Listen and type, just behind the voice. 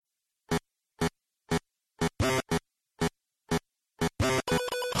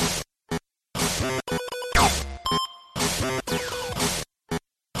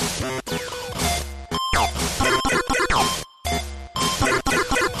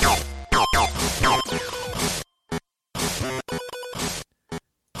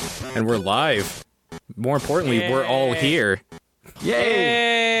And we're live. More importantly, we're all here.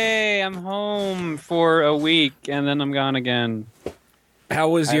 Yay! I'm home for a week, and then I'm gone again. How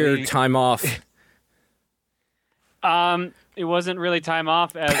was your time off? It wasn't really time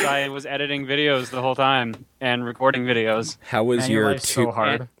off, as I was editing videos the whole time and recording videos. How was your so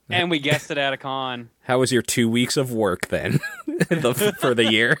hard? And we guested at a con. How was your 2 weeks of work then? For the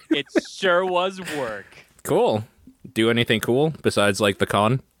year? It sure was work. Cool. Do anything cool besides like the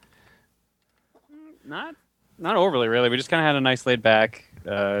con? Not overly, really. We just kind of had a nice laid back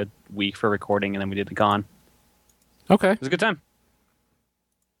week for recording, and then we did the con. Okay. It was a good time.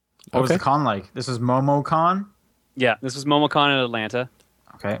 What was the con like? This is MomoCon? Yeah, this was MomoCon in Atlanta.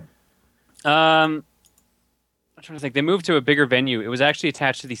 Okay. I'm trying to think. They moved to a bigger venue. It was actually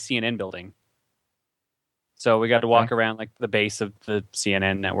attached to the CNN building. So we got to walk around like the base of the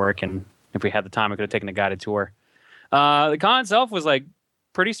CNN network, and if we had the time, we could have taken a guided tour. The con itself was like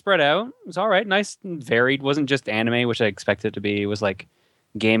pretty spread out. It was all right, nice and varied. It wasn't just anime, which I expected it to be. It was like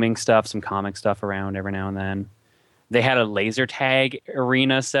gaming stuff, some comic stuff around every now and then. They had a laser tag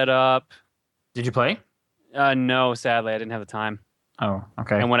arena set up. Did you play? No, sadly, I didn't have the time. Oh,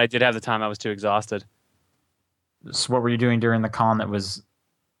 okay. And when I did have the time, I was too exhausted. So what were you doing during the con that was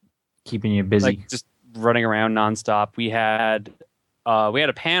keeping you busy? Like just running around nonstop. We had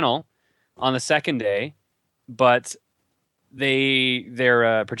a panel on the second day, but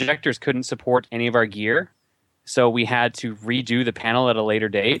their projectors couldn't support any of our gear, so we had to redo the panel at a later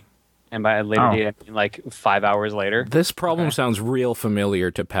date. And by a later date, I mean like 5 hours later. This problem sounds real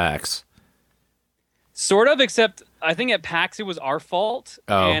familiar to PAX. Sort of, except I think at PAX it was our fault,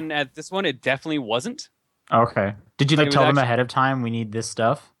 Oh. and at this one it definitely wasn't. Okay. Did you It was tell them actually- ahead of time we need this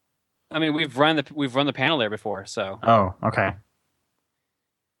stuff? I mean, we've run the panel there before, so Oh, okay.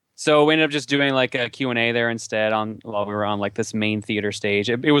 we ended up just doing like a Q&A there instead while we were on like this main theater stage.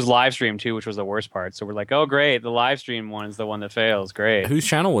 It was live streamed too, which was the worst part. So we're like, oh great, the live stream one is the one that fails. Great. Whose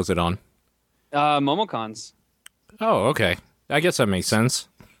channel was it on? MomoCon's. Oh, okay. I guess that makes sense.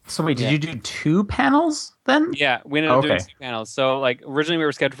 So wait, did Yeah. you do 2 panels then? Yeah, we ended up doing Okay. 2 panels. So like originally we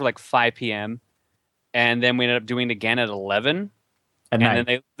were scheduled for like 5 p.m. and then we ended up doing it again at 11. At And night?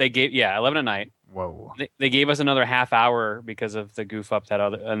 then they gave 11 at night. Whoa. They gave us another half hour because of the goof up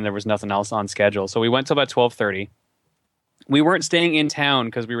and there was nothing else on schedule. So we went till about 12:30. We weren't staying in town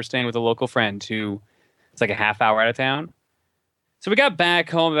because we were staying with a local friend who it's like a half hour out of town. So we got back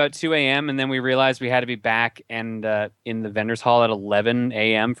home about 2 a.m. and then we realized we had to be back and in the vendors hall at 11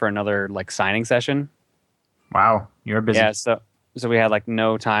 a.m. for another like signing session. Wow. You're busy. Yeah, so we had like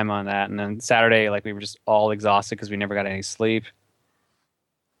no time on that, and then Saturday like we were just all exhausted because we never got any sleep.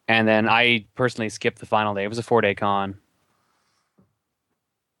 And then I personally skipped the final day. It was a 4-day con.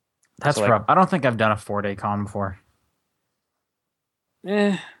 That's So, like- rough. I don't think I've done a 4-day con before.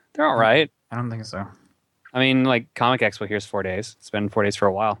 They're all right. I don't think so. I mean, like Comic Expo here's 4 days. It's been 4 days for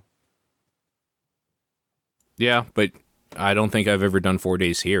a while. Yeah, but I don't think I've ever done 4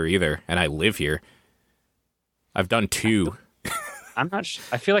 days here either, and I live here. I've done 2. I'm not.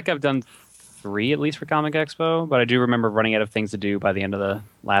 I feel like I've done 3 at least for Comic Expo, but I do remember running out of things to do by the end of the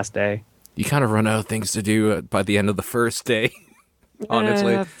last day. You kind of run out of things to do by the end of the first day,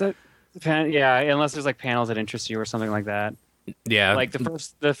 honestly. Yeah, unless there's like panels that interest you or something like that. Yeah. Like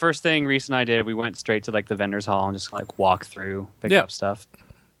the first thing Reese and I did, we went straight to like the vendors hall and just like walk through, pick Yeah. up stuff.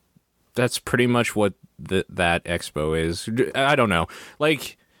 That's pretty much what that expo is. I don't know.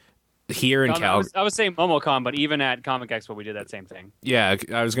 Like here in Calgary. I was saying MomoCon, but even at Comic Expo, we did that same thing. Yeah,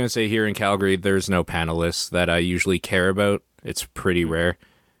 I was going to say here in Calgary, there's no panelists that I usually care about. It's pretty rare.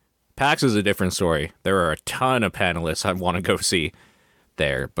 PAX is a different story. There are a ton of panelists I want to go see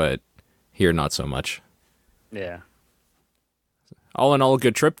there, but here, not so much. Yeah. All in all, a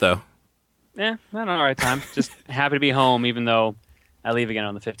good trip, though. Yeah, not an all right time. Just happy to be home, even though I leave again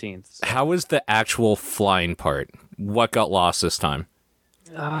on the 15th. So. How was the actual flying part? What got lost this time?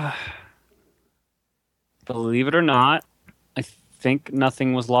 Believe it or not, I think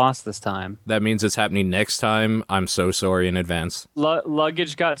nothing was lost this time. That means it's happening next time. I'm so sorry in advance.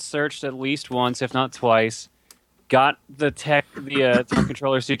 Luggage got searched at least once, if not twice. Got the tech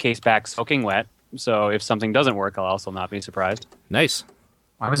controller suitcase back soaking wet. So if something doesn't work, I'll also not be surprised. Nice.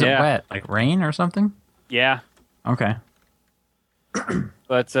 Why was it Yeah. wet? Like rain or something? Yeah, Okay.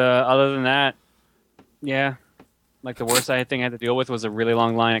 but other than that, yeah. Like the worst thing I had to deal with was a really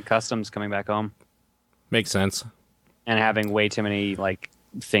long line at customs coming back home Makes sense. and having way too many like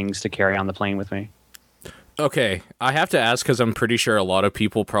things to carry on the plane with me. Okay, I have to ask because I'm pretty sure a lot of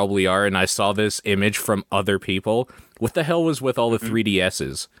people probably are, and I saw this image from other people. What the hell was with all the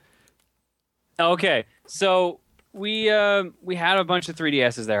 3DSs? Okay, so we had a bunch of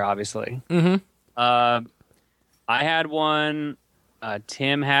 3DSs there, obviously. Mm-hmm. I had one.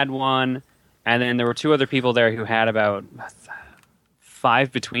 Tim had one, and then there were two other people there who had about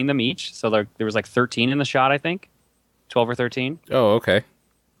 5 between them each. So there was like 13 in the shot, I think, 12 or 13. Oh, okay.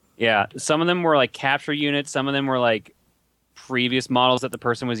 Yeah, some of them were like capture units. Some of them were like previous models that the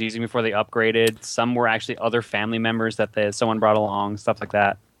person was using before they upgraded. Some were actually other family members that someone brought along, stuff like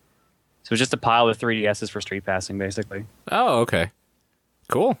that. So it was just a pile of 3DSs for Street Passing, basically. Oh, okay.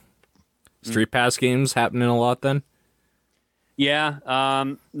 Cool. Street Pass games happening a lot then? Yeah,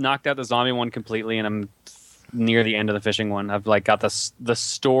 knocked out the zombie one completely, and I'm near the end of the fishing one. I've like got the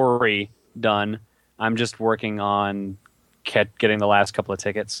story done. I'm just working on getting the last couple of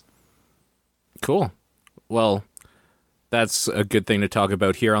tickets. Cool. Well, that's a good thing to talk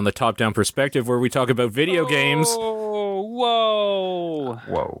about here on the Top Down Perspective, where we talk about video games. Whoa.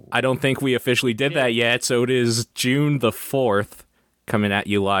 I don't think we officially did that yet, so it is June the 4th coming at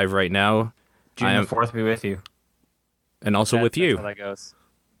you live right now. June the 4th be with you. And also with you. That's how that goes.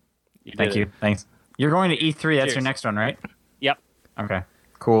 Thank you. Thanks. You're going to E3. That's Cheers. your next one, right? Yep. Okay.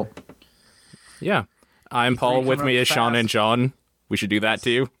 Cool. Yeah. I'm Paul. With me is Sean and John. We should do that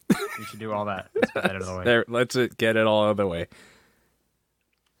too. We should do all that. Let's get that out of the way. There, let's get it all out of the way.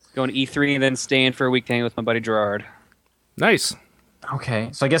 Going to E3 and then staying for a week hanging with my buddy Gerard. Nice. Okay.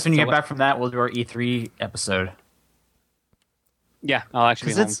 So I guess when you get back from that, we'll do our E3 episode. Yeah, I'll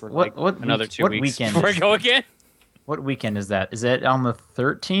actually be home for another 2 weeks weekend before I go again. What weekend is that? Is it on the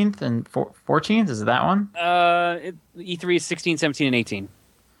 13th and 14th? Is it that one? E3 is 16, 17, and 18.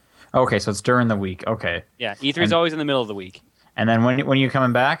 Okay, so it's during the week. Okay. Yeah, E3 is always in the middle of the week. And then when are you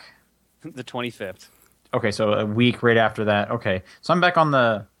coming back? The 25th. Okay, so a week right after that. Okay, so I'm back on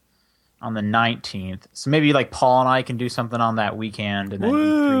the 19th. So maybe like Paul and I can do something on that weekend, and then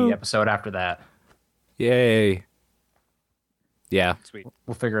E3 episode after that. Yay. Yeah. Sweet.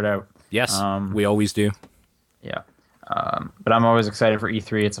 We'll figure it out. Yes, we always do. Yeah. But I'm always excited for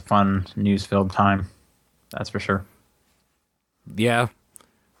E3. It's a fun, news-filled time. That's for sure. Yeah.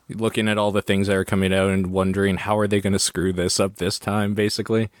 Looking at all the things that are coming out and wondering how are they going to screw this up this time,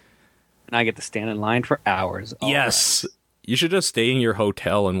 basically. And I get to stand in line for hours. Yes. Right. You should just stay in your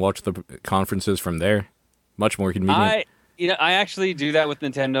hotel and watch the conferences from there. Much more convenient. I actually do that with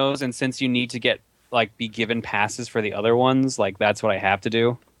Nintendo's, and since you need to be given passes for the other ones, like that's what I have to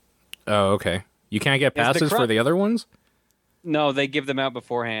do. Oh, okay. You can't get passes for the other ones? No, they give them out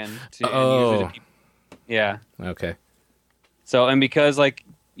beforehand. Yeah. Okay. So, and because like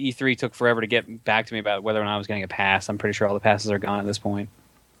E3 took forever to get back to me about whether or not I was getting a pass, I'm pretty sure all the passes are gone at this point.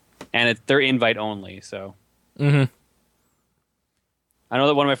 And they're invite only, so. Mm-hmm. I know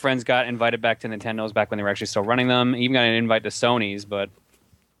that one of my friends got invited back to Nintendo's back when they were actually still running them. He even got an invite to Sony's, but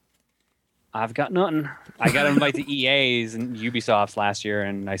I've got nothing. I got an invite to EA's and Ubisoft's last year,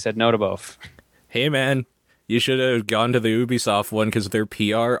 and I said no to both. Hey, man, you should have gone to the Ubisoft one because their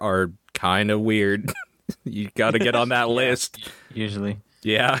PR are kind of weird. You got to get on that list. Usually.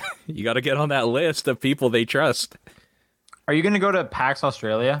 Yeah, you got to get on that list of people they trust. Are you going to go to PAX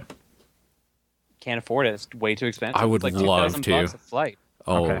Australia? Can't afford it. It's way too expensive. I would like love to. $2,000 a flight.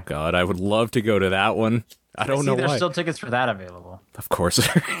 Oh, okay. God, I would love to go to that one. I don't know why. There's still tickets for that available. Of course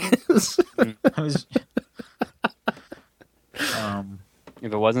there is.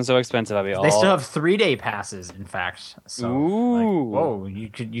 If it wasn't so expensive, I'd be all... They still have 3-day passes, in fact. So, ooh. Whoa,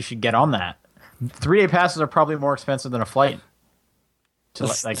 you should get on that. 3-day passes are probably more expensive than a flight. To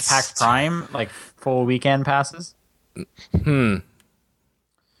like PAX Prime, like full weekend passes. You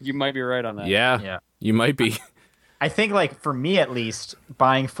might be right on that. Yeah. You might be. I think, like, for me at least,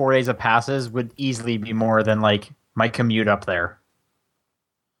 buying 4 days of passes would easily be more than, like, my commute up there.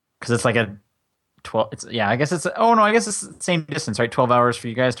 Because it's like a 12... I guess it's the same distance, right? 12 hours for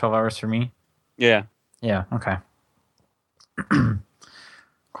you guys, 12 hours for me? Yeah. Yeah, okay.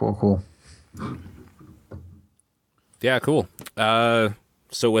 Cool. Yeah, cool.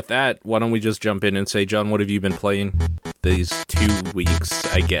 So with that, why don't we just jump in and say, John, what have you been playing these 2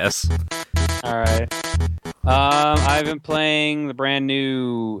 weeks, I guess? All right. I've been playing the brand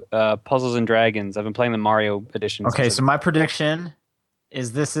new Puzzles and Dragons. I've been playing the Mario edition. Okay, so my prediction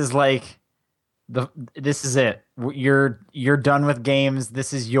is this is like this is it. You're done with games.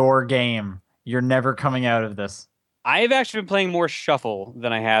 This is your game. You're never coming out of this. I've actually been playing more Shuffle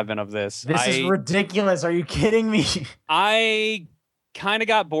than I have been of this. This is ridiculous. Are you kidding me? I kind of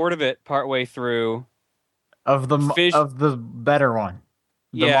got bored of it partway through. Of the better one.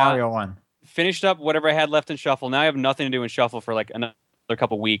 The Mario one. Finished up whatever I had left in Shuffle. Now I have nothing to do in Shuffle for like another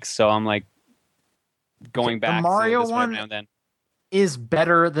couple weeks, so I'm like going back. The Mario to this one now and then. Is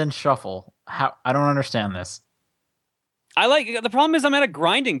better than Shuffle. How? I don't understand this. I like the problem is I'm at a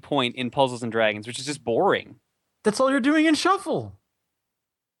grinding point in Puzzles and Dragons, which is just boring. That's all you're doing in Shuffle.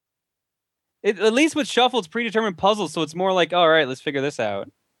 At least with Shuffle, it's predetermined puzzles, so it's more like, all right, let's figure this out.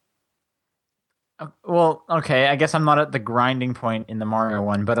 Well, okay, I guess I'm not at the grinding point in the Mario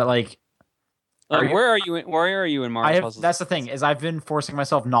one, but Where are you? Where are you in Mario Puzzles? That's the thing, is I've been forcing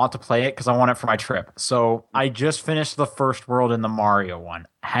myself not to play it because I want it for my trip. So I just finished the first world in the Mario one.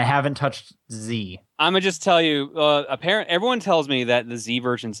 I haven't touched Z. I'm gonna just tell you. Everyone tells me that the Z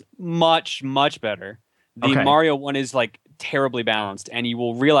version's much, much better. The Mario one is like terribly balanced, and you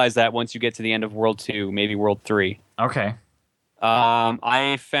will realize that once you get to the end of World 2, maybe World 3. Okay.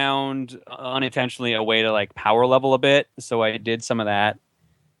 I found unintentionally a way to like power level a bit, so I did some of that.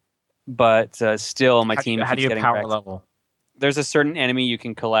 But still, my team. How do you power level? There's a certain enemy you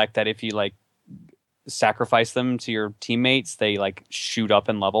can collect that if you like sacrifice them to your teammates, they like shoot up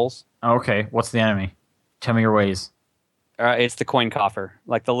in levels. Okay, what's the enemy? Tell me your ways. It's the coin coffer,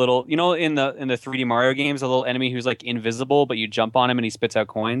 like the little, in the 3D Mario games, a little enemy who's like invisible, but you jump on him and he spits out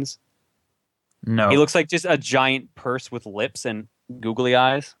coins. No, he looks like just a giant purse with lips and googly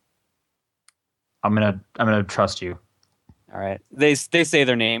eyes. I'm gonna trust you. All right, they say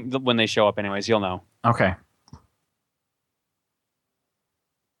their name when they show up, anyways. You'll know. Okay.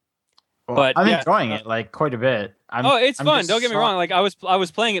 Well, but I'm enjoying it like quite a bit. It's fun. Don't get me wrong. Like I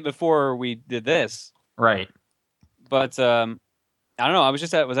was playing it before we did this. Right. But I don't know. I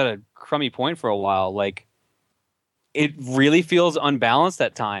was at a crummy point for a while. Like, it really feels unbalanced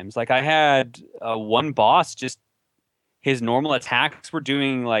at times. Like I had one boss, just his normal attacks were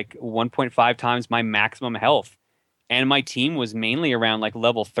doing like 1.5 times my maximum health, and my team was mainly around like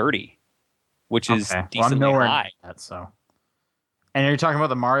level 30, which is decently high. So, and are you talking about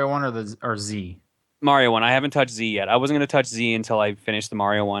the Mario one or Z? Mario one. I haven't touched Z yet. I wasn't going to touch Z until I finished the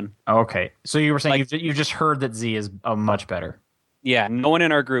Mario one. Okay. So you were saying you just heard that Z is much better. Yeah, no one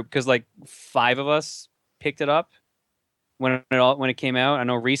in our group, because like 5 of us picked it up when it came out. I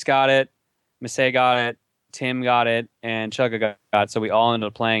know Reese got it, Masay got it, Tim got it, and Chugga got it. So we all ended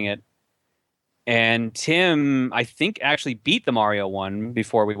up playing it. And Tim, I think, actually beat the Mario one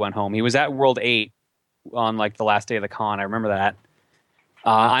before we went home. He was at World 8 on like the last day of the con. I remember that.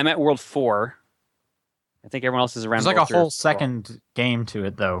 I'm at World 4. I think everyone else is around. There's like a whole second game to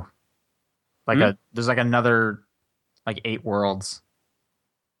it, though. There's like another 8 worlds.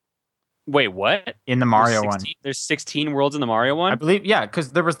 Wait, what? In the Mario one. There's 16 worlds in the Mario one? I believe, yeah,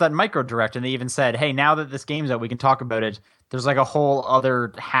 because there was that micro direct, and they even said, hey, now that this game's out, we can talk about it. There's like a whole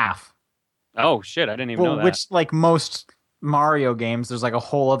other half. Oh, shit, I didn't even know that. Which, like most Mario games, there's like a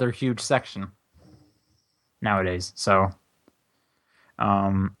whole other huge section nowadays. So...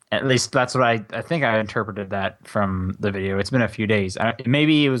 at least that's what I think I interpreted that from the video. It's been a few days.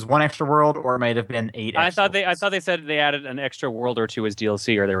 Maybe it was 1 extra world, or it might have been 8. I thought they said they added an extra world or 2 as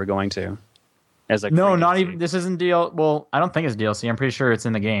DLC, or they were going to. As like no, not DLC. Even. This isn't DLC. Well, I don't think it's DLC. I'm pretty sure it's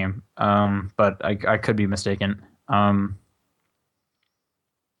in the game. But I could be mistaken.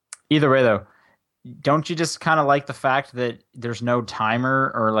 Either way, though, don't you just kind of like the fact that there's no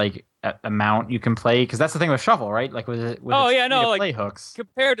timer or like amount you can play? Because that's the thing with Shuffle, right? Like with play hooks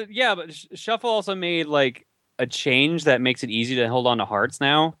compared to but Shuffle also made like a change that makes it easy to hold on to hearts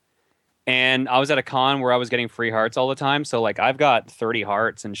now. And I was at a con where I was getting free hearts all the time, so like I've got 30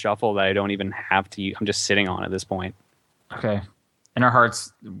 hearts in Shuffle that I don't even have to use. I'm just sitting on at this point. Okay. And our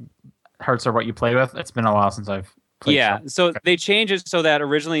hearts are what you play with? It's been a while since I've played Shuffle. So they changed it so that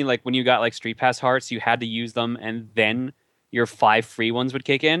originally, like when you got like Street Pass hearts, you had to use them and then your 5 free ones would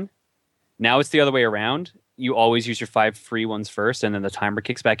kick in. Now it's the other way around. You always use your 5 free ones first, and then the timer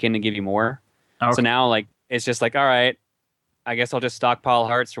kicks back in to give you more. Okay. So now, like, it's just like, all right, I guess I'll just stockpile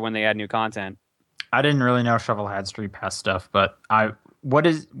hearts for when they add new content. I didn't really know Shuffle had Street Pass stuff, but I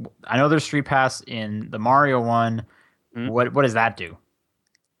know there's Street Pass in the Mario one. Mm-hmm. What does that do?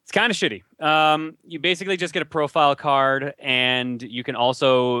 It's kind of shitty. You basically just get a profile card, and you can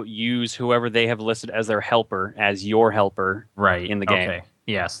also use whoever they have listed as their helper as your helper in the game. Okay.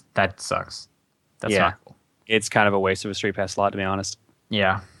 Yes, that sucks. That's not cool. It's kind of a waste of a Street Pass slot, to be honest.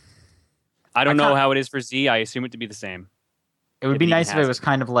 Yeah. I don't know how it is for Z. I assume it to be the same. It would be nice if it was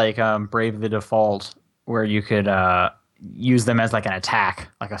kind of like Brave the Default, where you could use them as like an attack,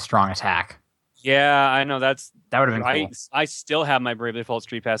 like a strong attack. Yeah, I know. That would have been cool. I still have my Brave the Default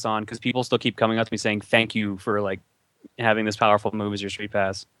Street Pass on because people still keep coming up to me saying thank you for like having this powerful move as your Street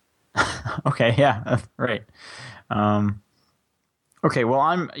Pass. Okay, yeah, right. Okay, well,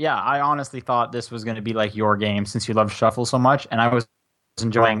 I honestly thought this was going to be like your game since you love Shuffle so much, and I was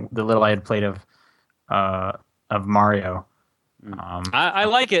enjoying the little I had played of Mario. I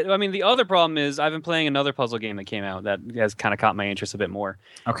like it. I mean, the other problem is I've been playing another puzzle game that came out that has kind of caught my interest a bit more.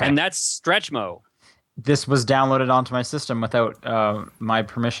 Okay. And that's Stretchmo. This was downloaded onto my system without my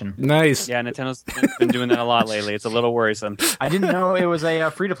permission. Nice. Yeah, Nintendo's been doing that a lot lately. It's a little worrisome. I didn't know it was a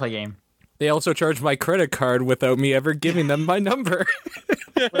free-to-play game. They also charged my credit card without me ever giving them my number.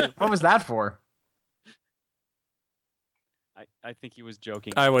 What was that for? I think he was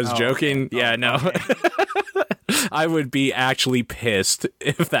joking. I was joking. Okay. Yeah, no. Okay. I would be actually pissed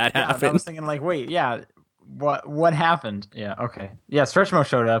if that Yeah, I happened. was thinking like, wait, yeah, what happened? Yeah, okay. Yeah, Stretchmo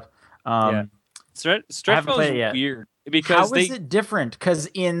showed up. Yeah. Stretchmo played it is yet. weird How because is it different? Because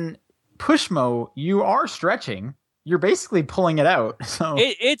in Pushmo, you are stretching. You're basically pulling it out. So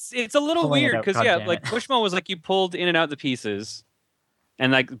it's a little Pulling it weird out, because goddammit. like Pushmo was like you pulled in and out the pieces,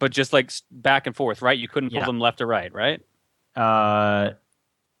 and like but just like back and forth, right? You couldn't pull Yeah. them left or right, right? uh,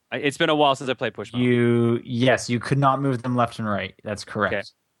 It's been a while since I played Pushmo. you could not move them left and right. That's correct.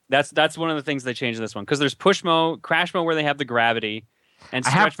 Okay. That's one of the things they changed in this one because there's Pushmo, Crashmo where they have the gravity, and I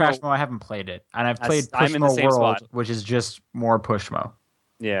have Stretchmo. Crashmo. I haven't played it, and I've That's- played I'm in the Pushmo same World, spot. which is just more Pushmo.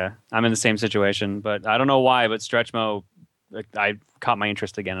 Yeah, I'm in the same situation, but I don't know why. But Stretchmo, like, I caught my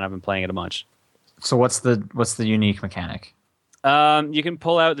interest again, and I've been playing it a bunch. So what's the unique mechanic? You can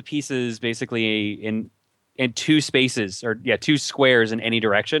pull out the pieces basically in two spaces or two squares in any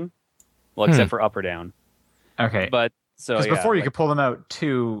direction, well, except for up or down. Okay, But so because yeah, before you like- could pull them out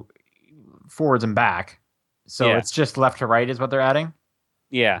two forwards and back, so Yeah. it's just left to right is what they're adding.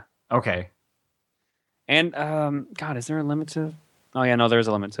 yeah, Okay, and God, is there a limit to? Oh yeah, no, there's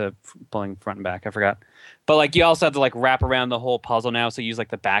a limit to pulling front and back. I forgot. But like you also have to like wrap around the whole puzzle now, so you use like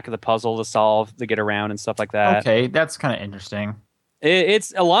the back of the puzzle to get around and stuff like that. okay, that's kind of interesting.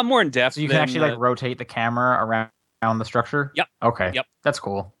 It's a lot more in depth. So you can than, actually like rotate the camera around the structure. Yep. Okay. Yep. That's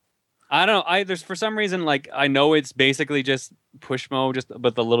cool. I don't know. There's for some reason like I know it's basically just Pushmo, just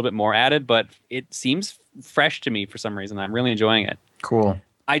with a little bit more added, but it seems fresh to me for some reason. I'm really enjoying it. Cool.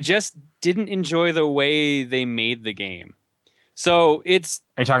 I just didn't enjoy the way they made the game. So it's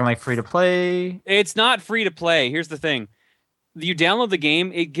Are you talking like free to play? not free to play. Here's the thing: you download the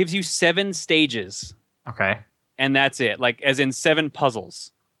game, it gives you 7 stages, Okay. and that's it. Like as in 7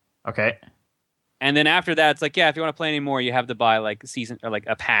 puzzles. Okay. And then after that, it's like, yeah, if you want to play any more, you have to buy like season or like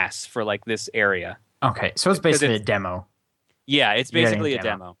a pass for like this area. Okay. So it's basically a demo. Yeah, it's You're getting basically a a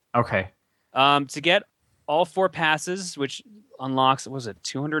demo. demo. Okay. To get all 4 passes, which unlocks, what was it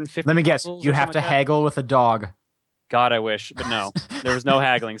 250? Let me guess. puzzles You or have to something like that? haggle with a dog. God, I wish, but no, there was no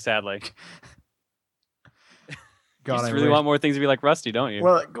haggling. Sadly, you God, just I really wish. want more things to be like Rusty, don't you?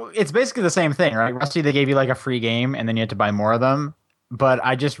 Well, it's basically the same thing, right? Rusty, they gave you like a free game, and then you had to buy more of them. But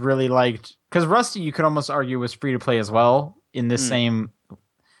I just really liked because Rusty, you could almost argue was free to play as well in this same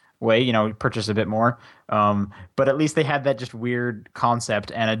way. You know, purchase a bit more. But at least they had that just weird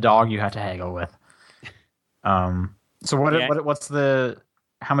concept and a dog you had to haggle with. So Yeah. what's the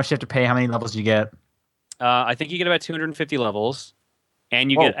how much do you have to pay? How many levels do you get? I think you get about 250 levels,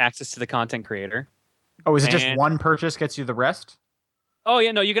 and you Whoa. get access to the content creator. Oh, is it just And- one purchase gets you the rest? Oh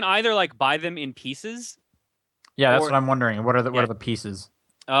yeah, no, you can either like buy them in pieces. Yeah, that's Or- what I'm wondering. What Yeah. are the pieces?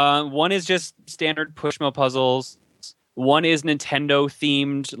 One is just standard Pushmo puzzles. One is Nintendo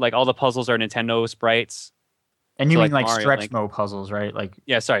themed, like all the puzzles are Nintendo sprites. And you So, mean like like Mario, stretch like- mode puzzles, right? Like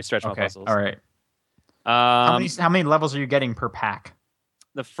Yeah, sorry, stretch mode okay, puzzles. all right. Um, How many levels are you getting per pack?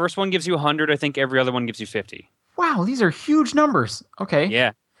 the first one gives you 100. I think every other one gives you 50. Wow, these are huge numbers. Okay.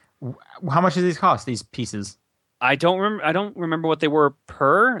 Yeah, How much do these cost? These pieces? I don't remember what they were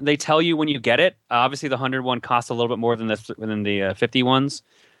per. They tell you when you get it. Obviously, the 100 one costs a little bit more than the 50 ones,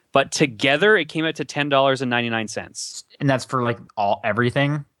 but together it came out to $10.99. And that's for like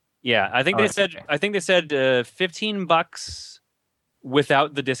everything. Yeah, I think Oh, they said. okay. I think they said $15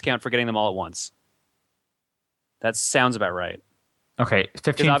 without the discount for getting them all at once. That sounds about right. Okay,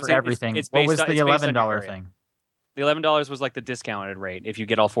 15 obviously for it's- everything. it's What based was on- the it's based on your $11 area. thing? The $11 was like the discounted rate if you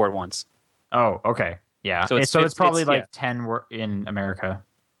get all 4 at once. Oh, okay. Yeah. So So it's- it's probably it's- like yeah. 10 were in America.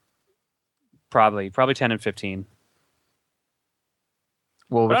 Probably 10 and 15.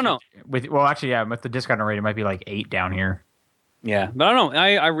 Well, But I don't know. Well, actually, yeah, with the discount rate, it might be like 8 down here. Yeah, but I don't know.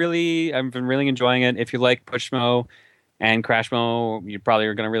 I've been really enjoying it. If you like Pushmo and Crashmo, you probably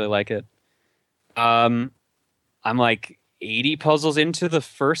are going to really like it. I'm like 80 puzzles into the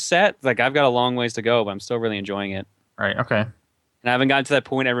first set. Like I've got a long ways to go, but I'm still really enjoying it. Right. Okay. And I haven't gotten to that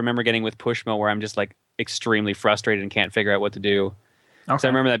point I remember getting with Pushmo where I'm just like extremely frustrated and can't figure out what to do. So Okay. I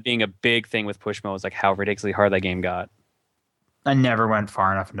remember that being a big thing with Pushmo was like how ridiculously hard that game got. I never went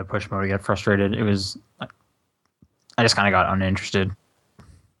far enough into push mode to get frustrated. It was, I just kind of got uninterested.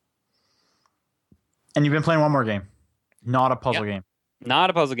 And you've been playing one more game. Not a puzzle game. Not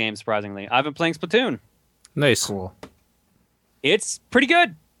a puzzle game, surprisingly. I've been playing Splatoon. Nice. Cool. It's pretty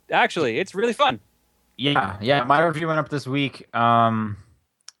good, actually. It's really fun. Yeah. My review went up this week. My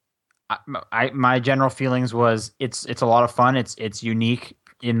general feelings was it's a lot of fun. It's unique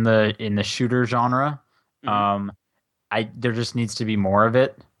in the shooter genre. Mhm. There just needs to be more of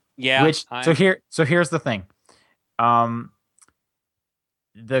it. Yeah. So here's the thing.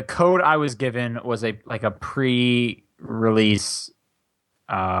 The code I was given was a pre-release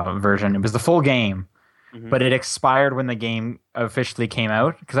version. It was the full game, Mhm. but it expired when the game officially came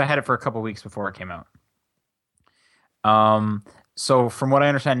out because I had it for a couple weeks before it came out. So from what I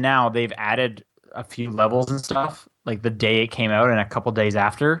understand now, they've added a few levels and stuff, like the day it came out and a couple days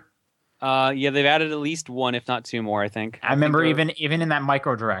after. Yeah, they've added at least one, if not two more, I think. I remember even in that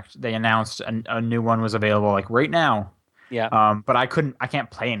micro direct, they announced a new one was available like right now. Yeah. But I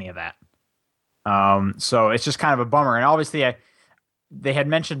can't play any of that. So it's just kind of a bummer. And obviously they had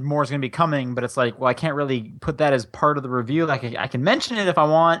mentioned more is going to be coming, but it's like, well, I can't really put that as part of the review. Like I can mention it if I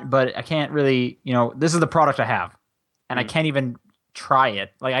want, but I can't really, this is the product I have and I can't even try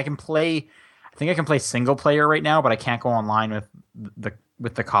it. Like I think I can play single player right now, but I can't go online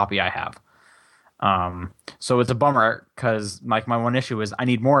with the copy I have. So it's a bummer because my one issue is I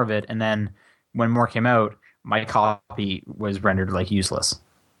need more of it. And then when more came out, my copy was rendered like useless.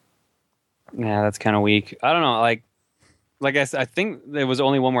 Yeah, that's kind of weak. I don't know. Like I said, I think there was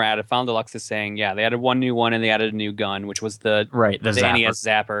only one more added. Final Deluxe is saying, yeah, they added one new one and they added a new gun, which was the NES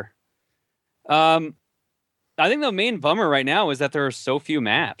Zapper. I think the main bummer right now is that there are so few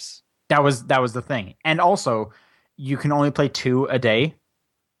maps. That was the thing. And also, you can only play 2 a day.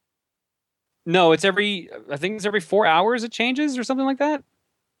 No, I think it's every 4 hours it changes or something like that.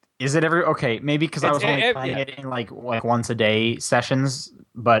 Is it okay, maybe because I was only playing it in like once a day sessions,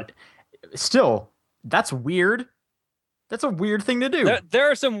 but still, that's weird. That's a weird thing to do.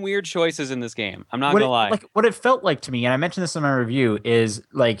 There are some weird choices in this game. I'm not going to lie. Like what it felt like to me, and I mentioned this in my review, is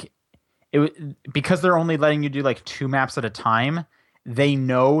like because they're only letting you do like 2 maps at a time, they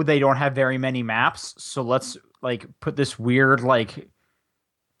know they don't have very many maps, so let's like put this weird like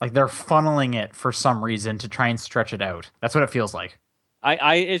they're funneling it for some reason to try and stretch it out. That's what it feels like.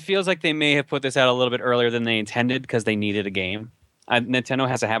 It feels like they may have put this out a little bit earlier than they intended because they needed a game. Nintendo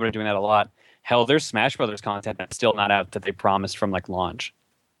has a habit of doing that a lot. Hell, there's Smash Brothers content that's still not out that they promised from like launch,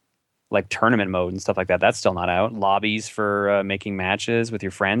 like tournament mode and stuff like that. That's still not out. Lobbies for making matches with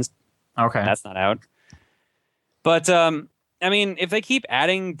your friends. Okay, that's not out. But I mean, if they keep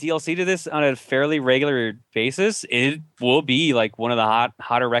adding DLC to this on a fairly regular basis, it will be like one of the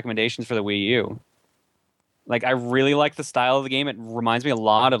hotter recommendations for the Wii U. Like, I really like the style of the game. It reminds me a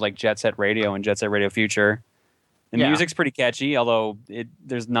lot of like Jet Set Radio and Jet Set Radio Future. The music's pretty catchy, although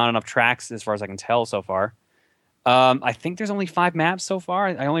there's not enough tracks as far as I can tell so far. I think there's only 5 maps so far.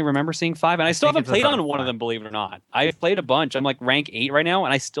 I only remember seeing 5, and I still haven't played on one of them, believe it or not. I've played a bunch. I'm like rank 8 right now,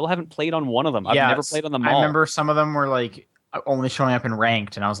 and I still haven't played on one of them. I've never played on them all. I remember some of them were like only showing up in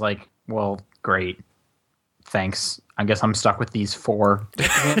ranked, and I was like, well, great. Thanks. I guess I'm stuck with these 4.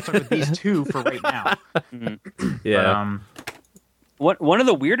 I'm stuck with these 2 for right now. Yeah. But, one of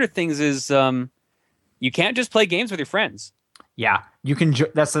the weirder things is you can't just play games with your friends. Yeah, you can.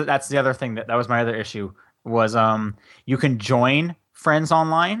 That's the other thing that was my other issue was you can join friends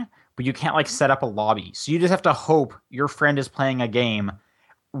online, but you can't like set up a lobby. So you just have to hope your friend is playing a game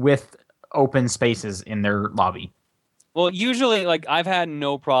with open spaces in their lobby. Well, usually, like, I've had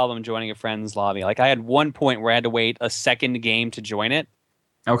no problem joining a friend's lobby. Like, I had one point where I had to wait a second game to join it.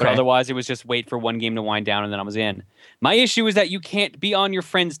 Okay. But otherwise, it was just wait for one game to wind down, and then I was in. My issue is that you can't be on your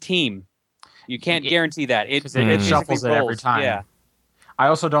friend's team. You can't guarantee that. It shuffles it every time. Yeah. I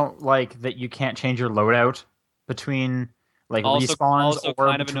also don't like that you can't change your loadout between like respawns or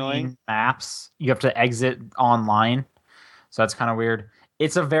kind of between annoying. Maps. You have to exit online. So that's kind of weird.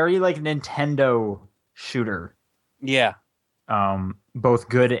 It's a very like Nintendo shooter. Yeah. Both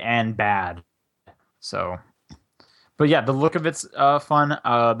good and bad. So, but yeah, the look of it's fun.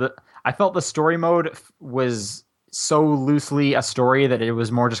 I felt the story mode was so loosely a story that it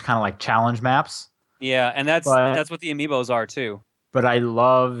was more just kind of like challenge maps. Yeah, and that's what the amiibos are too. But I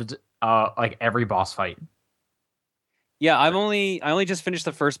loved like every boss fight. Yeah, I only just finished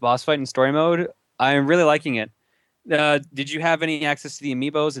the first boss fight in story mode. I'm really liking it. Did you have any access to the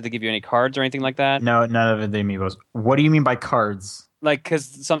amiibos? Did they give you any cards or anything like that? No, none of the amiibos. What do you mean by cards? Like,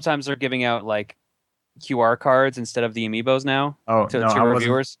 because sometimes they're giving out like QR cards instead of the amiibos now. Oh, to I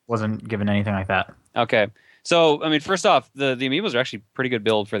reviewers. Wasn't given anything like that. Okay, so I mean, first off, the amiibos are actually pretty good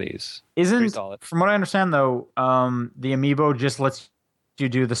build for these. From what I understand though, the amiibo just lets you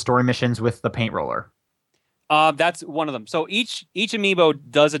do the story missions with the paint roller. That's one of them. So each amiibo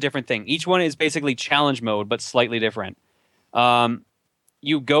does a different thing. Each one is basically challenge mode, but slightly different.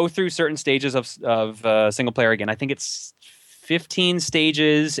 You go through certain stages of single player again. I think it's 15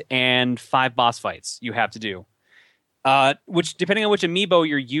 stages and 5 boss fights you have to do. Which, depending on which amiibo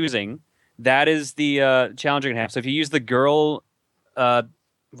you're using, that is the challenge you're gonna have. So if you use the girl,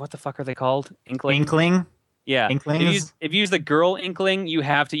 what the fuck are they called? Inkling. Yeah. Inklings? If you use the girl Inkling, you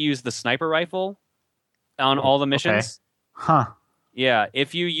have to use the sniper rifle on all the missions. Okay. Huh. Yeah.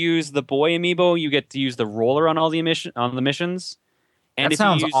 If you use the boy amiibo, you get to use the roller on all the missions. And That if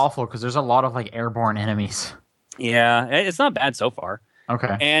sounds you use, awful because there's a lot of like airborne enemies. Yeah, it's not bad so far.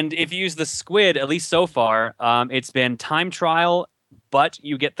 Okay. And if you use the squid, at least so far, it's been time trial, but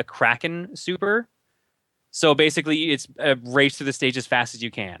you get the Kraken super. So basically, it's a race through the stage as fast as you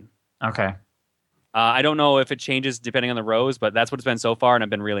can. Okay. I don't know if it changes depending on the rows, but that's what it's been so far, and I've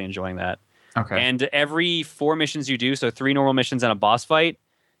been really enjoying that. Okay. And every 4 missions you do, so 3 normal missions and a boss fight,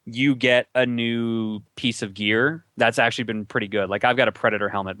 you get a new piece of gear. That's actually been pretty good. Like I've got a Predator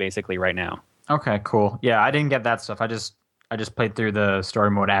helmet basically right now. Okay, cool. Yeah, I didn't get that stuff. I just played through the story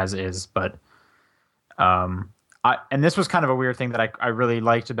mode as is, but and this was kind of a weird thing that I really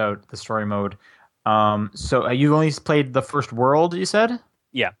liked about the story mode. So you only played the first world, you said?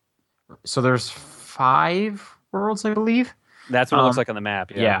 Yeah. So there's 5 worlds, I believe. That's what it looks like on the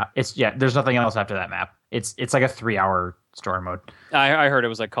map. Yeah. There's nothing else after that map. It's like a 3-hour story mode. I heard it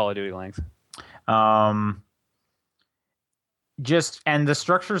was like Call of Duty length. And the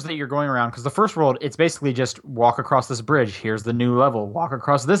structures that you're going around, because the first world, it's basically just walk across this bridge, here's the new level. Walk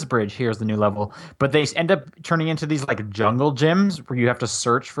across this bridge, here's the new level. But they end up turning into these like jungle gyms where you have to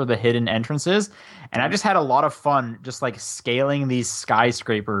search for the hidden entrances. And I just had a lot of fun just like scaling these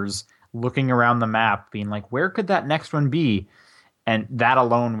skyscrapers, looking around the map, being like, where could that next one be? And that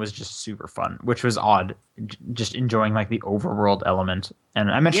alone was just super fun, which was odd. Just enjoying like the overworld element. And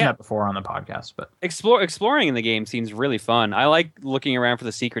I mentioned that before on the podcast, but exploring in the game seems really fun. I like looking around for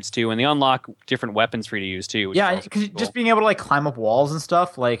the secrets too, and they unlock different weapons for you to use too. Yeah, because just being able to like climb up walls and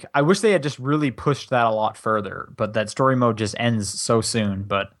stuff. Like I wish they had just really pushed that a lot further, but that story mode just ends so soon.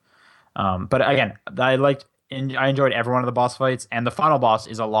 But again, I enjoyed every one of the boss fights, and the final boss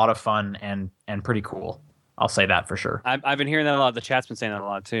is a lot of fun and pretty cool. I'll say that for sure. I've been hearing that a lot. The chat's been saying that a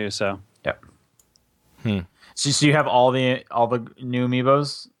lot too. So yep. So you have all the new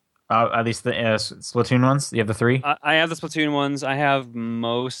amiibos, at least the Splatoon ones. You have the 3. I have the Splatoon ones. I have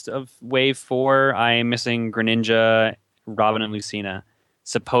most of Wave 4. I am missing Greninja, Robin, and Lucina.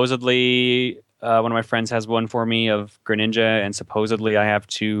 Supposedly, one of my friends has one for me of Greninja, and supposedly I have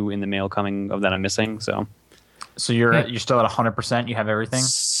 2 in the mail coming of that I'm missing. So you're still at 100%. You have everything.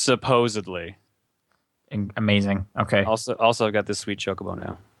 Supposedly. Amazing. Okay. Also got this sweet Chocobo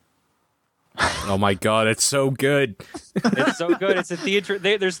now. Oh my god, it's so good. It's so good. It's a theater.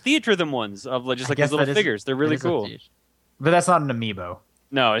 There's Theatrhythm ones of just like these little figures. They're really cool. But that's not an amiibo.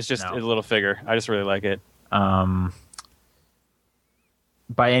 No, it's just a little figure. I just really like it. By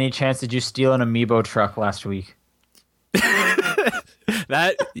any chance, did you steal an amiibo truck last week?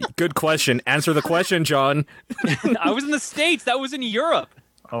 That good question. Answer the question, John. I was in the States. That was in Europe.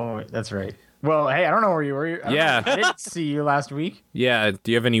 Oh, that's right. Well, hey, I don't know where you were. Yeah. I didn't see you last week. Yeah.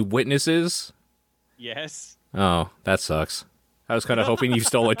 Do you have any witnesses? Yes. Oh, that sucks. I was kind of hoping you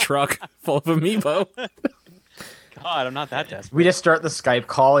stole a truck full of amiibo. God, I'm not that desperate. We just start the Skype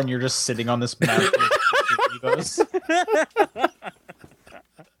call, and you're just sitting on this mountain of amiibos.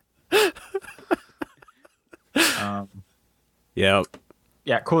 Yep.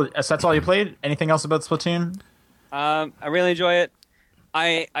 Yeah, cool. So that's all you played? Anything else about Splatoon? I really enjoy it.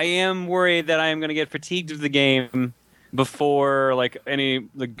 I am worried that I am going to get fatigued of the game before like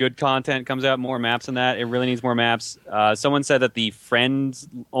the good content comes out, more maps and that. It really needs more maps. Someone said that the friends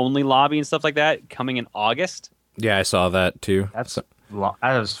only lobby and stuff like that coming in August. Yeah, I saw that too. That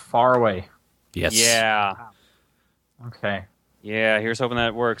is far away. Yes. Yeah. Okay. Yeah, here's hoping that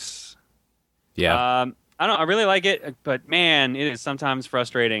it works. Yeah. I don't know. I really like it, but man, it is sometimes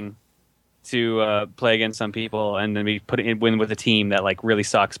frustrating to play against some people and then be win with a team that like really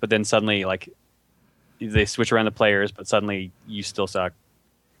sucks, but then suddenly like they switch around the players, but suddenly you still suck.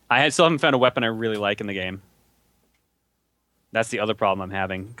 I still haven't found a weapon I really like in the game. That's the other problem I'm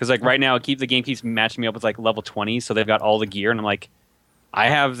having, because like right now the game keeps matching me up with like level 20, so they've got all the gear, and I'm like, I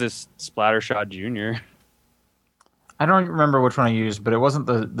have this Splattershot Junior. I don't remember which one I used, but it wasn't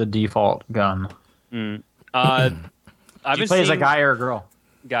the default gun. Did you play as a guy or a girl?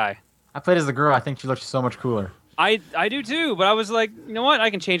 Guy. I played as the girl. I think she looked so much cooler. I do too, but I was like, you know what? I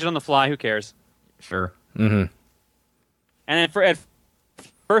can change it on the fly. Who cares? Sure. Mm-hmm. And at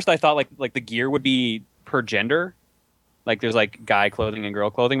first, I thought like the gear would be per gender. Like there's like guy clothing and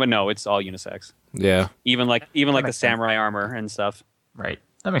girl clothing, but no, it's all unisex. Yeah. Even like the makes sense. samurai armor and stuff. Right.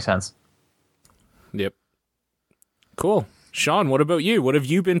 That makes sense. Yep. Cool. Sean, what about you? What have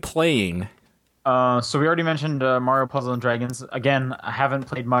you been playing? So we already mentioned Mario Puzzle and Dragons. Again, I haven't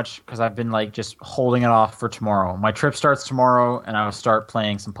played much because I've been like just holding it off for tomorrow. My trip starts tomorrow, and I'll start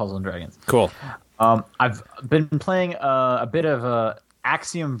playing some Puzzle and Dragons. Cool. I've been playing a bit of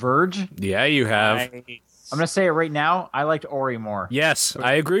Axiom Verge. Yeah, you have. I'm gonna say it right now. I liked Ori more. Yes,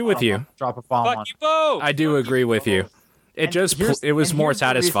 I agree with you. Drop a bomb on. Fuck you both. I do agree with you. It And was more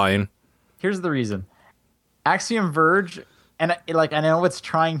satisfying. Here's the reason. Axiom Verge, and I know it's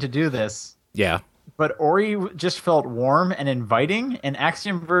trying to do this, Yeah. but Ori just felt warm and inviting, and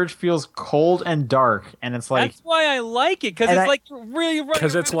Axiom Verge feels cold and dark, and it's like. That's why I like it, because And it's I- like really running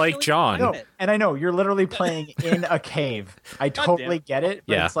 'Cause it's around like killing John. No, it. and I know you're literally playing in a cave. I damn totally it. get it,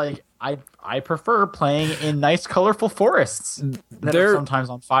 but Yeah. it's like I prefer playing in nice, colorful forests that There- are sometimes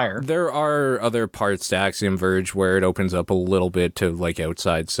on fire. There are other parts to Axiom Verge where it opens up a little bit to like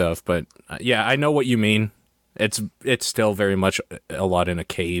outside stuff, but yeah, I know what you mean. It's still very much a lot in a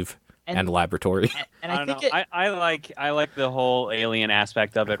cave and laboratory. And I I don't think know. it, I like the whole alien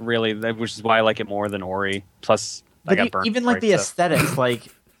aspect of it, really, which is why I like it more than Ori. Plus, I but got burnt. even like right, the so- aesthetics, like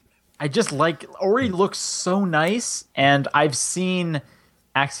I just like Ori looks so nice, and I've seen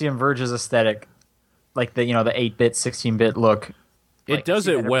Axiom Verge's aesthetic, like the 8-bit, 16-bit look. It like, does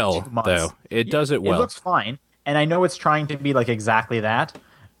I've seen it that every well, 2 months. though. It does it It well. looks fine, and I know it's trying to be like exactly that,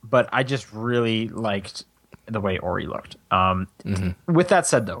 but I just really liked the way Ori looked. With that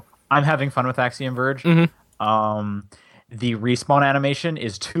said, though, I'm having fun with Axiom Verge. The respawn animation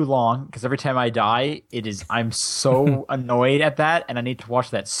is too long because every time I die, I'm so annoyed at that, and I need to watch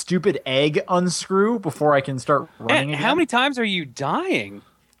that stupid egg unscrew before I can start running Man, again. how many times are you dying?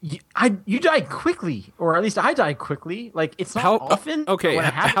 You die quickly, or at least I die quickly. Like it's not How- often. but okay, when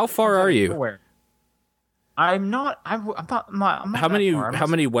it happens, how far it comes out are of you? nowhere. I'm not. I'm not How that many far. how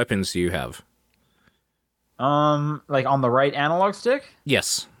many weapons do you have? Like on the right analog stick,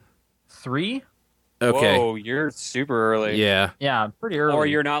 Yes. 3. Okay. Whoa, you're super early. Yeah. Yeah, pretty early. Or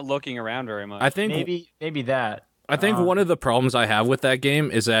you're not looking around very much. I think maybe that. I think one of the problems I have with that game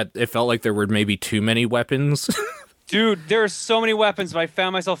is that it felt like there were maybe too many weapons. Dude, there are so many weapons, but I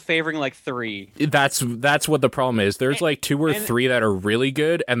found myself favoring like 3. That's what the problem is. There's like 2 or and- 3 that are really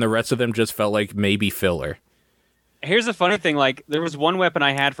good, and the rest of them just felt like maybe filler. Here's the funny thing, like, there was one weapon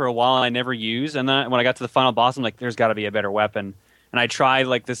I had for a while and I never used, and then when I got to the final boss, I'm like, there's got to be a better weapon. And I tried,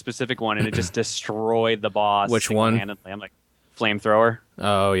 like, this specific one, and it just destroyed the boss. Which one? single-handedly. I'm like, flamethrower.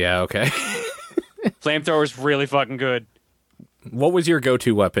 Oh yeah, okay. Flamethrower's really fucking good. What was your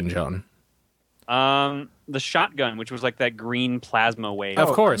go-to weapon, John? The shotgun, which was like that green plasma wave. Of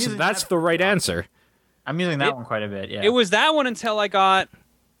I'm course, using that's that- the right answer. I'm using that one quite a bit. Yeah. It was that one until I got,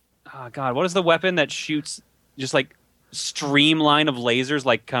 oh god, what is the weapon that shoots just like streamline of lasers,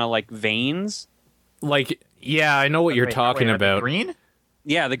 like kind of like veins? Like, yeah, I know what you're talking about. Green.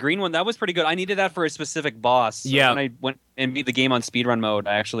 Yeah, the green one, that was pretty good. I needed that for a specific boss. So Yeah. when I went and beat the game on speedrun mode,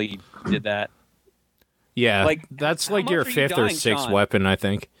 I actually did that. Yeah, Like, that's how like your much are you 5th or dying, 6th Sean? weapon, I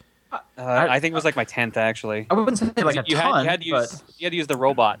think. I think it was like my 10th actually. I wouldn't say like a you ton, had to but use you had to use the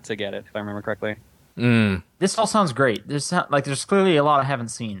robot to get it, if I remember correctly. this all sounds great. There's clearly a lot I haven't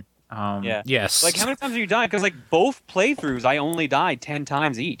seen. Yeah. Yes. Like how many times have you died? Because like both playthroughs, I only died 10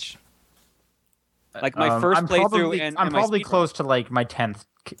 times each. Like my first I'm playthrough probably, and I'm and my probably speedrun. close to like my 10th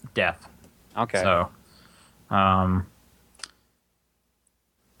death. Okay. So, I'm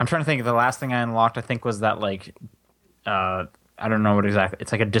trying to think. The last thing I unlocked, I think, was that like, I don't know what exactly.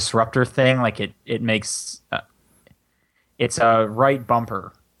 It's like a disruptor thing. Like it makes, it's a right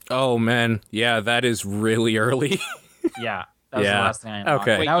bumper. Oh man, yeah, that is really early. Yeah, that was Yeah. the last thing I unlocked.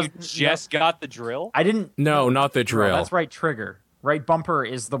 Okay. Wait, And that you was, just got the drill? I didn't. No, not the drill. That's right trigger. Right bumper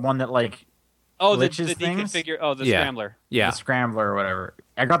is the one that like Oh, the glitches things? deconfigure. Oh, the Yeah. scrambler. Yeah. the scrambler or whatever.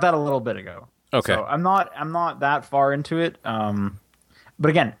 I got that a little bit ago. Okay. So I'm not that far into it. But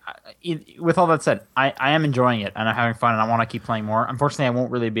again, with all that said, I am enjoying it and I'm having fun and I want to keep playing more. Unfortunately, I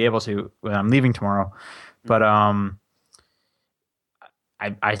won't really be able to when I'm leaving tomorrow. But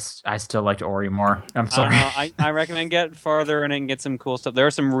I still liked Ori more. I'm sorry. I recommend get farther in and get some cool stuff. There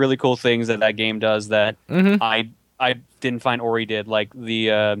are some really cool things that that game does that I didn't find Ori did. Like the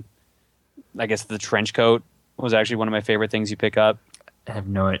I guess the trench coat was actually one of my favorite things you pick up. I have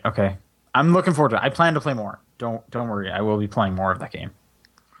no idea. Okay, I'm looking forward to it. I plan to play more. Don't worry. I will be playing more of that game.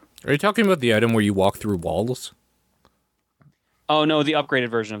 Are you talking about the item where you walk through walls? Oh no, the upgraded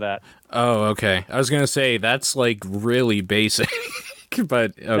version of that. Oh, okay. I was gonna say that's like really basic.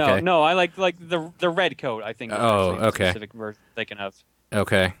 but okay. No, I like the red coat. I think. Is Oh, actually the okay. Specific version I'm thinking of.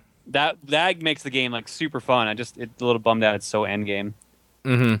 Okay. That makes the game like super fun. It's a little bummed out. It's so end game.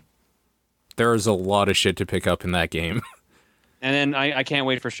 Mm-hmm. There's a lot of shit to pick up in that game. And then I can't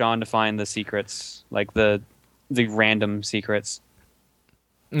wait for Sean to find the secrets, like the random secrets.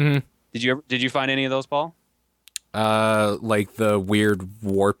 Mm-hmm. Did you find any of those, Paul? Like the weird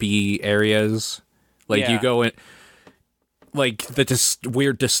warpy areas. Like you Yeah. go in, like the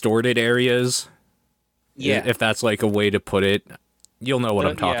weird distorted areas. Yeah. If that's like a way to put it, you'll know what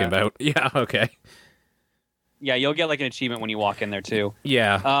I'm talking yeah. about. Yeah. Okay. Yeah, you'll get like an achievement when you walk in there too.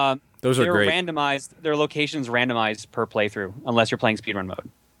 Yeah. Those are They're great. randomized. Their locations randomized per playthrough, unless you're playing speedrun mode.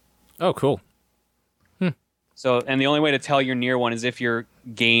 Oh, cool. So, and the only way to tell you're near one is if your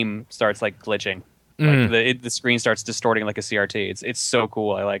game starts like glitching, Mm. like the screen starts distorting like a CRT. It's so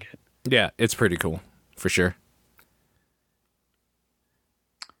cool. I like it. Yeah, it's pretty cool for sure.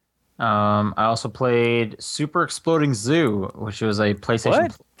 I also played Super Exploding Zoo, which was a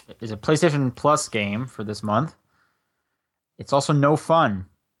PlayStation is a PlayStation Plus game for this month. It's also no fun.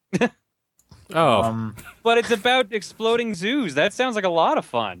 Oh, But it's about exploding zoos. That sounds like a lot of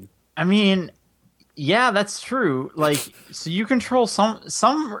fun. I mean, yeah, that's true. Like, so you control some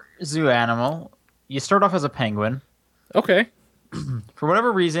zoo animal. You start off as a penguin. okay. For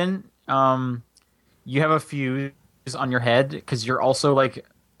whatever reason, you have a fuse on your head because you're also like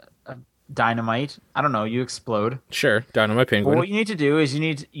a dynamite. I don't know. You explode. Sure. Dynamite But Penguin. what you need to do is you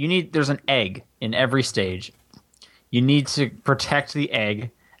need. There's an egg in every stage. You need to protect the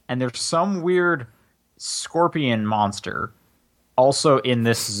egg, and there's some weird scorpion monster also in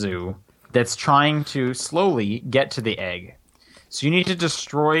this zoo that's trying to slowly get to the egg. So you need to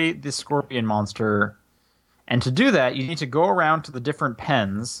destroy the scorpion monster, and to do that, you need to go around to the different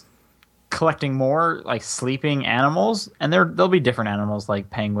pens, collecting more like sleeping animals, and there'll be different animals like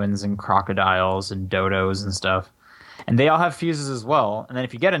penguins and crocodiles and dodos and stuff, and they all have fuses as well. And then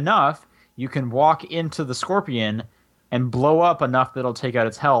if you get enough, you can walk into the scorpion and blow up enough that'll take out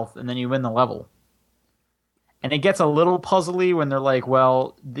its health, and then you win the level. And it gets a little puzzly when they're like,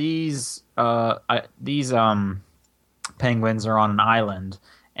 well, these penguins are on an island,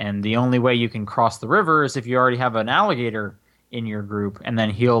 and the only way you can cross the river is if you already have an alligator in your group, and then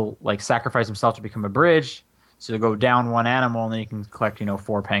he'll like sacrifice himself to become a bridge. So you go down one animal, and then you can collect,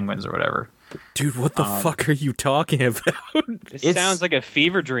 4 penguins or whatever. Dude, what the fuck are you talking about? It sounds like a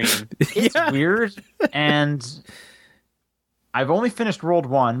fever dream. It's weird, and I've only finished World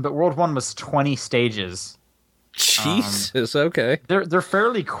 1, but World 1 was 20 stages. Jesus. Okay. They're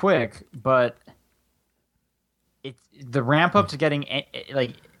fairly quick, but the ramp up to getting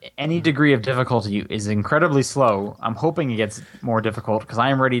any degree of difficulty is incredibly slow. I'm hoping it gets more difficult because I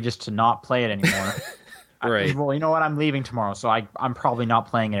am ready just to not play it anymore. Right. Well, you know what? I'm leaving tomorrow, so I'm probably not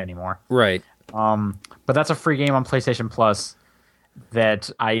playing it anymore. Right. But that's a free game on PlayStation Plus that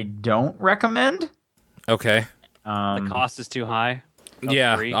I don't recommend. Okay. The cost is too high.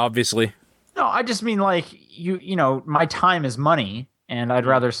 Yeah, free. obviously. No, I just mean like my time is money, and I'd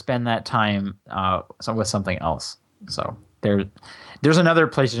rather spend that time with something else. So there's another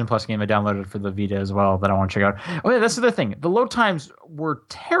PlayStation Plus game I downloaded for the Vita as well that I want to check out. Oh yeah, that's the other thing. The load times were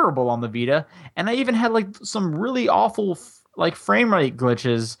terrible on the Vita, and I even had like some really awful like frame rate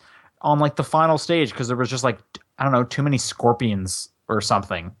glitches on like the final stage because there was just like I don't know too many scorpions or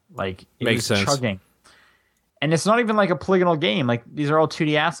something. Like it Makes was sense. chugging. And it's not even like a polygonal game. Like these are all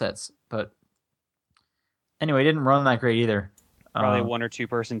 2D assets. But anyway, it didn't run that great either. Probably a 1 or 2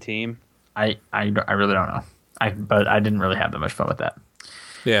 person team. I really don't know. But I didn't really have that much fun with that.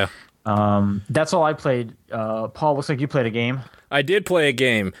 Yeah. That's all I played. Paul, looks like you played a game. I did play a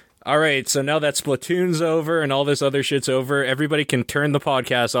game. All right, so now that Splatoon's over and all this other shit's over, everybody can turn the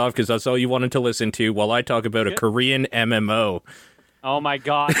podcast off because that's all you wanted to listen to while I talk about a Korean MMO. Oh my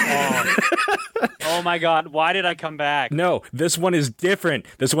god. Oh my god. Why did I come back? No, this one is different.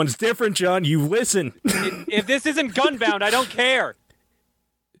 This one's different, John. You listen. If this isn't Gunbound, I don't care.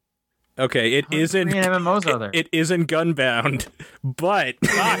 Okay, it isn't. Korean MMOs are there? It isn't Gunbound, but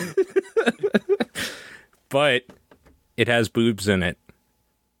but it has boobs in it.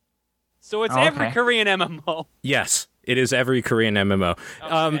 So it's Oh, every okay. Korean MMO. Yes, it is every Korean MMO.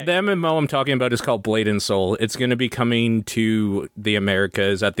 Okay. The MMO I'm talking about is called Blade and Soul. It's going to be coming to the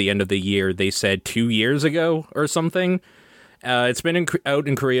Americas at the end of the year. They said 2 years ago or something. It's been out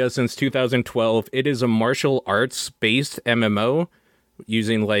in Korea since 2012. It is a martial arts based MMO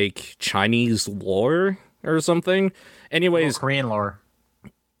using like Chinese lore or something. Anyways, Korean lore.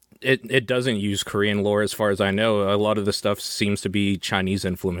 it doesn't use Korean lore as far as I know. A lot of the stuff seems to be Chinese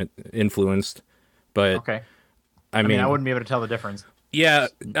influenced. But Okay. I I mean, mean I wouldn't be able to tell the difference. Yeah,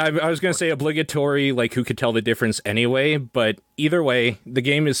 I was going to say obligatory, like who could tell the difference anyway, but either way, the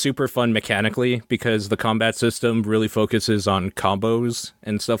game is super fun mechanically because the combat system really focuses on combos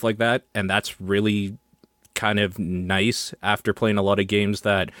and stuff like that, and that's really kind of nice after playing a lot of games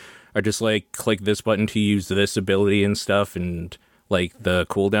that are just like click this button to use this ability and stuff, and like the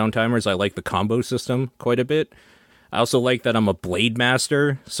cooldown timers. I like the combo system quite a bit. I also like that I'm a blade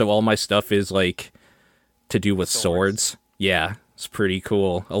master, so all my stuff is like to do with swords. Yeah, it's pretty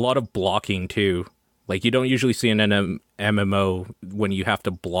cool. A lot of blocking too. Like you don't usually see in an MMO when you have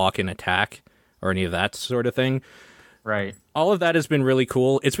to block an attack or any of that sort of thing. Right. All of that has been really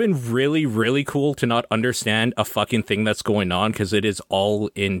cool. It's been really, really cool to not understand a fucking thing that's going on because it is all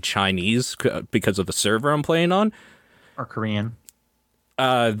in Chinese because of the server I'm playing on. Or Korean.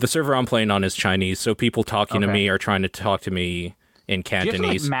 The server I'm playing on is Chinese, so people talking to me are trying to talk to me in Cantonese. Do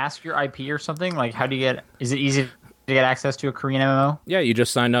you have to like mask your IP or something? Like, how do you get? Is it easy to get access to a Korean MMO? Yeah, you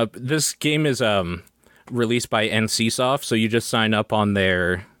just sign up. This game is released by NCSoft, so you just sign up on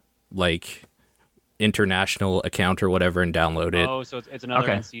their like international account or whatever and download it. Oh, so it's another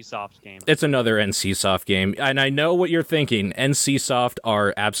NCSoft game. It's another NCSoft game, and I know what you're thinking. NCSoft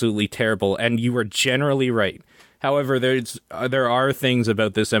are absolutely terrible, and you are generally right. However, there are things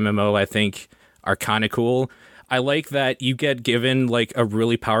about this MMO I think are kind of cool. I like that you get given like a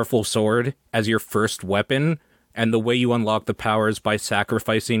really powerful sword as your first weapon, and the way you unlock the powers by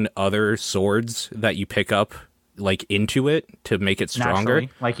sacrificing other swords that you pick up like into it to make it stronger. Naturally,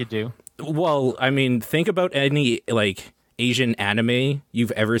 like you do. Well, I mean, think about any like Asian anime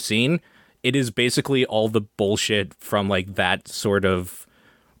you've ever seen. It is basically all the bullshit from like that sort of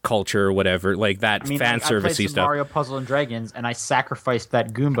culture or whatever, like that fan servicey stuff. Mario Puzzle and Dragons, and I sacrificed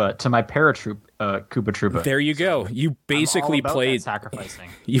that Goomba to my Paratroop Koopa Troopa. There you go. You basically played sacrificing.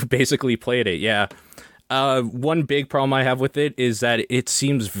 You basically played it, yeah. One big problem I have with it is that it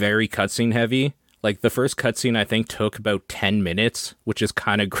seems very cutscene heavy. Like the first cutscene I think took about 10 minutes, which is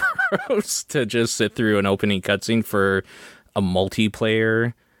kind of gross to just sit through an opening cutscene for a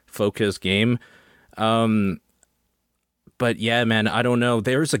multiplayer focused game. But yeah, man, I don't know.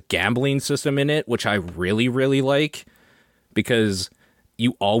 There's a gambling system in it, which I really, really like because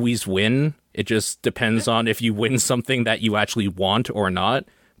you always win. It just depends on if you win something that you actually want or not.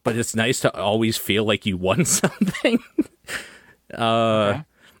 But it's nice to always feel like you won something. Okay.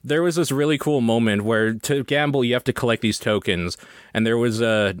 There was this really cool moment where to gamble, you have to collect these tokens. And there was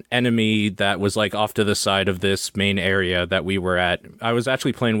an enemy that was like off to the side of this main area that we were at. I was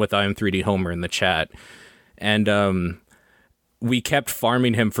actually playing with IM3D Homer in the chat. And we kept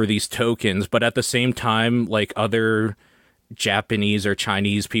farming him for these tokens, but at the same time, like other Japanese or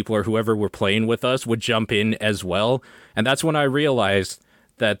Chinese people or whoever were playing with us would jump in as well. And that's when I realized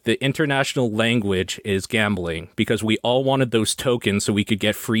that the international language is gambling because we all wanted those tokens so we could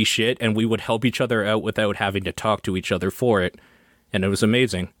get free shit and we would help each other out without having to talk to each other for it. And it was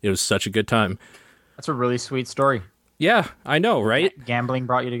amazing. It was such a good time. That's a really sweet story. Yeah, I know, right? Gambling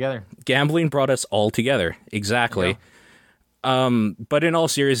brought you together. Gambling brought us all together. Exactly. Yeah. But in all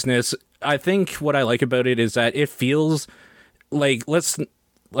seriousness, I think what I like about it is that it feels like let's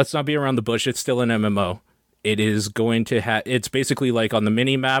not be around the bush. It's still an MMO. It is going to have. It's basically like on the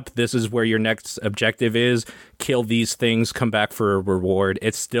mini map. This is where your next objective is. Kill these things. Come back for a reward.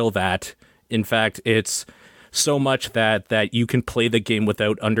 It's still that. In fact, it's so much that you can play the game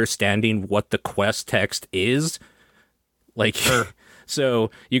without understanding what the quest text is. Like. Sure.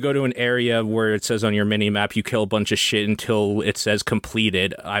 So you go to an area where it says on your mini map you kill a bunch of shit until it says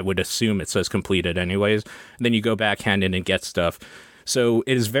completed. I would assume it says completed anyways. And then you go back, hand in, and get stuff. So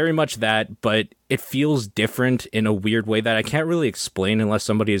it is very much that, but it feels different in a weird way that I can't really explain unless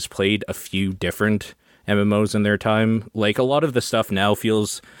somebody has played a few different MMOs in their time. Like a lot of the stuff now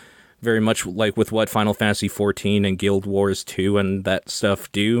feels very much like with what Final Fantasy XIV and Guild Wars 2 and that stuff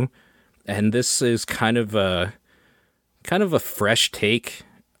do. And this is kind of a fresh take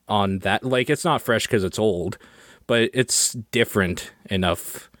on that. Like, it's not fresh because it's old, but it's different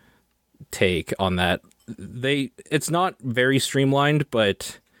enough take on that. It's not very streamlined,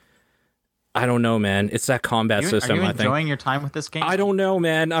 but I don't know, man. It's that combat system, I think. Are you enjoying your time with this game? I don't know,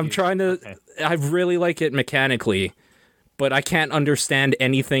 man. I'm trying to... Okay. I really like it mechanically, but I can't understand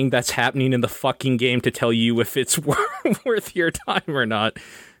anything that's happening in the fucking game to tell you if it's worth your time or not.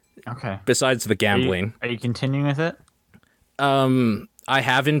 Okay. Besides the gambling. Are you continuing with it? I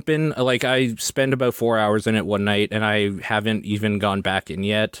haven't been. Like, I spent about 4 hours in it one night, and I haven't even gone back in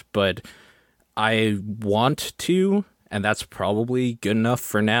yet, but I want to, and that's probably good enough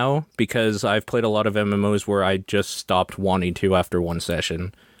for now, because I've played a lot of MMOs where I just stopped wanting to after one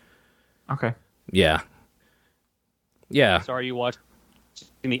session. Okay. Yeah. Yeah. So are you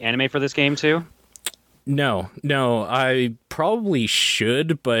watching the anime for this game too? No, I probably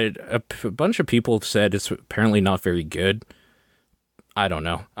should, but a bunch of people have said it's apparently not very good. I don't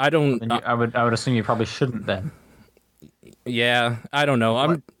know. I would assume you probably shouldn't then. Yeah, I don't know.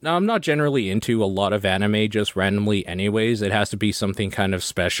 I'm not generally into a lot of anime just randomly anyways. It has to be something kind of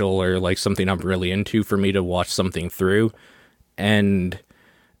special or like something I'm really into for me to watch something through. And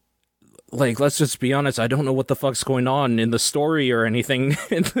like, let's just be honest, I don't know what the fuck's going on in the story or anything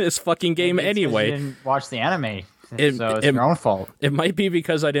in this fucking game anyway. You didn't watch the anime, so it's your own fault. It might be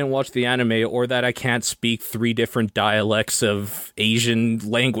because I didn't watch the anime or that I can't speak 3 different dialects of Asian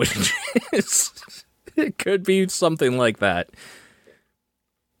languages. It could be something like that.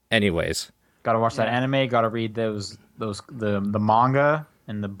 Anyways. Gotta watch that anime, gotta read the manga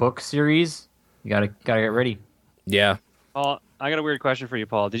and the book series. You gotta get ready. Yeah. Paul, I got a weird question for you,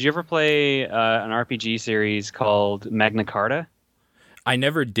 Paul. Did you ever play an RPG series called Magna Carta? I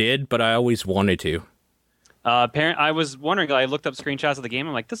never did, but I always wanted to. I was wondering, I looked up screenshots of the game.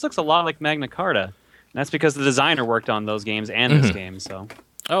 I'm like, this looks a lot like Magna Carta. And that's because the designer worked on those games and this game. So.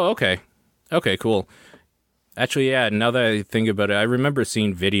 Oh, okay. Okay, cool. Actually, yeah, now that I think about it, I remember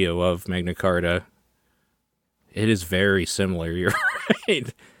seeing video of Magna Carta. It is very similar, you're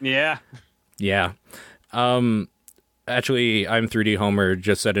right. Yeah. Yeah. Actually, I'm 3D Homer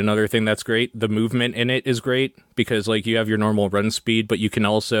just said another thing that's great. The movement in it is great because, like, you have your normal run speed, but you can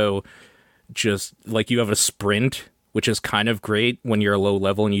also just, like, you have a sprint, which is kind of great when you're a low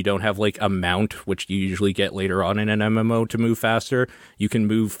level and you don't have, like, a mount, which you usually get later on in an MMO to move faster. You can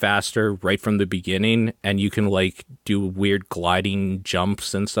move faster right from the beginning, and you can, like, do weird gliding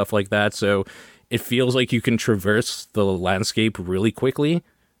jumps and stuff like that. So it feels like you can traverse the landscape really quickly.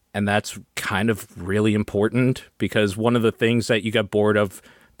 And that's kind of really important because one of the things that you get bored of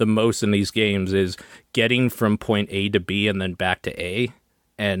the most in these games is getting from point A to B and then back to A.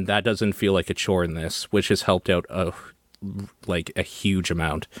 And that doesn't feel like a chore in this, which has helped out a huge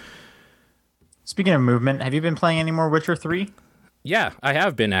amount. Speaking of movement, have you been playing any more Witcher 3? Yeah, I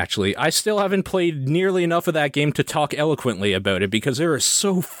have been, actually. I still haven't played nearly enough of that game to talk eloquently about it because there is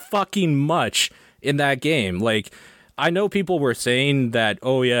so fucking much in that game. Like, I know people were saying that,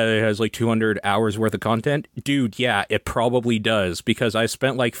 oh yeah, it has like 200 hours worth of content. Dude, yeah, it probably does because I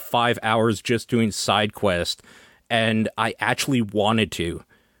spent like 5 hours just doing side quest and I actually wanted to.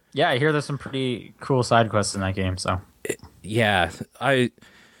 Yeah, I hear there's some pretty cool side quests in that game, so.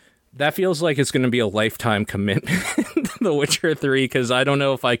 That feels like it's going to be a lifetime commitment, The Witcher 3, because I don't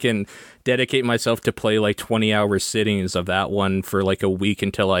know if I can dedicate myself to play like 20-hour sittings of that one for like a week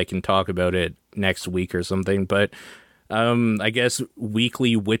until I can talk about it next week or something. But I guess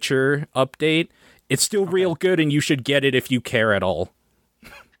weekly Witcher update. It's still real good, and you should get it if you care at all.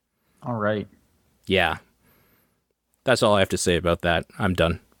 All right. Yeah. That's all I have to say about that. I'm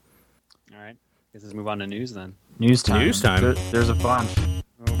done. All right. Guess let's move on to news then. News time. There's a bunch.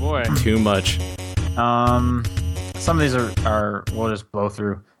 Oh boy. Too much. Some of these are we'll just blow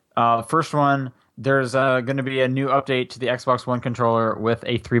through. First one, there's going to be a new update to the Xbox One controller with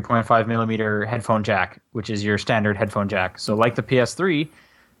a 3.5 millimeter headphone jack, which is your standard headphone jack. So like the PS3,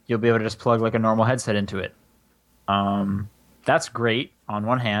 you'll be able to just plug like a normal headset into it. That's great on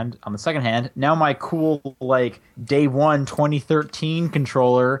one hand. On the second hand, now my cool like day one 2013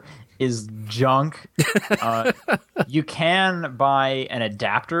 controller is junk. You can buy an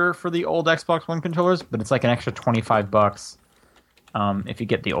adapter for the old Xbox One controllers, but it's like an extra $25 if you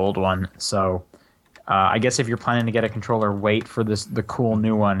get the old one. So I guess if you're planning to get a controller, wait for the cool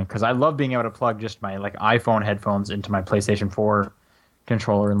new one, because I love being able to plug just my like iPhone headphones into my PlayStation 4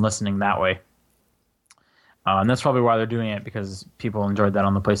 controller and listening that way. And that's probably why they're doing it, because people enjoyed that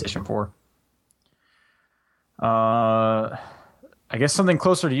on the PlayStation 4. I guess something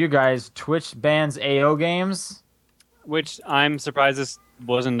closer to you guys, Twitch bans AO games. Which I'm surprised this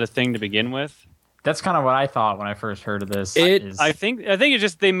wasn't a thing to begin with. That's kind of what I thought when I first heard of this. I think it's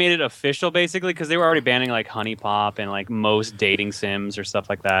just they made it official basically because they were already banning like Honey Pop and like most dating sims or stuff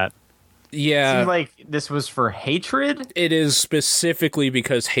like that. Yeah. It seemed like this was for hatred. It is specifically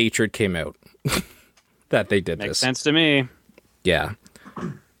because hatred came out that they did this. Makes sense to me. Yeah.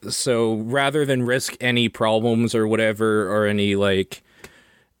 So rather than risk any problems or whatever, or any like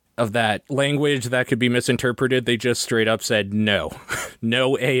of that language that could be misinterpreted, they just straight up said no.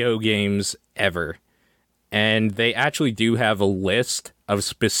 No AO games ever. And they actually do have a list of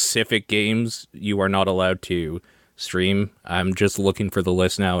specific games you are not allowed to stream. I'm just looking for the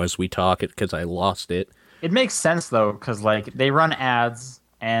list now as we talk it because I lost it. It makes sense though, because like they run ads,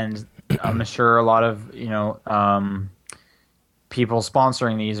 and I'm sure a lot of people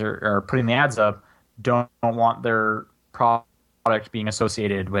sponsoring these or putting the ads up don't want their product being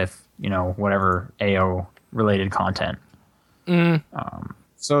associated with, whatever AO related content.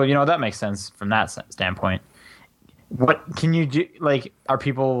 So, that makes sense from that standpoint. What can you do? Like, are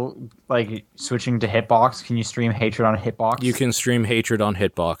people like switching to Hitbox? Can you stream Hatred on Hitbox? You can stream Hatred on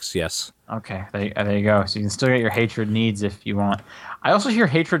Hitbox, yes. Okay, there you go. So you can still get your Hatred needs if you want. I also hear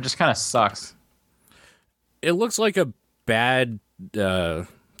Hatred just kind of sucks. It looks like a bad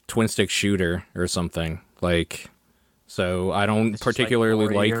twin stick shooter or something. So I don't particularly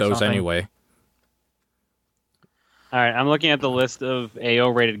like those something. Anyway. All right, I'm looking at the list of AO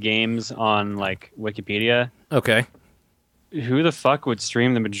rated games on Wikipedia. Okay. Who the fuck would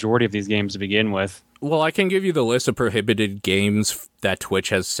stream the majority of these games to begin with? Well, I can give you the list of prohibited games that Twitch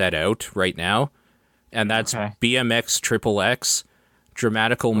has set out right now, and that's BMX XXX,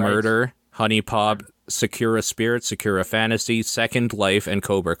 Dramatical Murder, Honey Pop, Sakura Spirit, Sakura Fantasy, Second Life, and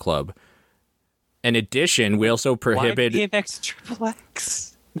Cobra Club. In addition, we also prohibit... Why BMX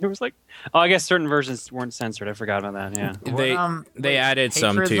XXX? There was I guess certain versions weren't censored. I forgot about that, yeah. They added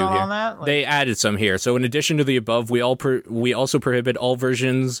some too here. They added some here. So in addition to the above, we also prohibit all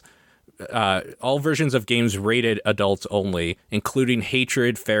versions of games rated adults only, including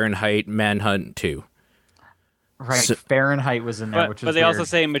Hatred, Fahrenheit, Manhunt 2. Right, so, Fahrenheit was in there, which is But they weird. also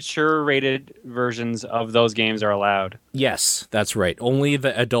say mature rated versions of those games are allowed. Yes, that's right. Only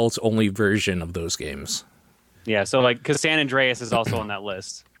the adults only version of those games. Yeah, so because San Andreas is also on that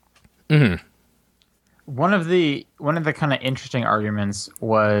list. Mm-hmm. One of the kind of interesting arguments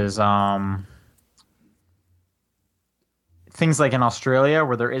was things like in Australia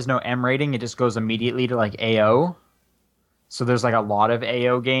where there is no M rating, it just goes immediately to AO. So there's a lot of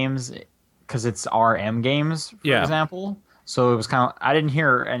AO games because it's RM games, for example. So it was kind of, I didn't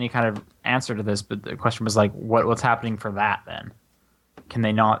hear any kind of answer to this, but the question was what's happening for that then? Can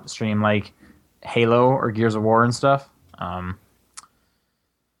they not stream Halo or Gears of War and stuff?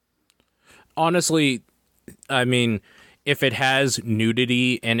 Honestly, I mean, if it has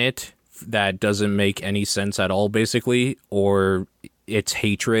nudity in it, that doesn't make any sense at all, basically, or it's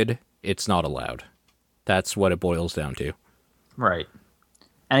hatred, it's not allowed. That's what it boils down to. Right.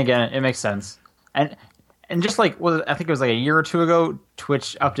 And again, it makes sense. And just I think it was a year or two ago,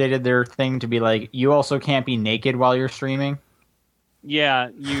 Twitch updated their thing to be you also can't be naked while you're streaming.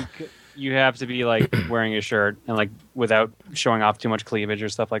 Yeah, you have to be wearing a shirt and without showing off too much cleavage or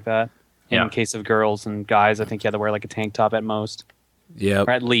stuff like that. In case of girls and guys, I think you have to wear a tank top at most. Yeah. Or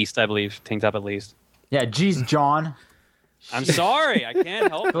at least, I believe. Tank top at least. Yeah, geez, John. I'm sorry. I can't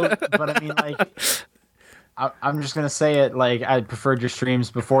help it. But I mean, I'm just going to say it. I preferred your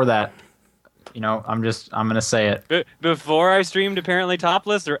streams before that. I'm going to say it. Before I streamed apparently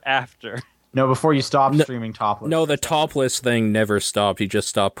topless or after? No, before you stopped streaming topless. No, the topless thing never stopped. He just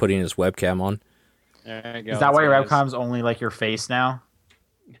stopped putting his webcam on. There you go. Is that why your webcam's only your face now?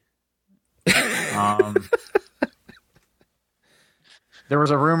 There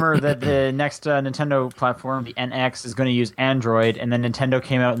was a rumor that the next Nintendo platform, the NX, is going to use Android, and then Nintendo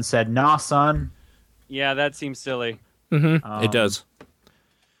came out and said, "Nah, son." Yeah, that seems silly. Mm-hmm. It does.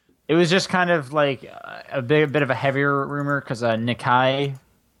 It was just kind of a bit of a heavier rumor because Nikkei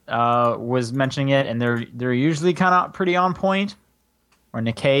was mentioning it, and they're usually kind of pretty on point, or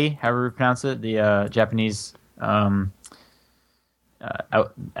Nikkei, however you pronounce it, the Japanese outlet.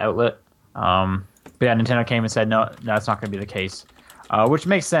 But yeah, Nintendo came and said, no, that's not going to be the case. Which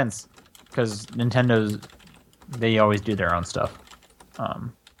makes sense, because they always do their own stuff.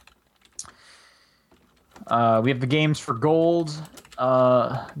 We have the games for gold,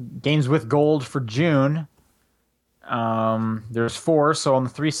 games with gold for June. There's 4, so on the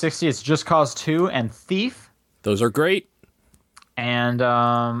 360 it's Just Cause 2 and Thief. Those are great. And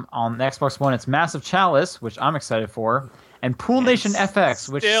on the Xbox One it's Massive Chalice, which I'm excited for, and Pool Nation FX,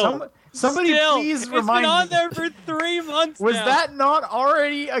 which somebody please remind me. It's been on there for 3 months Was now. that not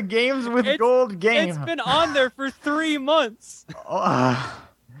already a Games with Gold game? It's been on there for 3 months.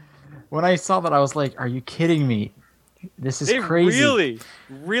 When I saw that, I was like, are you kidding me? This is crazy.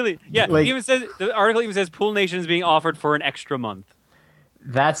 Really? Yeah, the article even says Pool Nation is being offered for an extra month.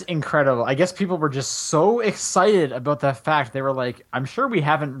 That's incredible. I guess people were just so excited about that fact. They were like, I'm sure we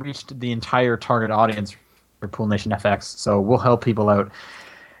haven't reached the entire target audience for Pool Nation FX, so we'll help people out.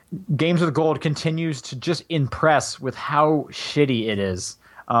 Games with Gold continues to just impress with how shitty it is.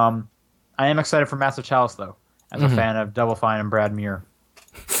 I am excited for Massive Chalice, though, as a fan of Double Fine and Brad Muir.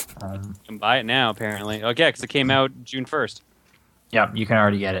 You can buy it now, apparently. Okay, because it came out June 1st. Yeah, you can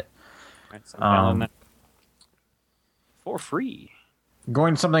already get it. Right, so that for free.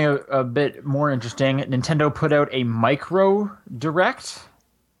 Going to something a bit more interesting, Nintendo put out a micro direct,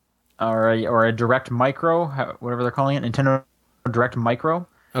 or a direct micro, whatever they're calling it. Nintendo Direct Micro,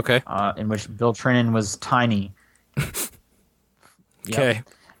 Okay. in which Bill Trinan was Tiny. Okay.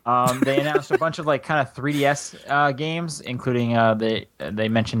 They announced a bunch of like kind of 3DS games, including they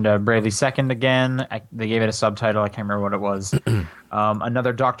mentioned Bravely Second again. They gave it a subtitle. I can't remember what it was.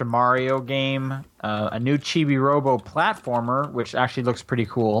 Another Dr. Mario game, a new Chibi Robo platformer, which actually looks pretty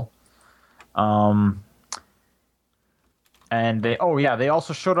cool. And they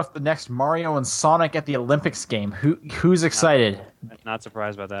also showed off the next Mario and Sonic at the Olympics game. Who's excited? Not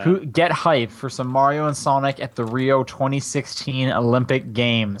surprised by that. Get hyped for some Mario and Sonic at the Rio 2016 Olympic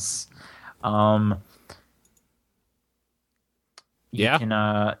Games. You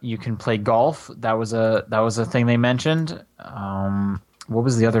can play golf. That was a thing they mentioned. What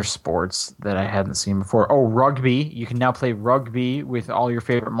was the other sports that I hadn't seen before? Oh, rugby. You can now play rugby with all your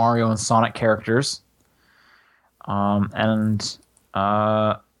favorite Mario and Sonic characters.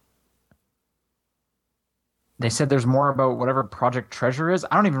 They said there's more about whatever Project Treasure is.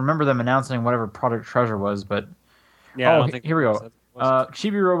 I don't even remember them announcing whatever Project Treasure was, but Yeah, I don't think here we go.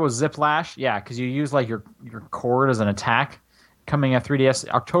 Chibi Robo Ziplash, yeah, because you use like your cord as an attack. Coming at 3DS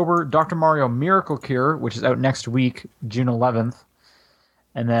October, Dr. Mario Miracle Cure, which is out next week, June 11th.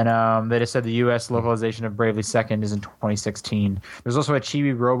 And then they just said the U.S. localization of Bravely Second is in 2016. There's also a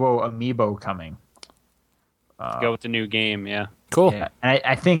Chibi Robo Amiibo coming. Go with the new game, yeah. Cool. Yeah, and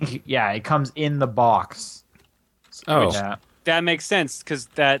I think it comes in the box. Oh. Yeah. That makes sense, because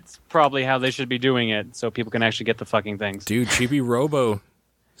that's probably how they should be doing it, so people can actually get the fucking things. Dude, Chibi Robo.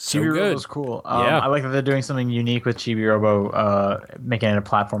 So Chibi good. Robo's cool. Yeah. I like that they're doing something unique with Chibi Robo, making it a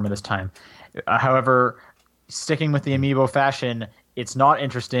platformer this time. However, sticking with the Amiibo fashion, it's not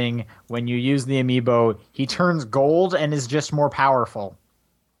interesting. When you use the Amiibo, he turns gold and is just more powerful.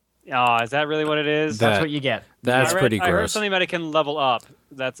 Oh, is that really what it is? That's what you get. That's pretty gross. I heard something about it can level up.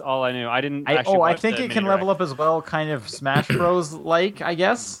 That's all I knew. I didn't actually I think it can level up as well, kind of Smash Bros. Like, I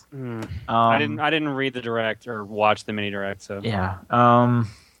guess. I didn't read the direct or watch the mini direct, so Yeah.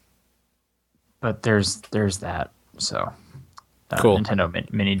 But there's that. So cool.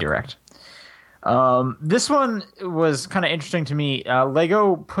 Nintendo mini direct. This one was kind of interesting to me.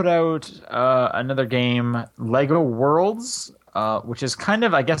 Lego put out another game, Lego Worlds, which is kind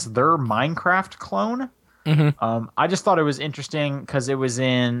of, I guess, their Minecraft clone. Mm-hmm. I just thought it was interesting because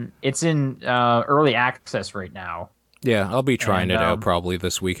it's in early access right now. Yeah, I'll be trying it out probably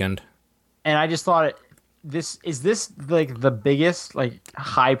this weekend. And I just thought, this like the biggest like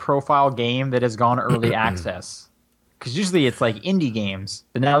high profile game that has gone early access? Because usually it's like indie games,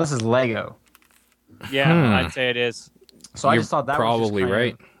 but now this is Lego. yeah, I'd say it is. So I just thought that probably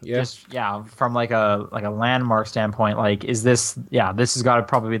was just right. Yeah, from like a landmark standpoint, like this has got to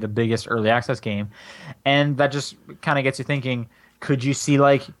probably be the biggest early access game, and that just kind of gets you thinking: could you see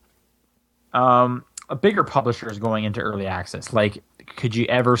like a bigger publishers going into early access? Like, could you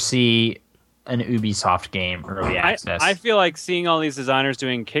ever see an Ubisoft game early access? I feel like seeing all these designers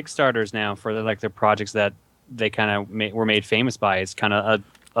doing Kickstarters now for their projects that they kind of were made famous by is kind of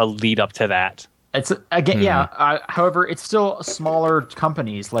a lead up to that. It's again, however, it's still smaller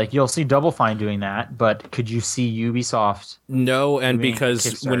companies. Like you'll see Double Fine doing that, but could you see Ubisoft? No, and doing because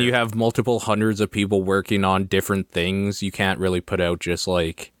when Kickstarter? you have multiple hundreds of people working on different things, you can't really put out just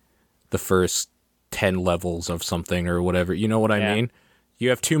like the first 10 levels of something or whatever. You know what I mean? You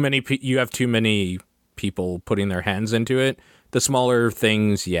have too many people putting their hands into it. The smaller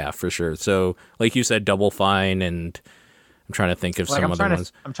things, yeah, for sure. So, like you said, Double Fine, and I'm trying to think of some other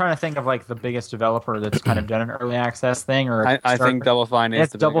ones. I'm trying to think of like the biggest developer that's kind of done an early access thing, or I think Double Fine is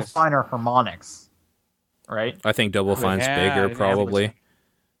it's the Double biggest. Fine or Harmonix, right? I think Double Fine's yeah, I bigger, didn't probably.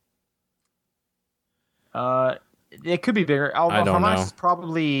 It could be bigger. Although I don't Harmonix know. is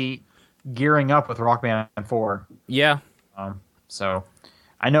probably gearing up with Rock Band 4. Yeah. So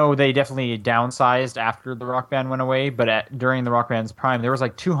I know they definitely downsized after the Rock Band went away, but during the Rock Band's prime, there was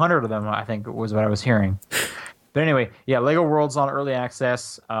like 200 of them, I think was what I was hearing. But anyway, yeah, Lego World's on early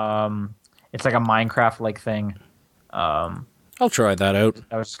access. It's like a Minecraft-like thing. I'll try that out.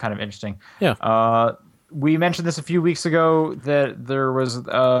 That was just kind of interesting. Yeah. We mentioned this a few weeks ago that there was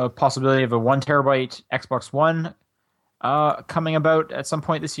a possibility of a 1 terabyte Xbox One coming about at some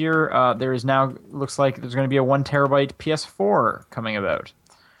point this year. There is now, looks like there's going to be a 1 terabyte PS4 coming about.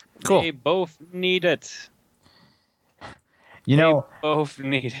 Cool. They both need it. You know, Both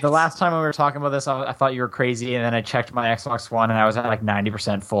need it. the last time we were talking about this, I thought you were crazy, and then I checked my Xbox One, and I was at like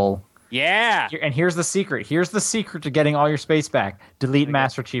 90% full. Yeah. And here's the secret. Here's the secret to getting all your space back. Delete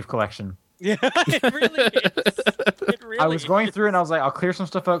Master Chief Collection. Yeah, it really is. It really I was going through, and I was like, I'll clear some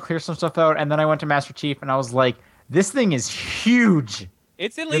stuff out, and then I went to Master Chief, and I was like, this thing is huge.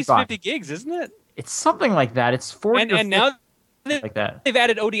 It's at least Goodbye. 50 gigs, isn't it? It's something like that. It's 40 or And now like that. They've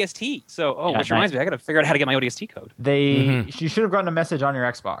added ODST. So, Yeah, which reminds me, I got to figure out how to get my ODST code. You should have gotten a message on your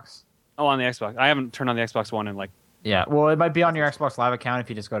Xbox. Oh, on the Xbox. I haven't turned on the Xbox One in like. Yeah, well, it might be on your Xbox Live account if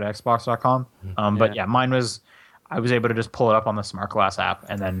you just go to Xbox.com. But yeah, mine was. I was able to just pull it up on the Smart Glass app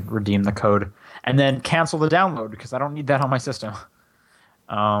and then redeem the code and then cancel the download because I don't need that on my system.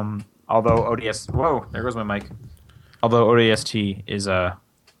 Although whoa, there goes my mic. Although ODST is a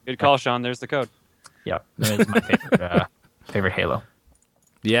Good call, Sean. There's the code. yeah, that is my favorite favorite Halo.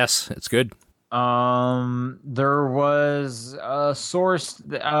 Yes, it's good. There was a source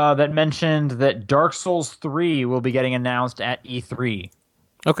that mentioned that Dark Souls 3 will be getting announced at E3.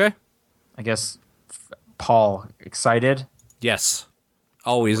 Okay. I guess Paul, excited? Yes.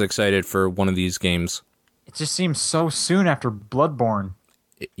 Always excited for one of these games. It just seems so soon after Bloodborne.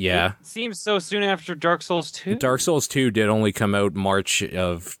 Yeah. It seems so soon after Dark Souls 2. Dark Souls 2 did only come out March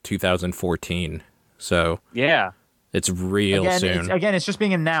of 2014. So Yeah. it's real soon. It's just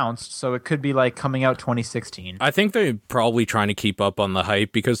being announced, so it could be like coming out 2016. I think they're probably trying to keep up on the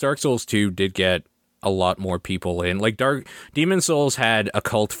hype because Dark Souls 2 did get a lot more people in. Like Demon Souls had a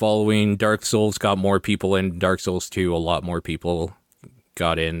cult following. Dark Souls got more people in. Dark Souls 2, a lot more people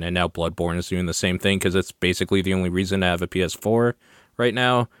got in. And now Bloodborne is doing the same thing because it's basically the only reason to have a PS4 right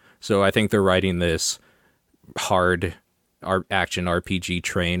now. So I think they're riding this hard action RPG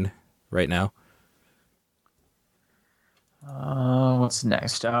train right now. What's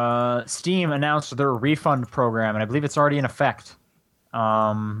next? Steam announced their refund program, and I believe it's already in effect.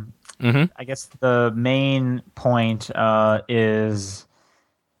 I guess the main point is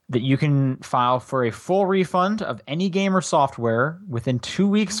that you can file for a full refund of any game or software within 2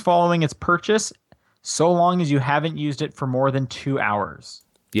 weeks following its purchase, so long as you haven't used it for more than 2 hours.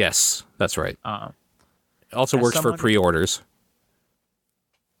 Yes, that's right. Also works for someone- pre-orders.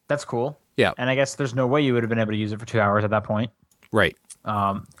 That's cool. Yeah. And I guess there's no way you would have been able to use it for 2 hours at that point. Right.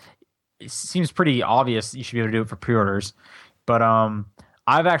 It seems pretty obvious you should be able to do it for pre-orders. But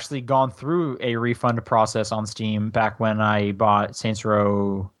I've actually gone through a refund process on Steam back when I bought Saints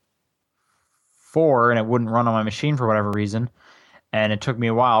Row 4 and it wouldn't run on my machine for whatever reason. And it took me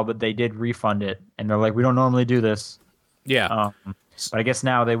a while, but they did refund it. And they're like, we don't normally do this. Yeah. But I guess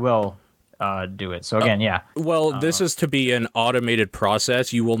now they will do it. So again, yeah. Well, this is to be an automated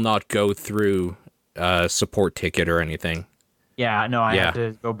process. You will not go through a support ticket or anything. Yeah, no, I had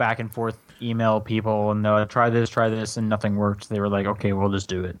to go back and forth, email people, and try this, and nothing worked. They were like, okay, we'll just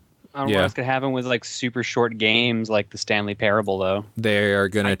do it. I don't know what else could happen with like super short games like the Stanley Parable, though. They are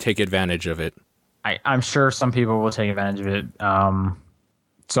going to take advantage of it. I'm sure some people will take advantage of it.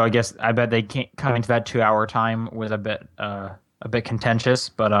 So I bet they can't coming to that 2 hour time was a bit contentious,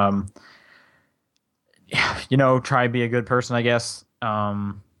 but try to be a good person, I guess.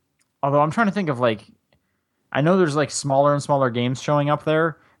 Although I'm trying to think of I know there's smaller and smaller games showing up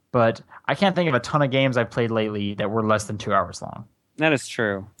there, but I can't think of a ton of games I've played lately that were less than 2 hours long. That is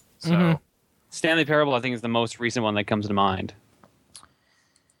true. So Stanley Parable, I think, is the most recent one that comes to mind.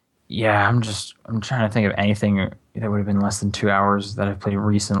 Yeah, I'm trying to think of anything that would have been less than 2 hours that I've played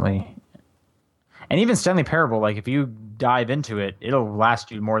recently. And even Stanley Parable, if you dive into it, it'll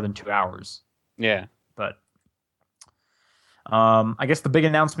last you more than 2 hours. Yeah. But I guess the big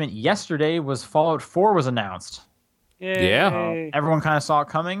announcement yesterday was Fallout 4 was announced. Yay. Yeah. Everyone kind of saw it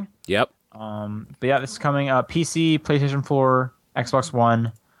coming. Yep. But yeah, this is coming. PC, PlayStation 4, Xbox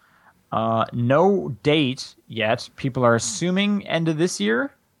One. No date yet. People are assuming end of this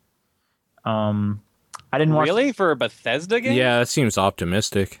year. I didn't watch. Really? For a Bethesda game? Yeah, it seems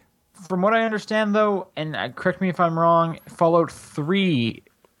optimistic. From what I understand, though, and correct me if I'm wrong, Fallout 3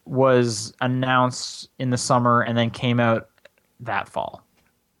 was announced in the summer and then came out that fall.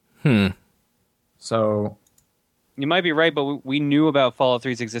 So You might be right, but we knew about Fallout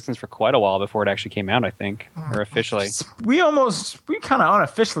 3's existence for quite a while before it actually came out, I think, or officially. we kind of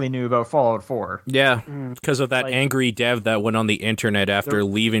unofficially knew about Fallout 4. Yeah, because of that angry dev that went on the internet after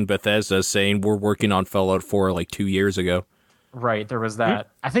leaving Bethesda saying we're working on Fallout 4 2 years ago. Right, there was that.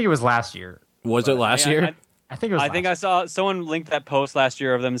 I think it was last year. Was it last year? I think it was. I think I saw someone linked that post last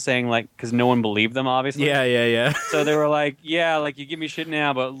year of them saying because no one believed them, obviously. Yeah. So they were like, "Yeah, you give me shit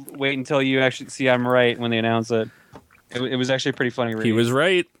now, but wait until you actually see I'm right when they announce it." It was actually pretty funny reading. He was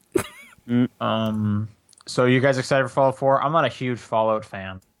right. So you guys excited for Fallout 4? I'm not a huge Fallout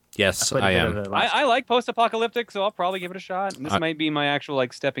fan. Yes, I am. I like post-apocalyptic, so I'll probably give it a shot. And this might be my actual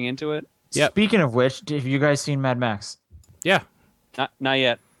stepping into it. Yep. Speaking of which, have you guys seen Mad Max? Not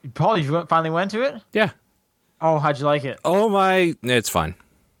yet. Paul, you finally went to it? Yeah. Oh, how'd you like it? Oh my, it's fine.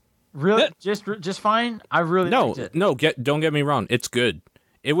 Really? Just fine? I really liked it. No, don't get me wrong. It's good.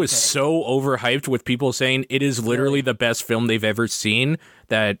 It was so overhyped with people saying it is literally the best film they've ever seen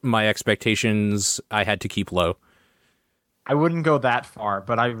that my expectations I had to keep low. I wouldn't go that far,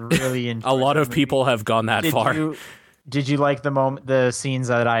 but I really enjoyed A lot the of movie. people have gone that far. Did you like the scenes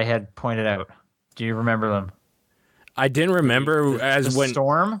that I had pointed out? Do you remember them? I didn't remember The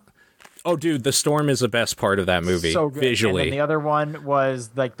storm. Oh, dude, the storm is the best part of that movie. So good. Visually. And then the other one was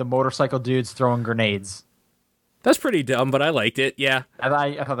like the motorcycle dudes throwing grenades. That's pretty dumb, but I liked it. Yeah. And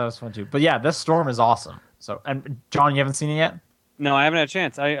I thought that was fun too. But yeah, this storm is awesome. So, and John, you haven't seen it yet? No, I haven't had a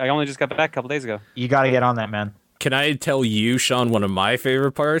chance. I only just got back a couple days ago. You got to get on that, man. Can I tell you, Sean, one of my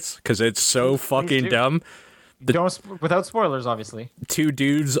favorite parts? Because it's so fucking do. dumb. Without spoilers, obviously. Two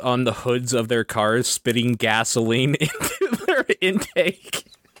dudes on the hoods of their cars spitting gasoline into their intake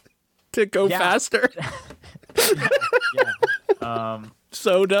to go faster.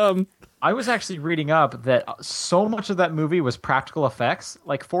 So dumb. I was actually reading up that so much of that movie was practical effects.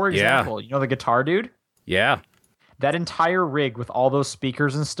 Like, for example, you know the guitar dude? Yeah. That entire rig with all those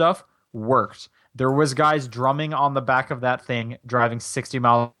speakers and stuff worked. There was guys drumming on the back of that thing, driving 60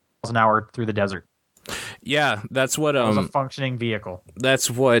 miles an hour through the desert. Yeah, that's what It was a functioning vehicle.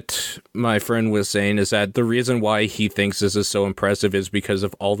 that's what my friend was saying, is that the reason why he thinks this is so impressive is because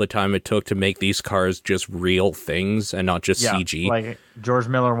of all the time it took to make these cars just real things and not just CG. Like George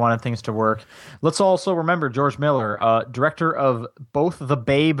Miller wanted things to work. Let's also remember George Miller, director of both the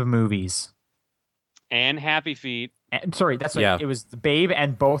Babe movies. And Happy Feet. Sorry, that's right. Yeah. It was the Babe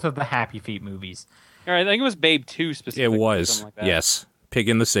and both of the Happy Feet movies. All right, I think it was Babe 2 specifically. It was. Something like that. Yes. Pig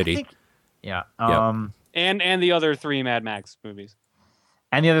in the City. Yeah. And the other 3 Mad Max movies.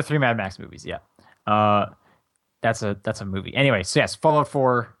 And the other 3 Mad Max movies, yeah. That's a movie. Anyway, so yes, Fallout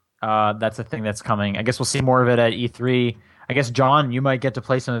 4, that's a thing that's coming. I guess we'll see more of it at E3. I guess, John, you might get to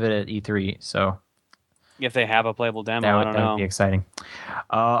play some of it at E3, so If they have a playable demo, that I would, don't that would know. be exciting.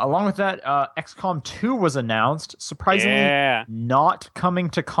 Along with that, XCOM 2 was announced. Surprisingly, not coming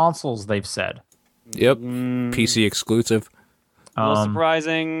to consoles, they've said. Yep. PC exclusive. A little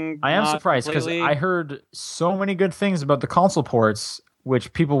surprising. I am not surprised because completely. I heard so many good things about the console ports,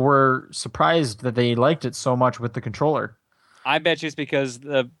 which people were surprised that they liked it so much with the controller. I bet you it's because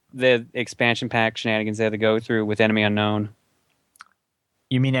the expansion pack shenanigans they had to go through with Enemy Unknown.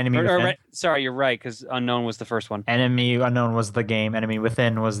 You mean Enemy Within? Sorry, you're right, because Unknown was the first one. Enemy Unknown was the game. Enemy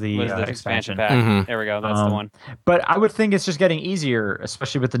Within was the expansion pack. Mhm. There we go. That's the one. But I would think it's just getting easier,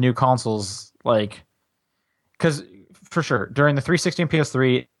 especially with the new consoles. Like, because for sure, during the 360 and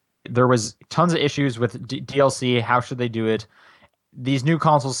PS3, there was tons of issues with DLC. How should they do it? These new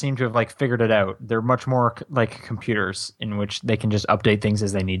consoles seem to have like figured it out. They're much more like computers in which they can just update things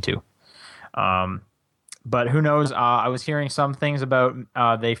as they need to. But who knows? I was hearing some things about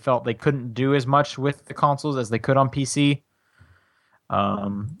they felt they couldn't do as much with the consoles as they could on PC.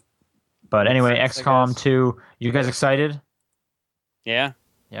 But anyway, XCOM 2. You guys excited? Yeah.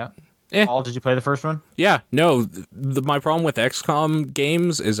 Yeah. Eh. Paul, did you play the first one? Yeah, no, my problem with XCOM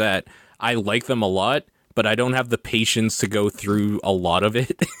games is that I like them a lot, but I don't have the patience to go through a lot of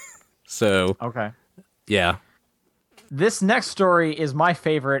it. So, Okay. yeah. This next story is my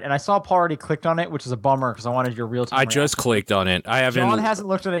favorite, and I saw Paul already clicked on it, which is a bummer because I wanted your real time. I just clicked on it. I John haven't hasn't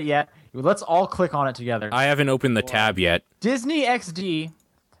looked at it yet. Let's all click on it together. I haven't opened the tab yet. Disney XD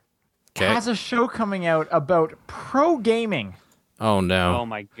Okay. has a show coming out about pro gaming. Oh no. Oh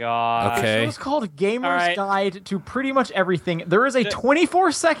my god. Okay. The show's called Gamer's All right. Guide to pretty much everything. There is a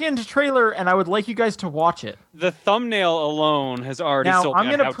 24-second trailer, and I would like you guys to watch it. The thumbnail alone has already Now, sold I'm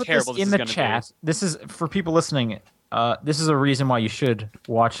me on going how to put this terrible this in is the going to chat. This is for people listening. This is a reason why you should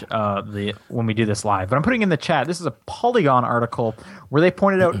watch when we do this live. But I'm putting in the chat. This is a Polygon article where they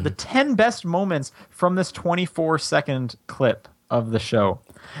pointed out the 10 best moments from this 24-second clip of the show.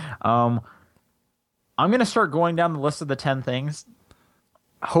 I'm going to start going down the list of the 10 things.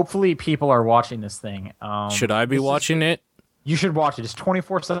 Hopefully, people are watching this thing. Should I be watching it? You should watch it. It's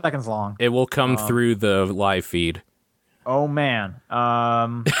 24 seconds long. It will come through the live feed. Oh man.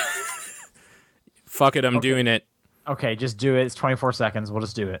 Fuck it, I'm doing it. Okay, just do it. It's 24 seconds. We'll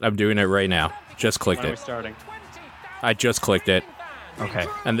just do it. I'm doing it right now. Just be. clicked When are we it. starting? I just clicked it. Okay.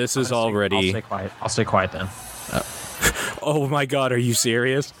 And this is I'll already stay quiet. I'll stay quiet then. Oh my god, are you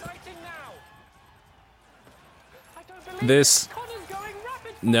serious? This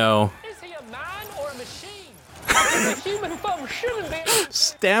No. Is he a man or a machine? A human thumb shouldn't be.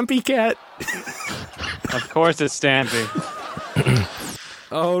 Stampy Cat. Of course it's Stampy.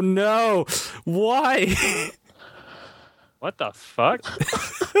 Oh no. Why? What the fuck?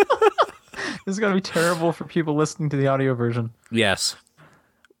 This is gonna be terrible for people listening to the audio version. Yes.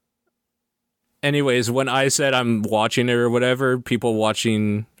 Anyways, when I said I'm watching it or whatever, people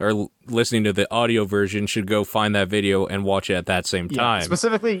watching or listening to the audio version should go find that video and watch it at that same time.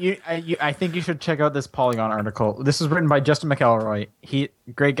 Specifically, I think you should check out this Polygon article. This was written by Justin McElroy.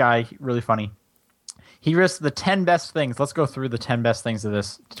 Great guy, really funny. He lists the 10 best things. Let's go through the 10 best things of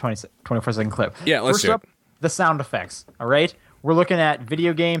this 24-second clip. Yeah, let's First do it. up, the sound effects. All right? We're looking at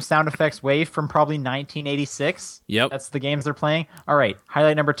video game sound effects wave from probably 1986. Yep. That's the games they're playing. All right.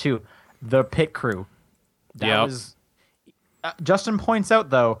 Highlight number 2, the pit crew. That was... Justin points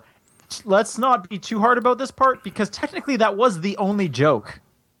out, though, let's not be too hard about this part because technically that was the only joke.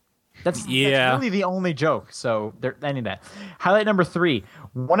 That's really the only joke. So they're ending that. Highlight number 3,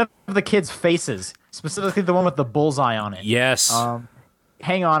 one of the kids' faces, specifically the one with the bullseye on it. Yes.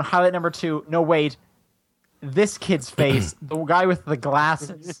 Hang on. Highlight number 2. No, wait. This kid's face, the guy with the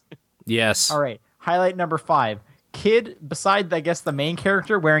glasses. Yes. All right. Highlight number 5. Kid beside, I guess, the main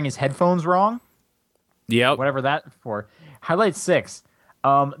character wearing his headphones wrong. Yep. Whatever that for. Highlight 6.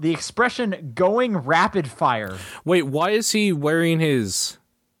 The expression going rapid fire. Wait, why is he wearing his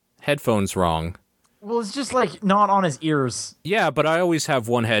headphones wrong? Well, it's just like not on his ears. Yeah, but I always have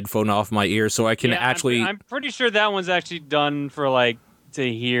one headphone off my ear so I can actually... I'm pretty sure that one's actually done for, like,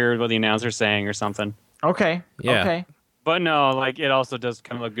 to hear what the announcer's saying or something. Okay. Yeah. Okay. But no, like, it also does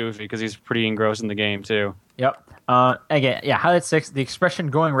kind of look goofy because he's pretty engrossed in the game, too. Yep. Again, yeah, highlight 6, the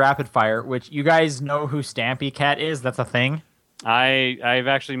expression going rapid fire, which you guys know who Stampy Cat is? That's a thing. I've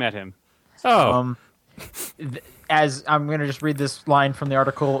actually met him. Oh. As I'm going to just read this line from the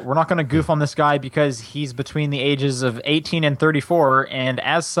article, we're not going to goof on this guy because he's between the ages of 18 and 34, and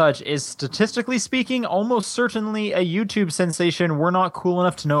as such is statistically speaking almost certainly a YouTube sensation we're not cool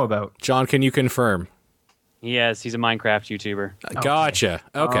enough to know about. John, can you confirm? Yes, he's a Minecraft YouTuber. Gotcha.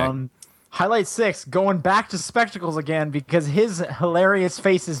 Okay. Highlight 6, going back to spectacles again because his hilarious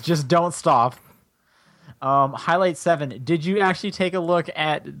faces just don't stop. Highlight 7, did you actually take a look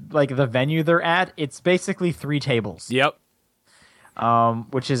at like the venue they're at? It's basically 3 tables. Yep.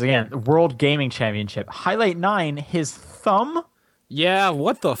 Which is again the World Gaming Championship. Highlight 9, his thumb. Yeah,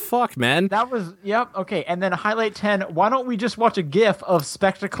 what the fuck, man? That was okay. And then highlight 10, why don't we just watch a GIF of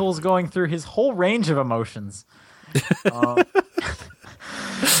spectacles going through his whole range of emotions?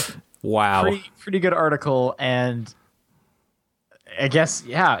 Wow. Pretty good article, and I guess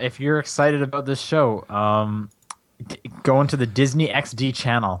if you're excited about this show, go into the Disney XD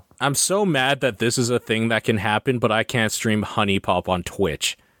channel. I'm so mad that this is a thing that can happen, but I can't stream Honey Pop on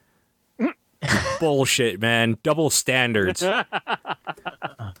Twitch. Bullshit, man. Double standards.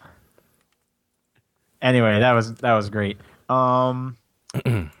 Anyway, that was great. On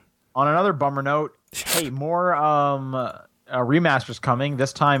another bummer note, hey, more remasters coming.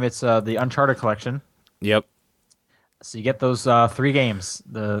 This time it's the Uncharted collection. Yep. So you get those 3 games,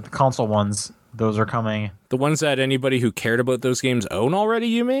 the console ones. Those are coming. The ones that anybody who cared about those games own already,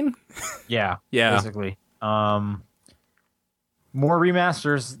 you mean? Yeah. Yeah. Basically. More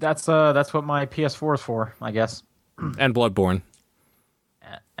remasters. That's what my PS4 is for, I guess. And Bloodborne.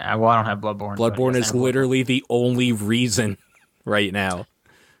 Well, I don't have Bloodborne. Bloodborne is literally the only reason right now.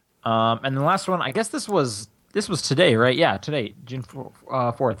 And the last one, I guess this was today, right? Yeah, today, June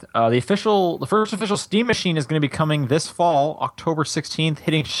 4th. The first official Steam machine is going to be coming this fall, October 16th,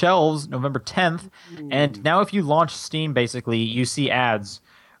 hitting shelves November 10th. And now if you launch Steam, basically, you see ads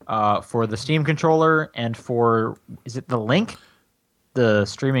for the Steam controller and for, is it the Link? The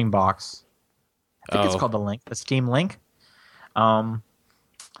streaming box. I think it's called the Link, the Steam Link. But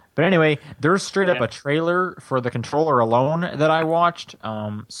anyway, there's straight up a trailer for the controller alone that I watched.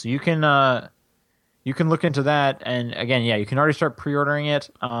 So you can look into that, and again, you can already start pre-ordering it.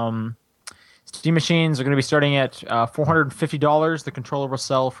 Steam machines are going to be starting at $450. The controller will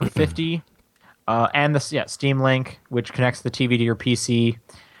sell for $50, and the Steam Link, which connects the TV to your PC,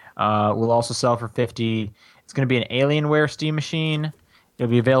 will also sell for $50. It's going to be an Alienware Steam machine. It'll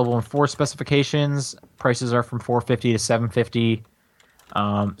be available in 4 specifications. Prices are from $450 to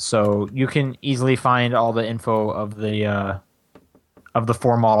 $750. So you can easily find all the info of the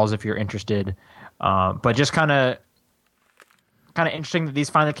 4 models if you're interested. But just kind of interesting that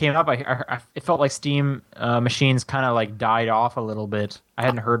these finally came up. It felt like Steam machines kind of like died off a little bit. I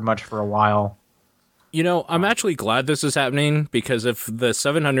hadn't heard much for a while. You know, I'm actually glad this is happening because if the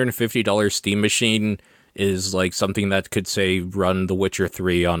 $750 Steam machine is like something that could say run The Witcher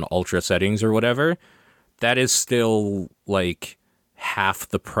 3 on ultra settings or whatever, that is still like half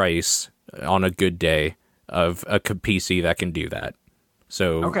the price on a good day of a PC that can do that.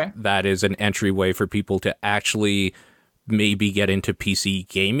 So that is an entryway for people to actually maybe get into PC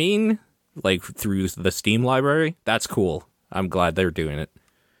gaming, like through the Steam library. That's cool. I'm glad they're doing it.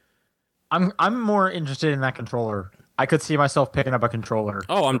 I'm more interested in that controller. I could see myself picking up a controller.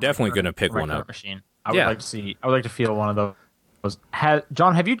 Oh, I'm definitely going to pick for my one current up. machine. I would Yeah. like to see. I would like to feel one of those.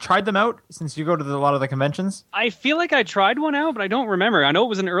 John, have you tried them out since you go to a lot of the conventions? I feel like I tried one out, but I don't remember. I know it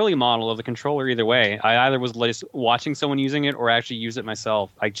was an early model of the controller either way. I either was just watching someone using it or actually use it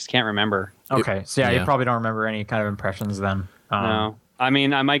myself. I just can't remember. Okay, so yeah, yeah. you probably don't remember any kind of impressions then. No. I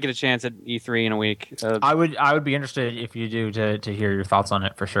mean, I might get a chance at E3 in a week. I would be interested if you do to hear your thoughts on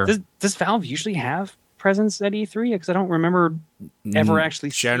it for sure. Does Valve usually have presence at E3? Because I don't remember ever actually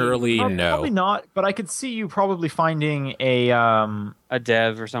seeing Generally, no. Probably not, but I could see you probably finding a a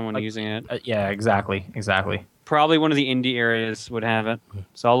dev or someone using it. yeah, exactly. Probably one of the indie areas would have it.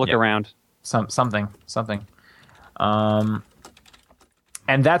 So I'll look Yep. around. Something.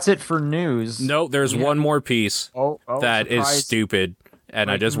 And that's it for news. No, there's one more piece Oh, that is surprise. stupid. And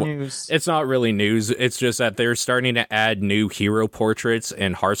I just Breaking news. it's not really news. It's just that they're starting to add new hero portraits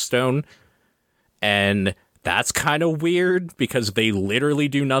in Hearthstone. And that's kind of weird because they literally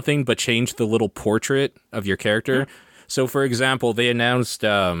do nothing but change the little portrait of your character. So, for example, they announced,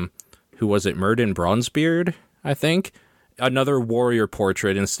 who was it, Murden Bronzebeard, I think? Another warrior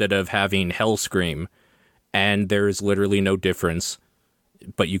portrait instead of having Hellscream. And there's literally no difference.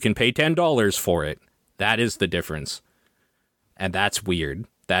 But you can pay $10 for it. That is the difference. And that's weird.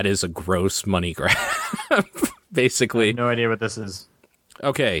 That is a gross money grab, basically. No idea what this is.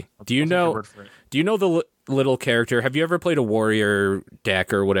 Okay, do you I'll take your know? word for it. Do you know the little character? Have you ever played a warrior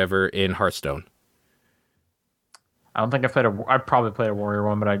deck or whatever in Hearthstone? I don't think I probably played a warrior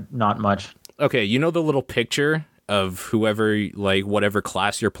one, but not much. Okay, you know the little picture of whoever, like whatever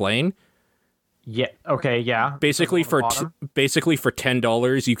class you're playing. Yeah. Okay. Yeah. Basically On the for bottom. basically for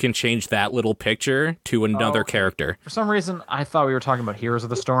 $10, you can change that little picture to another okay. character. For some reason, I thought we were talking about Heroes of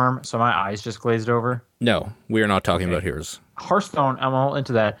the Storm, so my eyes just glazed over. No, we are not talking about heroes. Hearthstone, I'm all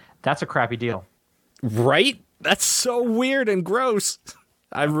into that. That's a crappy deal. Right? That's so weird and gross.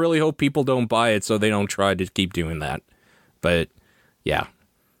 I really hope people don't buy it so they don't try to keep doing that. But yeah.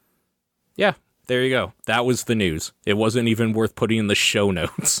 Yeah, there you go. That was the news. It wasn't even worth putting in the show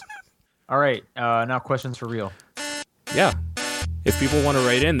notes. All right. Now questions for real. Yeah. If people want to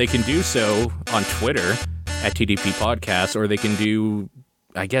write in, they can do so on Twitter at TDP Podcast, or they can do,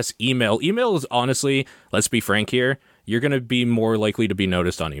 I guess, email. Email is honestly, let's be frank here, you're going to be more likely to be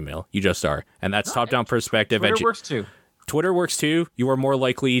noticed on email. You just are. And that's top-down perspective. Twitter works too. Twitter works too. You are more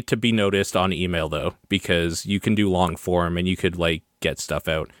likely to be noticed on email, though, because you can do long form and you could, like, get stuff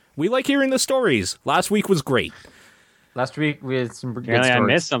out. We like hearing the stories. Last week was great. Last week we had some good Apparently, I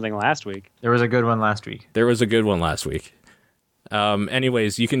stories. missed something last week. There was a good one last week. There was a good one last week.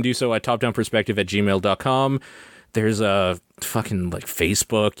 Anyways, you can do so at topdownperspective@gmail.com. There's a fucking like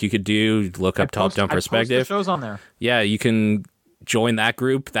Facebook you could do. Look up Top Down I post the Perspective. shows on there. Yeah, you can join that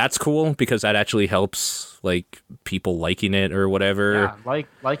group. That's cool because that actually helps like people liking it or whatever. Yeah,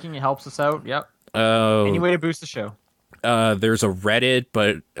 liking it helps us out. Yep. Oh, Any way to boost the show. there's a Reddit,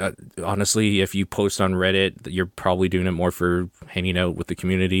 but honestly, if you post on Reddit, you're probably doing it more for hanging out with the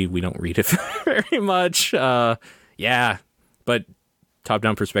community. We don't read it very much. Yeah, but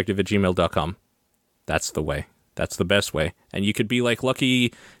topdownperspective@gmail.com. That's the way. That's the best way. And you could be like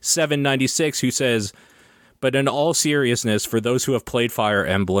Lucky796 who says, but in all seriousness, for those who have played Fire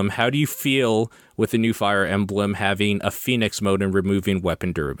Emblem, how do you feel with the new Fire Emblem having a Phoenix mode and removing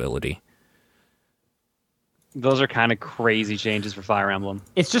weapon durability? Those are kind of crazy changes for Fire Emblem.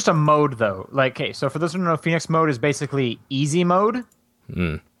 It's just a mode though. Like, okay, so for those who don't know, Phoenix mode is basically easy mode.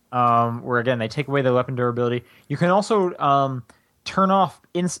 Where again they take away the weapon durability. You can also turn off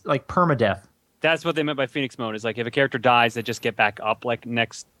like permadeath. That's what they meant by Phoenix mode. Is like if a character dies, they just get back up like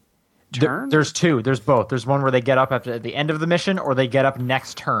next turn. There's two. There's both. There's one where they get up at the end of the mission, or they get up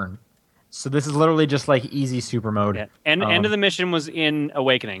next turn. So this is literally just like easy super mode. Yeah. And end of the mission was in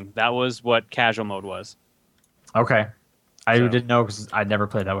Awakening. That was what casual mode was. Okay, I So- didn't know because I'd never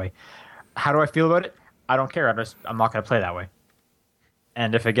played that way. How do I feel about it? I don't care. I'm not going to play that way.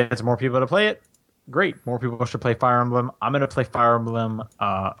 And if it gets more people to play it, great. More people should play Fire Emblem. I'm going to play Fire Emblem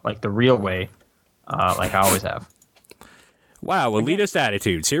like the real way, like I always have. Wow, elitist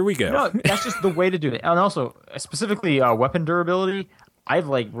attitudes. Here we go. No, that's just the way to do it. And also, specifically weapon durability, I've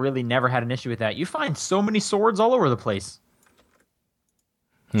like really never had an issue with that. You find so many swords all over the place.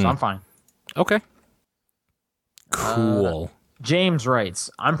 So I'm fine. Okay. Cool. James writes,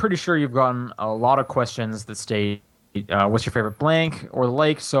 I'm pretty sure you've gotten a lot of questions that state, what's your favorite blank or the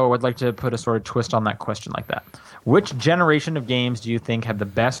like, so I'd like to put a sort of twist on that question like that. Which generation of games do you think had the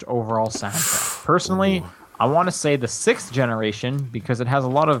best overall soundtrack? Personally, I want to say the 6th generation because it has a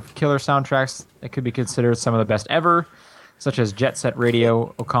lot of killer soundtracks that could be considered some of the best ever. such as Jet Set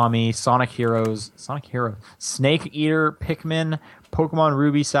Radio, Okami, Sonic Heroes, Snake Eater, Pikmin, Pokemon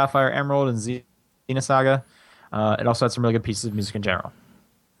Ruby, Sapphire, Emerald, and Xenosaga. It also had some really good pieces of music in general.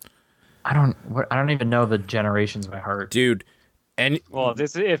 I don't even know the generations by heart. Dude, and Well,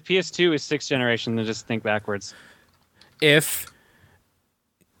 if PS2 is 6th generation, then just think backwards. if,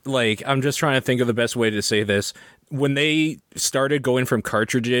 like, I'm just trying to think of the best way to say this. When they started going from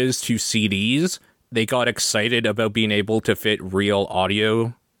cartridges to CDs, they got excited about being able to fit real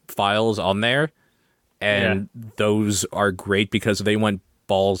audio files on there. And those are great because they went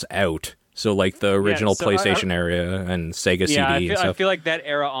balls out. So, like, the original so PlayStation area and Sega CD and I stuff. feel like that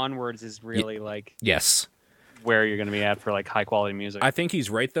era onwards is really like Yes. where you're going to be at for like high quality music. I think he's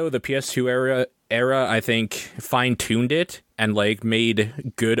right, though. The PS2 era, I think, fine-tuned it and, like,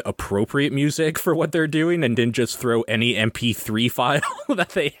 made good, appropriate music for what they're doing and didn't just throw any MP3 file that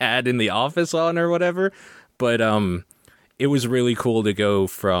they had in the office on or whatever. But it was really cool to go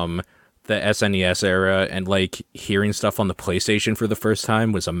from the SNES era and, like, hearing stuff on the PlayStation for the first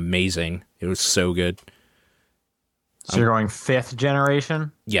time was amazing. It was so good. So you're going 5th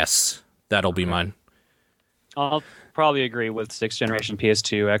generation? Yes, that'll be mine. I'll probably agree with 6th generation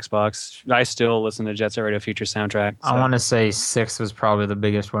PS2, Xbox. I still listen to Jet Set Radio Future soundtrack. I want to say 6th was probably the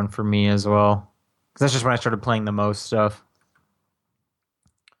biggest one for me as well. Because that's just when I started playing the most stuff.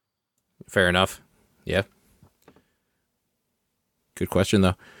 Fair enough. Yeah. Good question,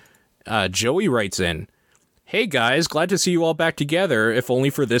 though. Joey writes in, "Hey guys, glad to see you all back together, if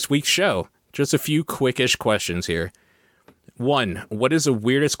only for this week's show. Just a few quickish questions here. 1. What is the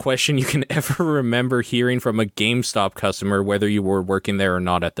weirdest question you can ever remember hearing from a GameStop customer, whether you were working there or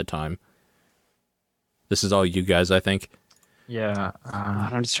not at the time?" This is all you guys, I think. Yeah.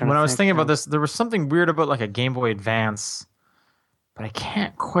 I'm just trying When to I was think thinking now. about this, there was something weird about like a Game Boy Advance, but I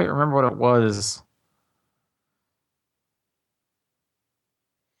can't quite remember what it was.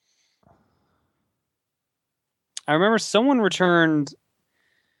 I remember someone returned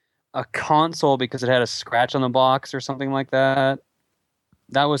a console because it had a scratch on the box or something like that.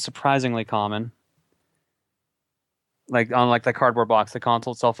 That was surprisingly common. Like on like the cardboard box, the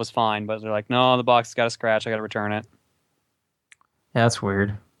console itself was fine, but they're like, no, the box has got a scratch. I got to return it. Yeah, that's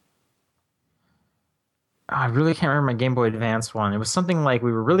weird. I really can't remember my Game Boy Advance one. It was something like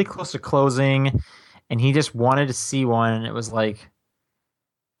we were really close to closing, and he just wanted to see one, and it was like,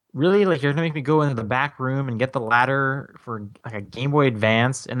 really, like you're gonna make me go into the back room and get the ladder for like a Game Boy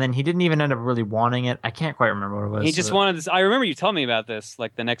Advance, and then he didn't even end up really wanting it. I can't quite remember what it was. He just wanted this. I remember you telling me about this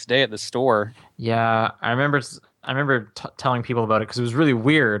like the next day at the store. Yeah, I remember. Telling people about it because it was really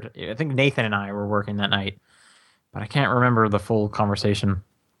weird. I think Nathan and I were working that night, but I can't remember the full conversation.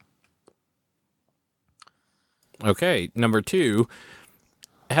 Okay, number 2.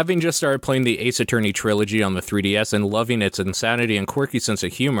 Having just started playing the Ace Attorney trilogy on the 3DS and loving its insanity and quirky sense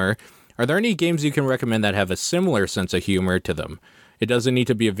of humor, are there any games you can recommend that have a similar sense of humor to them? It doesn't need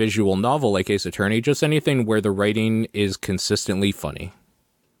to be a visual novel like Ace Attorney, just anything where the writing is consistently funny.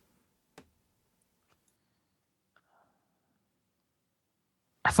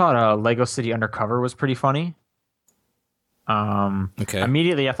 I thought Lego City Undercover was pretty funny. Okay.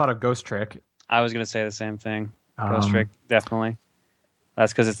 Immediately, I thought of Ghost Trick. I was gonna say the same thing. Ghost Um, Trick, definitely.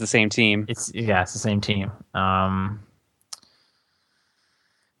 That's because it's the same team. It's the same team. I'm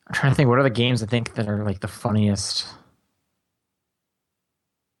trying to think what are the games I think that are like the funniest.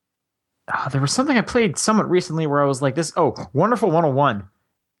 There was something I played somewhat recently where I was like this. Oh, Wonderful 101,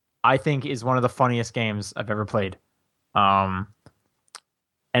 I think is one of the funniest games I've ever played.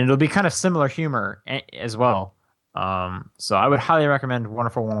 And it'll be kind of similar humor as well. So I would highly recommend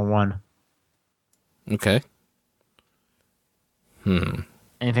Wonderful 101. Okay.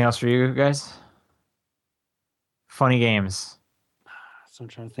 Anything else for you guys? Funny games. So I'm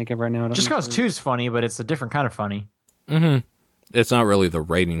trying to think of right now. Just Cause 2 is funny, but it's a different kind of funny. Mm-hmm. It's not really the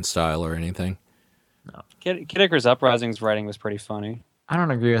writing style or anything. Kid Icarus Uprising's writing was pretty funny. I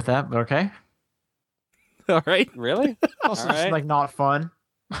don't agree with that, but okay. All right. Really? Also, All just right. like not fun.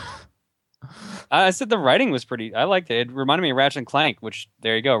 I said the writing was pretty. I liked it. It reminded me of Ratchet and Clank, which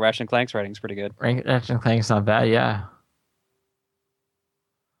there you go. Ratchet and Clank's writing's pretty good. Ratchet and Clank's not bad, yeah.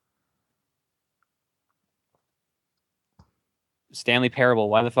 Stanley Parable.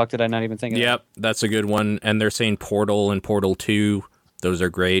 Why the fuck did I not even think of Yep, that's a good one. And they're saying Portal and Portal 2. Those are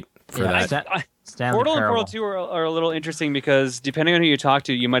great for Yeah, that. Stanley Portal and Parable. Portal 2 are a little interesting because depending on who you talk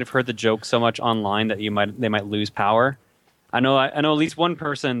to, you might have heard the joke so much online that they might lose power. I know at least one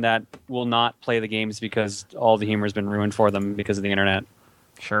person that will not play the games because all the humor has been ruined for them because of the internet.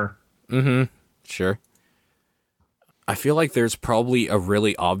 Sure. Mm-hmm. Sure. I feel like there's probably a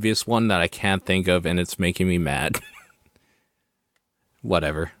really obvious one that I can't think of, and it's making me mad.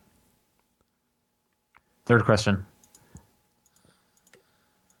 whatever. Third question.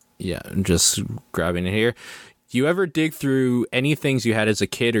 Yeah, I'm just grabbing it here. You ever dig through any things you had as a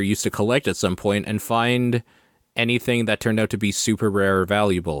kid or used to collect at some point and find anything that turned out to be super rare or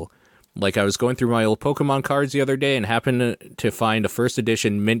valuable? Like, I was going through my old Pokemon cards the other day and happened to find a first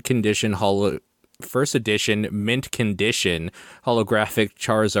edition mint condition holographic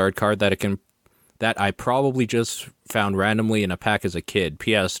Charizard card that I probably just found randomly in a pack as a kid.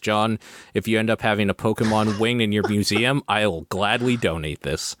 P.S. John, if you end up having a Pokemon wing in your museum, I'll gladly donate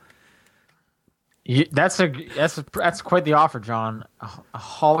this. That's quite the offer, John. A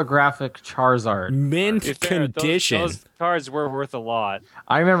holographic Charizard. Mint To be fair, condition. Those cards were worth a lot.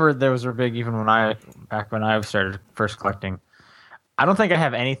 I remember those were big even back when I started first collecting. I don't think I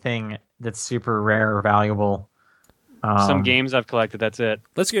have anything that's super rare or valuable. Some games I've collected, that's it.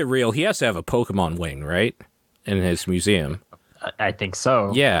 Let's get real. He has to have a Pokemon wing, right? In his museum. I think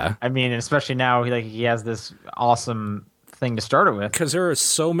so. Yeah. I mean, especially now, he has this awesome thing to start it with. Because there are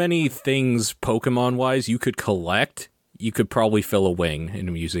so many things Pokemon-wise you could collect. You could probably fill a wing in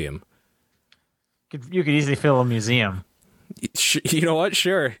a museum. You could easily fill a museum. You know what?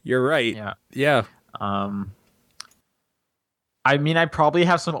 Sure. You're right. Yeah. I mean, I probably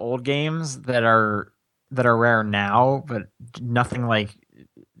have some old games that are rare now, but nothing like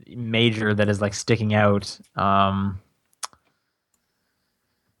major that is like sticking out.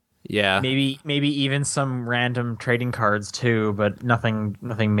 Yeah. Maybe even some random trading cards too, but nothing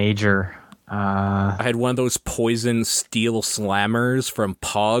major. I had one of those poison steel slammers from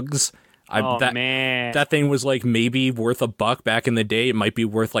Pogs. Man. That thing was like maybe worth $1 back in the day. It might be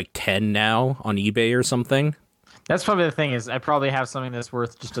worth like 10 now on eBay or something. That's probably the thing, is I probably have something that's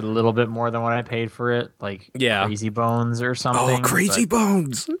worth just a little bit more than what I paid for it, like Crazy Bones or something. Oh, Crazy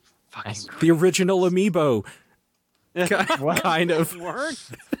Bones! The original amiibo. Kind of.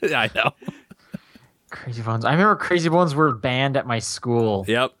 I know. Crazy Bones. I remember Crazy Bones were banned at my school.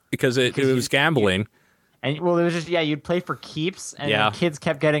 Yep, because it was gambling. And it was just you'd play for keeps, and then kids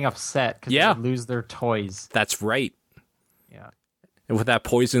kept getting upset because they would lose their toys. That's right. Yeah. And with that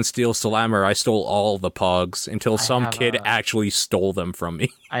poison steel slammer, I stole all the Pogs until some kid actually stole them from me.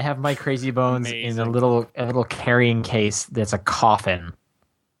 I have my Crazy Bones in a little carrying case that's a coffin.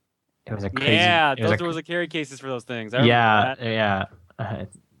 It was a crazy. Yeah, those were the carry cases for those things. I remember that. Yeah.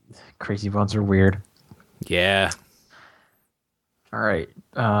 Crazy Bones are weird. Yeah. All right,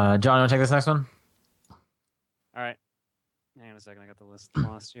 John, you want to take this next one? All right. Hang on a second. I got the list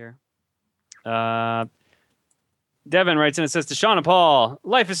lost here. Devin writes in and says, to Sean and Paul,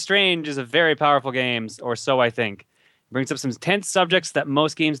 Life is Strange is a very powerful game, or so I think. It brings up some tense subjects that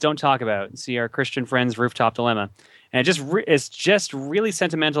most games don't talk about. See our Christian friends' Rooftop Dilemma. And it's just really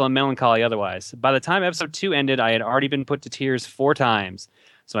sentimental and melancholy otherwise. By the time episode 2 ended, I had already been put to tears 4 times.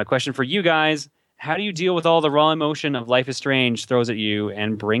 So my question for you guys, how do you deal with all the raw emotion of Life is Strange throws at you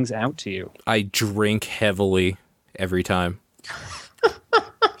and brings out to you? I drink heavily every time.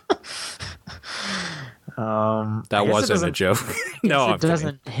 That wasn't a joke. No, it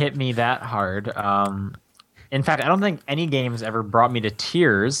doesn't hit me that hard. In fact, I don't think any games ever brought me to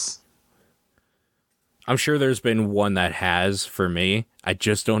tears. I'm sure there's been one that has for me. I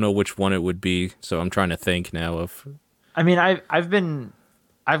just don't know which one it would be, so I'm trying to think now of. I mean, I've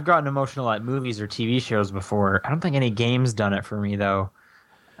gotten emotional at movies or TV shows before. I don't think any game's done it for me though.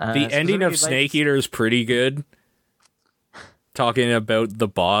 The ending of Snake Eater is pretty good. Talking about the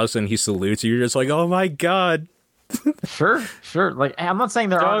boss and he salutes you, you're just like, oh my god. Sure. Like, I'm not saying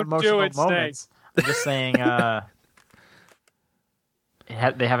there aren't emotional moments. Snake. I'm just saying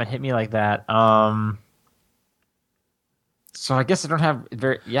they haven't hit me like that. So I guess I don't have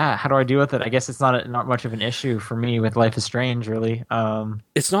how do I deal with it? I guess it's not much of an issue for me with Life is Strange, really.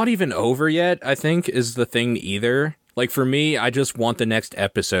 It's not even over yet, I think, is the thing either. Like, for me, I just want the next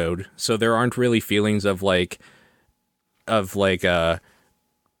episode. So there aren't really feelings of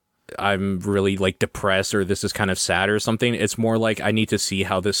I'm really like depressed or this is kind of sad or something. It's more like I need to see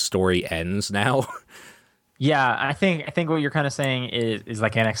how this story ends now. Yeah, I think what you're kind of saying is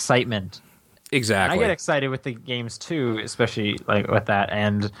like an excitement. Exactly. I get excited with the games too, especially like with that,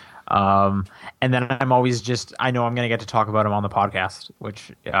 and then I'm always I know I'm gonna get to talk about them on the podcast,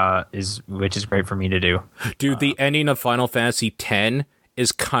 which is great for me to do. Dude, the ending of Final Fantasy X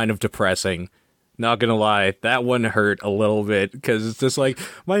is kind of depressing. Not gonna lie, that one hurt a little bit because it's just like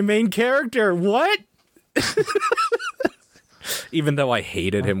my main character. What? Even though I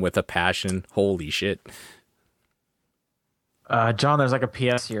hated him with a passion, holy shit. John, there's like a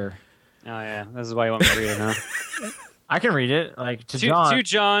PS here. Oh yeah, this is why you want me to read it, huh? I can read it. To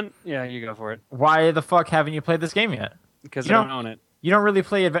John. Yeah, you go for it. Why the fuck haven't you played this game yet? Because I don't own it. You don't really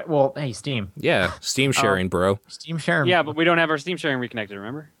play well, hey, Steam. Yeah, Steam sharing, bro. Steam sharing. Yeah, but we don't have our Steam sharing reconnected,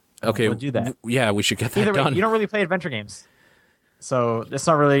 remember? Okay, we'll do that. Yeah, we should get that Either way, done. you don't really play adventure games. So it's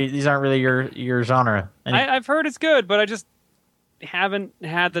not really these aren't really your genre. And I've heard it's good, but I just haven't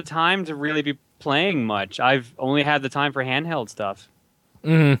had the time to really be playing much. I've only had the time for handheld stuff.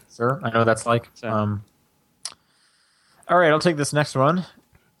 sir, I know that's like. So- All right, I'll take this next one.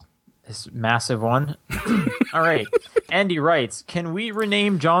 This massive one. All right. Andy writes, can we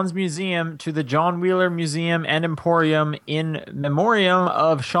rename John's Museum to the John Wheeler Museum and Emporium in memoriam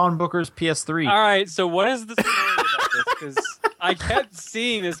of Sean Booker's PS3? All right, so what is the story about this? Because I kept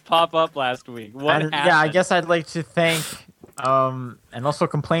seeing this pop up last week. What And, happened? yeah, I guess I'd like to thank and also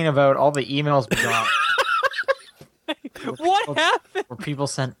complain about all the emails we got What happened? where people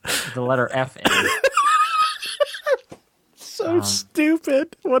sent the letter F in. So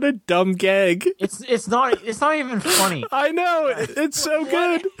stupid. What a dumb gag. It's not even funny. I know. It's so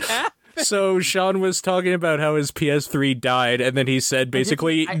good. So Sean was talking about how his PS3 died, and then he said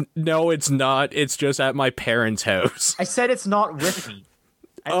basically, no, it's not. It's just at my parents' house. I said it's not with me.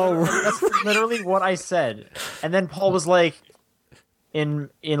 Oh. That's literally what I said. And then Paul was like, in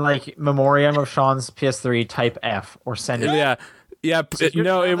like memoriam of Sean's PS3, type F or send it. Yeah. Yeah.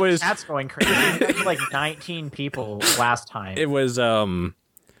 No, it was. That's going crazy. We got like 19 people last time. It was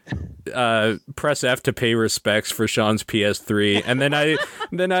press F to pay respects for Sean's PS3, and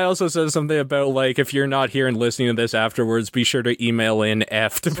then I also said something about like if you're not here and listening to this afterwards, be sure to email in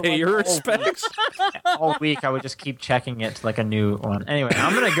F to pay your respects. All week I would just keep checking it to like a new one. Anyway,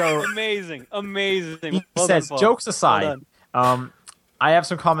 I'm gonna go. Amazing. He Well says, done, Paul. jokes Well aside, done. I have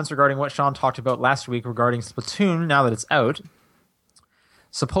some comments regarding what Sean talked about last week regarding Splatoon now that it's out.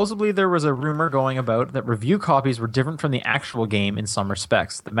 Supposedly, there was a rumor going about that review copies were different from the actual game in some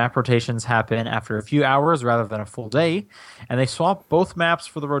respects. The map rotations happen after a few hours rather than a full day, and they swap both maps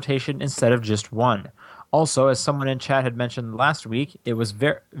for the rotation instead of just one. Also, as someone in chat had mentioned last week, it was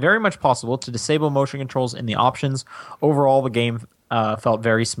very much possible to disable motion controls in the options. Overall, the game felt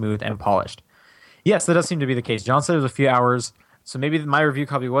very smooth and polished. Yes, that does seem to be the case. John said it was a few hours, so maybe my review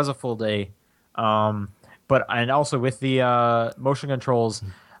copy was a full day. But and also with the motion controls,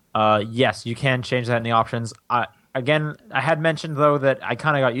 yes, you can change that in the options. Again, I had mentioned though that I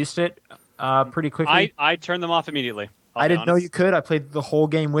kind of got used to it pretty quickly. I turned them off immediately. I didn't know you could. I played the whole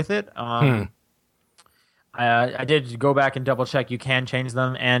game with it. I did go back and double check. You can change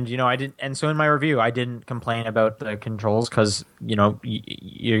them, and I didn't. And so in my review, I didn't complain about the controls because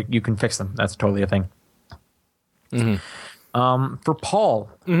you can fix them. That's totally a thing. For Paul,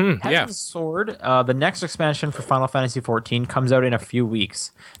 Heaven's Sword, the next expansion for Final Fantasy XIV comes out in a few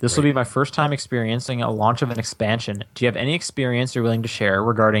weeks. This will be my first time experiencing a launch of an expansion. Do you have any experience you're willing to share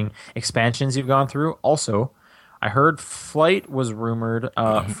regarding expansions you've gone through? Also, I heard Flight was rumored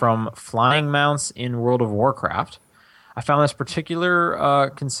from flying mounts in World of Warcraft. I found this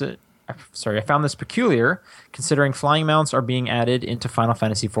peculiar, considering flying mounts are being added into Final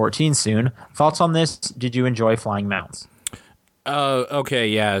Fantasy XIV soon. Thoughts on this? Did you enjoy flying mounts? Okay,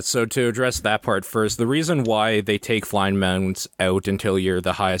 yeah. So to address that part first, the reason why they take flying mounts out until you're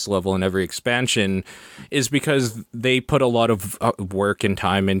the highest level in every expansion is because they put a lot of work and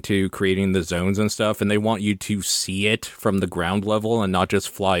time into creating the zones and stuff, and they want you to see it from the ground level and not just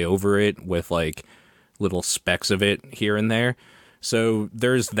fly over it with like little specks of it here and there. So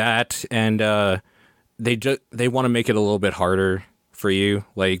there's that, and they want to make it a little bit harder for you.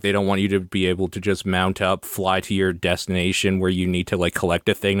 Like, they don't want you to be able to just mount up, fly to your destination where you need to like collect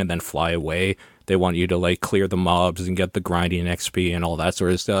a thing and then fly away. They want you to like clear the mobs and get the grinding XP and all that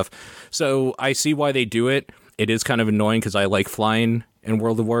sort of stuff. So I see why they do it. It is kind of annoying because I like flying in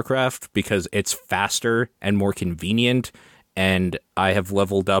World of Warcraft because it's faster and more convenient, and I have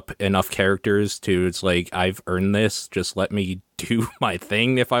leveled up enough characters to, it's like, I've earned this, just let me do my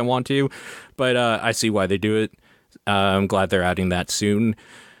thing if I want to. But I see why they do it. I'm glad they're adding that soon.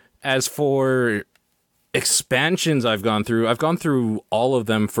 As for expansions I've gone through all of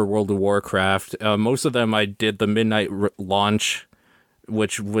them for World of Warcraft. Most of them I did the midnight launch,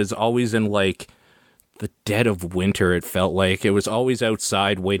 which was always in like the dead of winter. It felt like it was always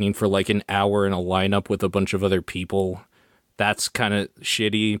outside waiting for like an hour in a lineup with a bunch of other people. That's kind of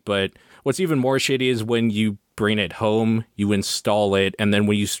shitty, but what's even more shitty is when you bring it home, you install it, and then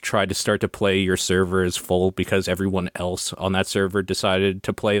when you try to start to play, your server is full because everyone else on that server decided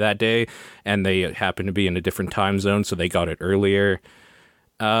to play that day, and they happen to be in a different time zone, so they got it earlier.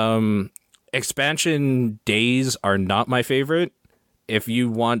 Expansion days are not my favorite. If you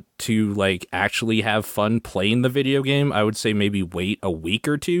want to like actually have fun playing the video game, I would say maybe wait a week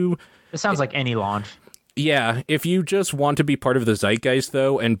or two. It sounds like any launch. Yeah, if you just want to be part of the zeitgeist,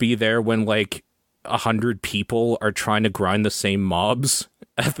 though, and be there when, like, 100 people are trying to grind the same mobs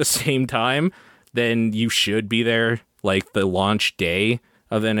at the same time, then you should be there, like, the launch day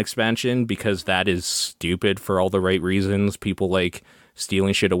of an expansion, because that is stupid for all the right reasons. People, like,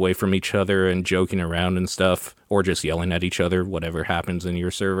 stealing shit away from each other and joking around and stuff, or just yelling at each other, whatever happens in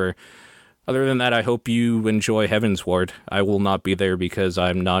your server. Other than that, I hope you enjoy Heavensward. I will not be there because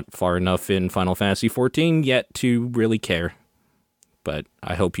I'm not far enough in Final Fantasy XIV yet to really care. But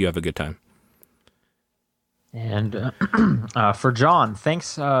I hope you have a good time. And for John,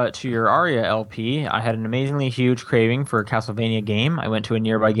 thanks to your Aria LP, I had an amazingly huge craving for a Castlevania game. I went to a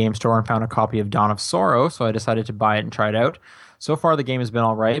nearby game store and found a copy of Dawn of Sorrow, so I decided to buy it and try it out. So far, the game has been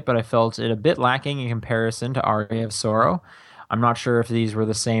alright, but I felt it a bit lacking in comparison to Aria of Sorrow. I'm not sure if these were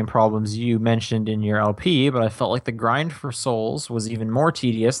the same problems you mentioned in your LP, but I felt like the grind for souls was even more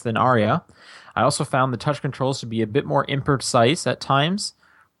tedious than Aria. I also found the touch controls to be a bit more imprecise at times.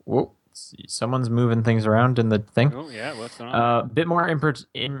 Whoa, someone's moving things around in the thing. Oh, yeah, what's going on? A bit more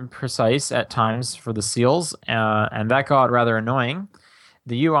imprecise at times for the seals, and that got rather annoying.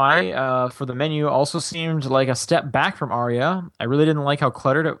 The UI for the menu also seemed like a step back from Aria. I really didn't like how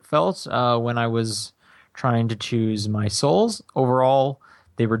cluttered it felt when I was trying to choose my souls. Overall,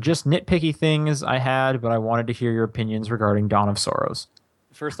 they were just nitpicky things I had, but I wanted to hear your opinions regarding Dawn of Sorrows.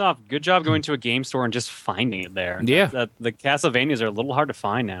 First off, good job going to a game store and just finding it there. Yeah. The Castlevanias are a little hard to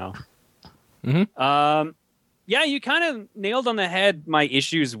find now. Mm-hmm. Yeah, you kind of nailed on the head my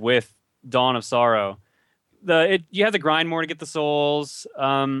issues with Dawn of Sorrow. You have to grind more to get the souls.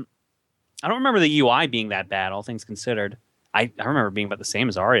 I don't remember the UI being that bad, all things considered. I remember it being about the same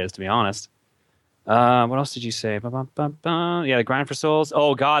as Aria's, to be honest. What else did you say? Yeah, the grind for souls.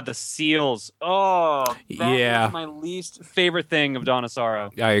 Oh God, the seals. Oh, Yeah. was my least favorite thing of Dawn of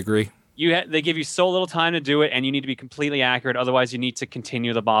Sorrow. I agree. They give you so little time to do it, and you need to be completely accurate. Otherwise, you need to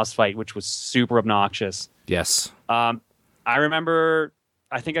continue the boss fight, which was super obnoxious. Yes. I remember,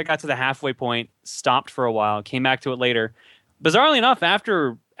 I think I got to the halfway point, stopped for a while, came back to it later. Bizarrely enough,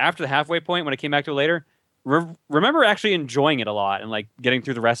 after the halfway point, when I came back to it later, remember actually enjoying it a lot and like getting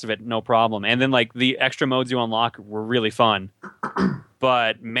through the rest of it, no problem. And then like the extra modes you unlock were really fun.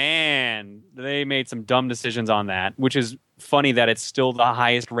 But man, they made some dumb decisions on that, which is funny that it's still the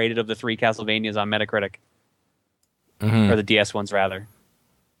highest rated of the 3 Castlevanias on Metacritic. Mm-hmm. Or the DS ones, rather.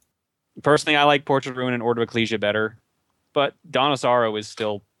 Personally, I like Portrait of Ruin and Order of Ecclesia better, but Dawn of Sorrow is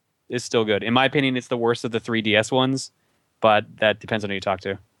still good. In my opinion, it's the worst of the 3 DS ones, but that depends on who you talk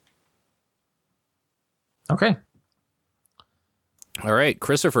to. Okay. All right.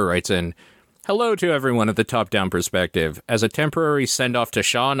 Christopher writes in, hello to everyone at the top-down perspective. As a temporary send-off to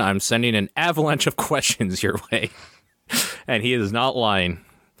Sean, I'm sending an avalanche of questions your way. And he is not lying.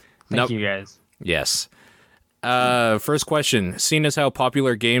 Thank you, guys. Yes. First question. Seeing as how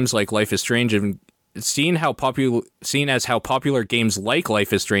popular games like Life is Strange and Seeing as how popular games like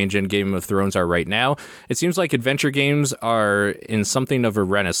Life is Strange and Game of Thrones are right now, it seems like adventure games are in something of a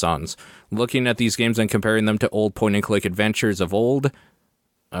renaissance. Looking at these games and comparing them to old point-and-click adventures of old,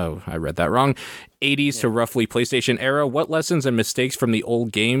 oh, I read that wrong, 80s to roughly PlayStation era, what lessons and mistakes from the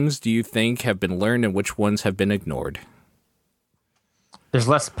old games do you think have been learned and which ones have been ignored? There's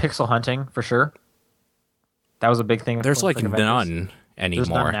less pixel hunting, for sure. That was a big thing. There's like adventures. none anymore. There's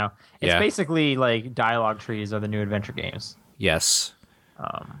none now. It's Yeah. basically like dialogue trees are the new adventure games. Yes.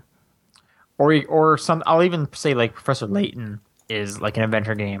 Or some. I'll even say like Professor Layton is like an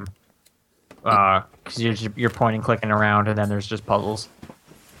adventure game. Because you're pointing, clicking around, and then there's just puzzles.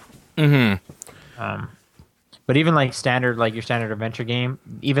 Mm-hmm. But even like your standard adventure game,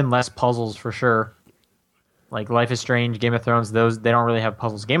 even less puzzles for sure. Like Life is Strange, Game of Thrones, they don't really have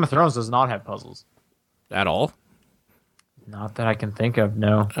puzzles. Game of Thrones does not have puzzles. At all? Not that I can think of,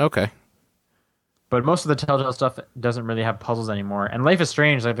 no. Okay. But most of the Telltale stuff doesn't really have puzzles anymore. And Life is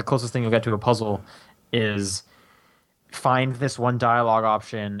Strange, like the closest thing you'll get to a puzzle is find this one dialogue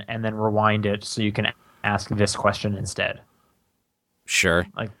option and then rewind it so you can ask this question instead. Sure.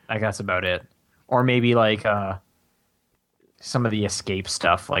 Like that's about it. Or maybe like some of the escape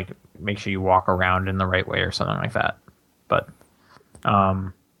stuff, like make sure you walk around in the right way or something like that. But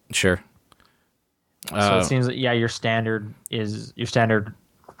Sure. so it seems that your standard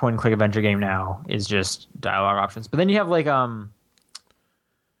point and click adventure game now is just dialogue options. But then you have like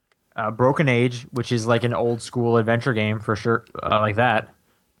Broken Age, which is like an old school adventure game for sure, like that,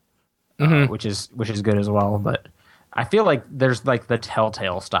 which is good as well. But I feel like there's like the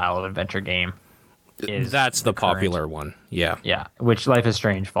Telltale style of adventure game. That's the popular one. Yeah. Yeah, which Life is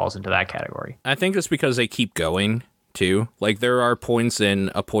Strange falls into that category. I think it's because they keep going, too. Like, there are points in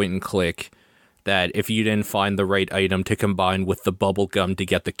a point and click that if you didn't find the right item to combine with the bubble gum to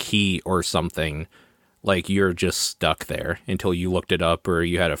get the key or something, like you're just stuck there until you looked it up or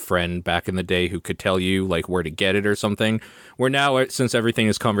you had a friend back in the day who could tell you like where to get it or something. Where now, since everything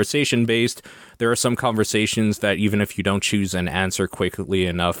is conversation based, there are some conversations that even if you don't choose an answer quickly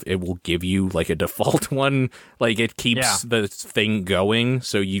enough, it will give you like a default one. Like it keeps the thing going,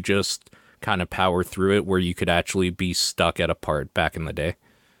 so you just kind of power through it, where you could actually be stuck at a part back in the day.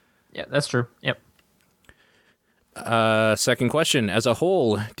 Yeah, that's true. Yep. Second question. As a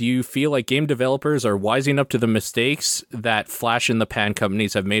whole, do you feel like game developers are wising up to the mistakes that flash-in-the-pan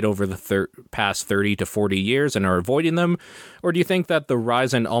companies have made over the past 30 to 40 years and are avoiding them? Or do you think that the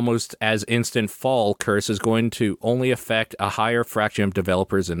rise and almost as instant fall curse is going to only affect a higher fraction of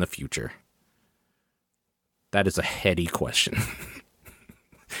developers in the future? That is a heady question.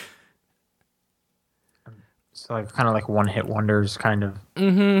 So like kind of like one-hit wonders, kind of.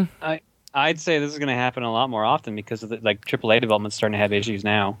 I'd say this is going to happen a lot more often because of the, like AAA development's starting to have issues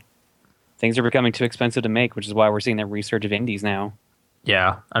now. Things are becoming too expensive to make, which is why we're seeing that resurge of indies now.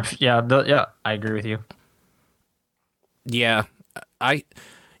 Yeah, I agree with you. Yeah, I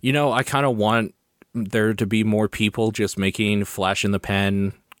kind of want there to be more people just making flash in the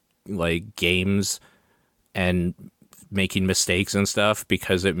pan like games and making mistakes and stuff,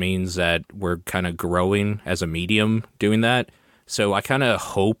 because it means that we're kind of growing as a medium doing that. So I kind of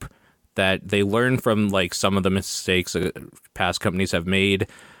hope that they learn from like some of the mistakes past companies have made,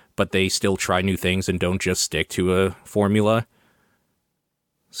 but they still try new things and don't just stick to a formula.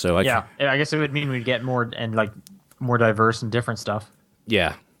 So I guess it would mean we'd get more and like more diverse and different stuff.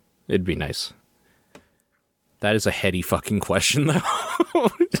 Yeah, it'd be nice. That is a heady fucking question, though.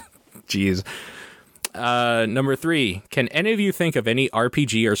 Jeez. Number 3. Can any of you think of any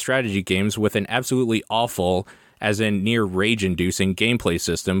RPG or strategy games with an absolutely awful, as in near rage-inducing gameplay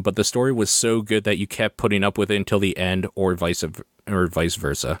system, but the story was so good that you kept putting up with it until the end, or vice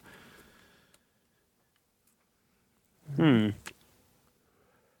versa? I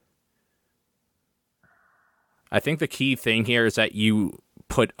think the key thing here is that you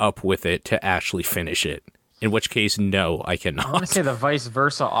put up with it to actually finish it. In which case, no, I cannot. I want to say the vice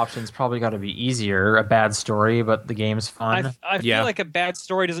versa option's probably got to be easier. A bad story, but the game's fun. I feel like a bad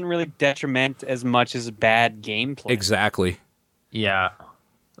story doesn't really detriment as much as bad gameplay. Exactly. Yeah.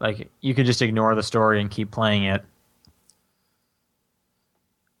 Like, you could just ignore the story and keep playing it.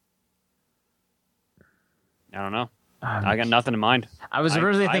 I don't know. I got nothing in mind. I was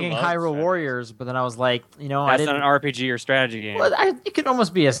originally I thinking love Hyrule strategy. Warriors, but then I was like, I That's didn't. not an RPG or strategy game. Well, it could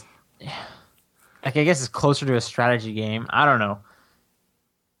almost be like, I guess it's closer to a strategy game. I don't know.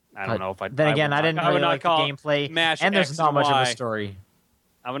 I don't know if I. Then again, I didn't would really not like the call gameplay, Mash and there's X not and much of Y. a story.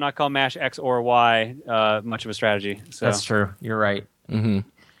 I would not call Mash X or Y much of a strategy. So. That's true. You're right. Mm-hmm.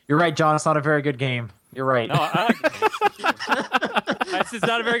 You're right, John. It's not a very good game. You're right. No, I like it. It's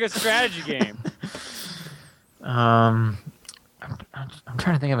not a very good strategy game. I'm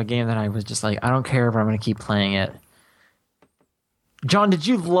trying to think of a game that I was just like, I don't care, but I'm going to keep playing it. John, did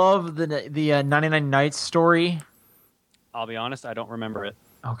you love the 99 Nights story? I'll be honest, I don't remember it.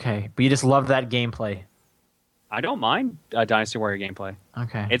 Okay, but you just loved that gameplay. I don't mind Dynasty Warrior gameplay.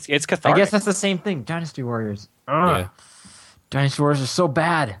 Okay, It's I cathartic. guess that's the same thing. Dynasty Warriors. Ugh. Yeah. Dynasty Warriors are so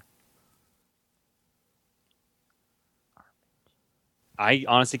bad. I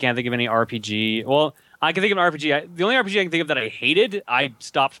honestly can't think of any RPG. Well, I can think of an RPG. The only RPG I can think of that I hated, I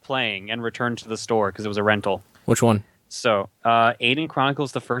stopped playing and returned to the store because it was a rental. Which one? So, Aiden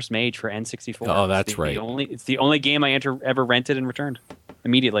Chronicles: The First Mage for N64. Oh, that's right. It's the only game I ever rented and returned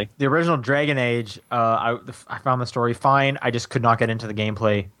immediately. The original Dragon Age, I found the story fine. I just could not get into the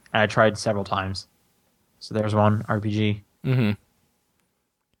gameplay, and I tried several times. So there's one RPG. Mm-hmm.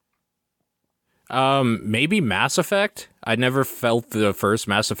 Maybe Mass Effect. I never felt the first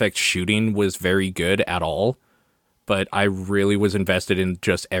Mass Effect shooting was very good at all, but I really was invested in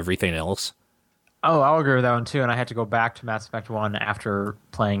just everything else. Oh, I'll agree with that one too. And I had to go back to Mass Effect 1 after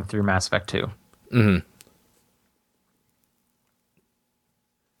playing through Mass Effect 2. Mm-hmm.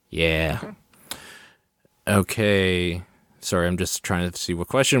 Yeah. Okay. Sorry, I'm just trying to see what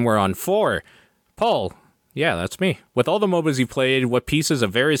question we're on. 4. Paul. Yeah, that's me. With all the MOBAs you played, what pieces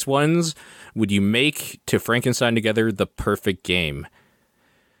of various ones would you make to Frankenstein together the perfect game?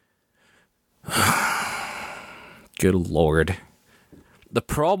 Good Lord. The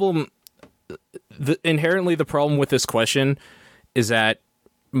problem... inherently the problem with this question is that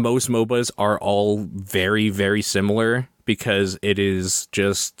most MOBAs are all very, very similar because it is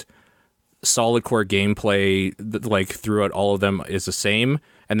just solid core gameplay, like throughout all of them is the same,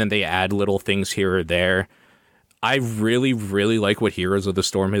 and then they add little things here or there. I really, really like what Heroes of the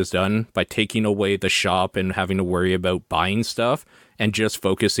Storm has done by taking away the shop and having to worry about buying stuff and just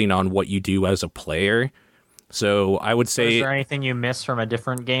focusing on what you do as a player. So I would Is say there anything you miss from a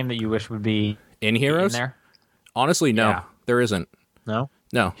different game that you wish would be in in Heroes, there? honestly, no, Yeah. there isn't. No?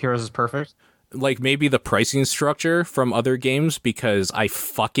 No. Heroes is perfect? Like maybe the pricing structure from other games, because I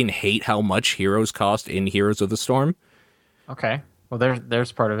fucking hate how much Heroes cost in Heroes of the Storm. Okay. Well,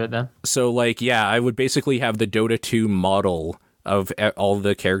 there's part of it then. So, like, yeah, I would basically have the Dota 2 model of all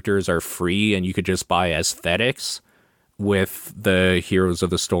the characters are free and you could just buy aesthetics with the Heroes of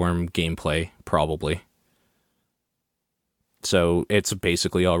the Storm gameplay, probably. So, it's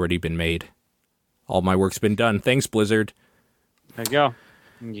basically already been made. All my work's been done. Thanks, Blizzard. There you go.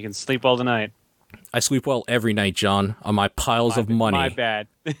 You can sleep all the night. I sleep well every night, John, on my piles of money. My bad.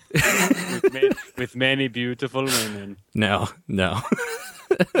 with many beautiful women. No.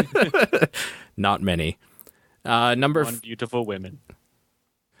 Not many. Number One beautiful women.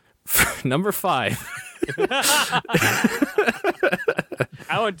 number 5.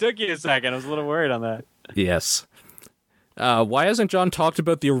 That one took you a second. I was a little worried on that. Yes. Why hasn't John talked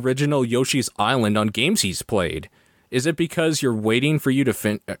about the original Yoshi's Island on games he's played? Is it because you're waiting for you to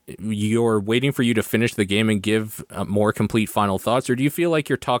finish the game and give more complete final thoughts, or do you feel like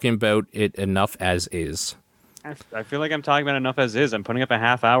you're talking about it enough as is? I feel like I'm talking about enough as is. I'm putting up a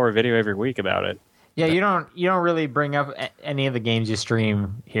half-hour video every week about it. Yeah, you don't really bring up any of the games you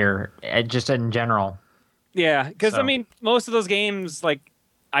stream here, just in general. Yeah, because So- I mean, most of those games, like,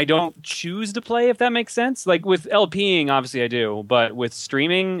 I don't choose to play, if that makes sense. Like with LPing, obviously I do, but with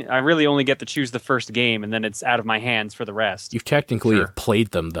streaming, I really only get to choose the first game, and then it's out of my hands for the rest. You've technically Sure. have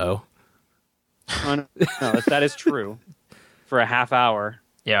played them, though. No, that is true for a half hour.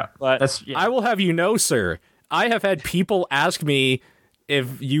 Yeah, But that's yeah. I will have you know, sir, I have had people ask me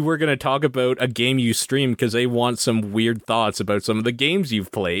if you were going to talk about a game you stream because they want some weird thoughts about some of the games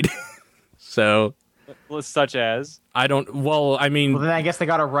you've played. So such as I don't. Well, I mean, Well, then I guess they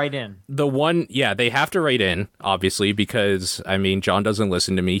got to write in. the one, yeah, they have to write in, obviously, because I mean, John doesn't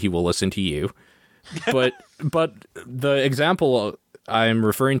listen to me; he will listen to you. But the example I'm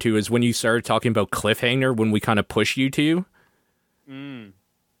referring to is when you started talking about Cliffhanger, when we kind of pushed you to.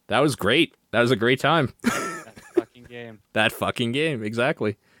 That was great. That was a great time. that fucking game. That fucking game,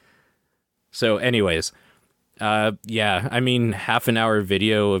 exactly. So, anyways, yeah, I mean, half an hour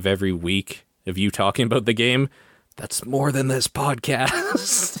video of every week of you talking about the game, that's more than this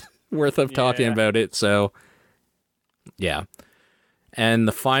podcast worth of talking Yeah. about it. So, yeah. And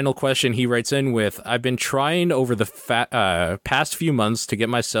the final question he writes in with, I've been trying over the past few months to get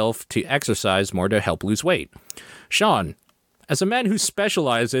myself to exercise more to help lose weight. Sean, as a man who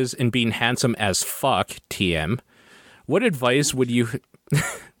specializes in being handsome as fuck, TM, what advice would you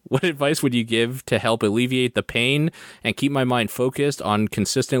give to help alleviate the pain and keep my mind focused on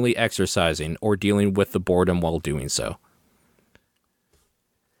consistently exercising or dealing with the boredom while doing so?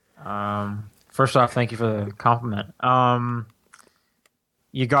 First off, thank you for the compliment.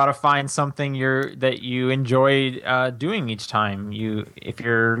 You got to find something that you enjoy doing each time. If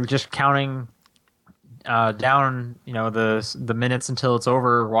you're just counting down, the minutes until it's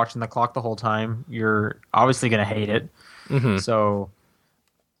over, watching the clock the whole time, you're obviously going to hate it. Mm-hmm. So,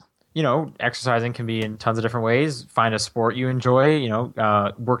 exercising can be in tons of different ways. Find a sport you enjoy.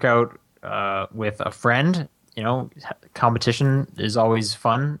 Work out with a friend. Competition is always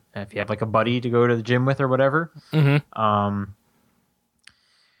fun if you have like a buddy to go to the gym with or whatever. Mm-hmm.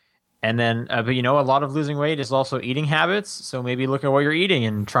 And then, but a lot of losing weight is also eating habits. So maybe look at what you're eating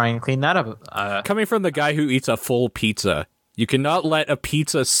and try and clean that up. Coming from the guy who eats a full pizza, you cannot let a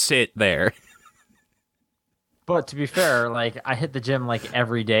pizza sit there. But to be fair, like I hit the gym like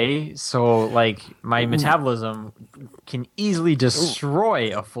every day, so like my metabolism can easily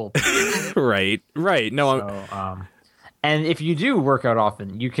destroy a full pizza. Right. No, So, and if you do work out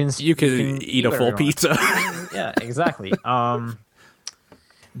often, you can eat a whatever full you want. pizza. Yeah, exactly.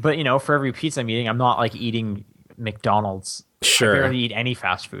 But for every pizza I'm eating, I'm not like eating McDonald's. Sure. I barely eat any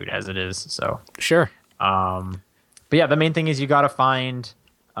fast food as it is. So, Sure. but yeah, the main thing is you got to find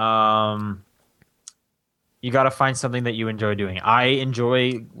something that you enjoy doing. I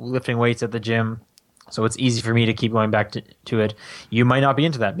enjoy lifting weights at the gym, so it's easy for me to keep going back to it. You might not be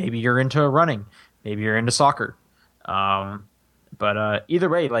into that. Maybe you're into running. Maybe you're into soccer. But either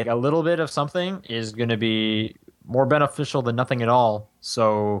way, like a little bit of something is going to be more beneficial than nothing at all.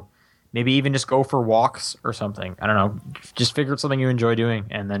 So maybe even just go for walks or something. I don't know. Just figure out something you enjoy doing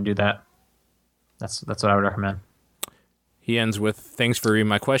and then do that. That's what I would recommend. He ends with, thanks for reading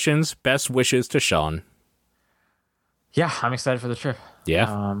my questions. Best wishes to Sean. Yeah, I'm excited for the trip.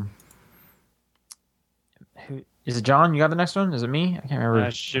 Yeah. Is it John? You got the next one? Is it me? I can't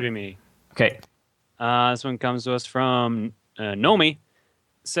remember. Should be me. Okay. This one comes to us from Nomi.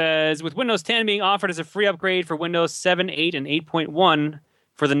 Says, with Windows 10 being offered as a free upgrade for Windows 7, 8, and 8.1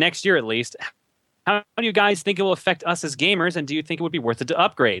 for the next year at least, how do you guys think it will affect us as gamers, and do you think it would be worth it to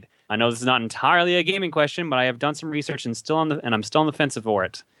upgrade? I know this is not entirely a gaming question, but I have done some research and I'm still on the fence for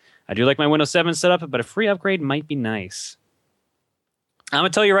it. I do like my Windows 7 setup, but a free upgrade might be nice. I'm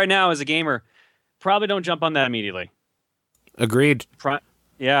going to tell you right now, as a gamer, probably don't jump on that immediately. Agreed.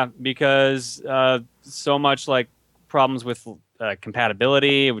 Yeah, because so much like problems with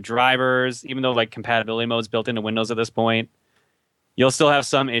compatibility with drivers, even though like compatibility mode's built into Windows at this point, you'll still have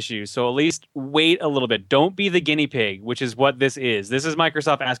some issues. So at least wait a little bit. Don't be the guinea pig, which is what this is. This is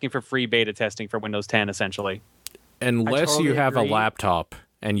Microsoft asking for free beta testing for Windows 10, essentially. Unless totally you have agree. a laptop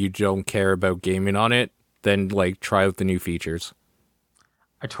and you don't care about gaming on it, then like try out the new features.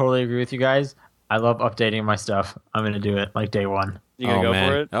 I totally agree with you guys. I love updating my stuff. I'm gonna do it like day one. You gonna go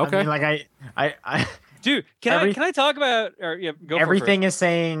for it? Okay. I mean, like I Dude, can I talk about or yeah, go for it everything is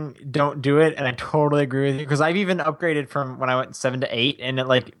saying don't do it, and I totally agree with you because I've even upgraded from when I went 7 to 8, and it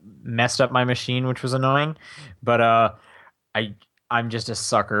like messed up my machine, which was annoying. But I'm just a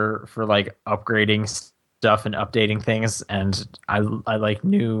sucker for like upgrading stuff and updating things, and I like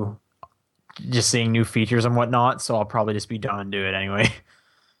just seeing new features and whatnot. So I'll probably just be done and do it anyway.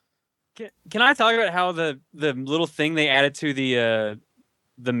 Can I talk about how the little thing they added to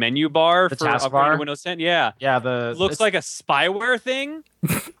the menu bar The for taskbar? upgrading to Windows 10? Yeah. Yeah, Looks like a spyware thing.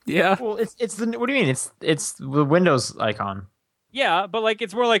 Yeah. well, it's the what do you mean? It's the Windows icon. Yeah, but like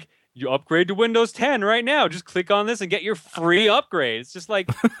it's more like you upgrade to Windows 10 right now. Just click on this and get your free upgrade. It's just like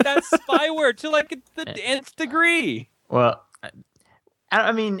that's spyware to like the nth degree. Well,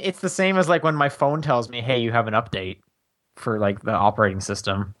 I mean, it's the same as like when my phone tells me, "Hey, you have an update for like the operating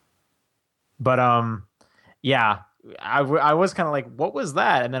system." But yeah, I was kind of like, "What was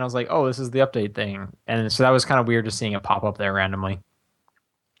that?" And then I was like, "Oh, this is the update thing." And so that was kind of weird just seeing it pop up there randomly.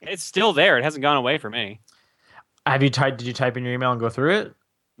 It's still there. It hasn't gone away for me. Have you typed? Did you type in your email and go through it?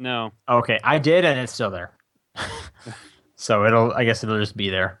 No. Okay, I did, and it's still there. So I guess it'll just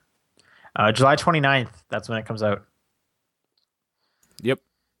be there. July 29th. That's when it comes out. Yep.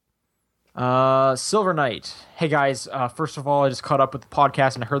 Silver Knight. Hey guys, first of all, I just caught up with the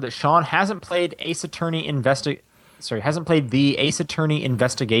podcast and I heard that Sean hasn't played the Ace Attorney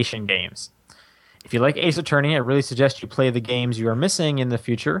investigation games. If you like Ace Attorney, I really suggest you play the games you are missing in the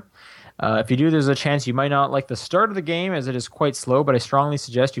future. If you do, there's a chance you might not like the start of the game as it is quite slow, but I strongly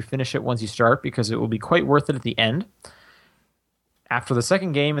suggest you finish it once you start because it will be quite worth it at the end. After the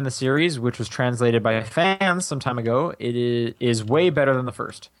second game in the series, which was translated by fans some time ago, it is way better than the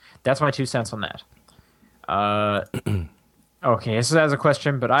first. That's my 2 cents on that. Okay, this has a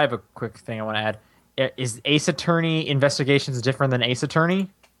question, but I have a quick thing I want to add. Is Ace Attorney Investigations different than Ace Attorney?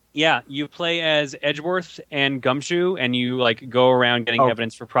 Yeah, you play as Edgeworth and Gumshoe, and you like go around getting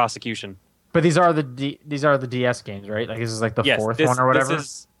evidence for prosecution. But these are the DS games, right? Like this is like the fourth one or whatever.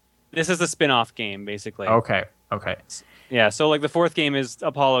 This is the spin-off game, basically. Okay. Yeah, so like the fourth game is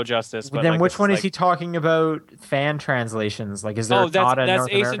Apollo Justice. But Then like, which this one is like, he talking about? Fan translations? Like, is there that's a Ace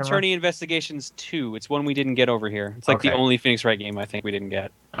North American Attorney Investigations 2. It's one we didn't get over here. It's like the Okay. only Phoenix Wright game I think we didn't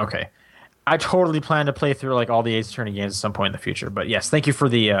get. one? Okay. I totally plan to play through like all the Ace Attorney games at some point in the future. But yes, thank you for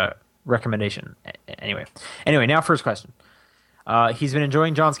the recommendation. Anyway, now first question. He's been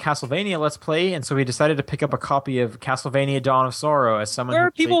enjoying John's Castlevania Let's Play, and so he decided to pick up a copy of Castlevania Dawn of Sorrow as someone Where who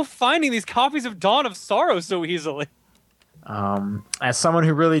are people finding these copies of Dawn of Sorrow so easily? as someone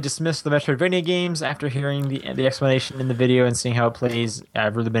who really dismissed the Metroidvania games after hearing the explanation in the video and seeing how it plays.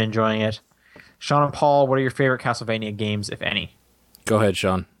 I've really been enjoying it. Sean and Paul, what are your favorite Castlevania games, if any? Go ahead,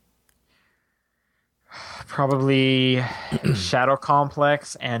 Sean. Probably Shadow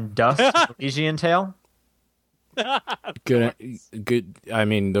Complex and Dust Elysian Tale. Good. I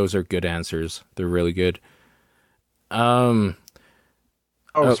mean, those are good answers. They're really good. Sorry,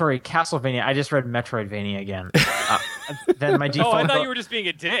 Castlevania. I just read Metroidvania again. Then my default. Oh, I thought you were just being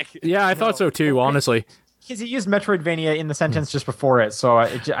a dick. Yeah, I thought so too. Honestly, because he used Metroidvania in the sentence just before it, so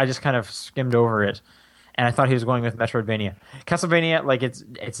I just kind of skimmed over it, and I thought he was going with Metroidvania. Castlevania, like it's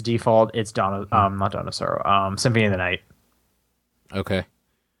default. It's not Dawn of Sorrow. Symphony of the Night. okay.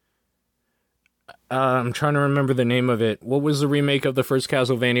 I'm trying to remember the name of it. What was the remake of the first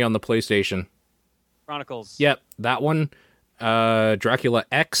Castlevania on the PlayStation? Chronicles. Yep, that one. Dracula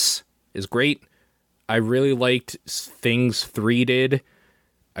X is great. I really liked things 3 did.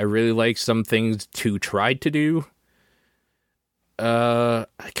 I really liked some things 2 tried to do. I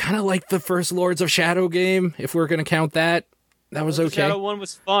kind of liked the first Lords of Shadow game, if we're going to count that. That was okay. Shadow 1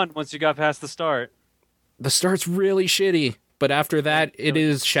 was fun once you got past the start. The start's really shitty, but after that, it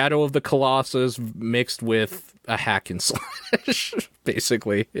is Shadow of the Colossus mixed with a hack and slash.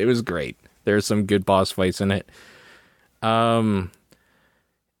 Basically, it was great. There's some good boss fights in it.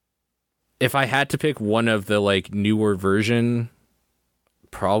 If I had to pick one of the like newer version,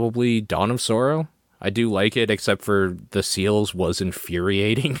 probably Dawn of Sorrow. I do like it, except for the seals was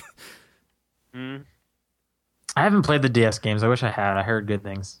infuriating. Mm. I haven't played the DS games. I wish I had. I heard good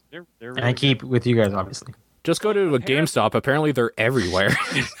things. They're And really I keep with you guys, obviously. Just go to a GameStop. Apparently, they're everywhere.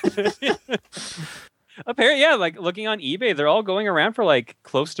 Apparently, yeah, like looking on eBay, they're all going around for like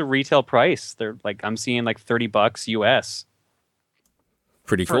close to retail price. They're like, I'm seeing like $30 US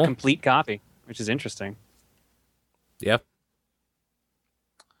Pretty for a cool. complete copy, which is interesting. Yep.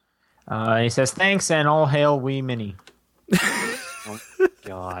 He says, thanks and all hail Wii Mini. Oh,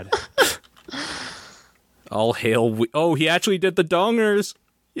 God. All hail. Oh, he actually did the dongers.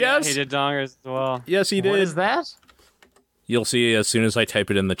 Yes. He did dongers as well. Yes, he did. What is that? You'll see as soon as I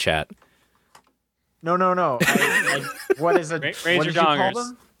type it in the chat. No. What is it? Razor What did you call dongers.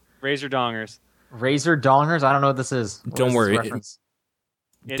 them? Razor dongers. Razor dongers? I don't know what this is. What Don't is this worry. reference?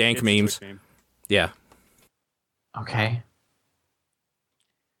 Dank it's a memes. Twitch meme. Yeah. Okay.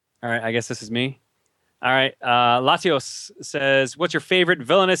 All right, I guess this is me. All right, Latios says, what's your favorite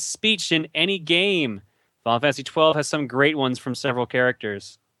villainous speech in any game? Final Fantasy XII has some great ones from several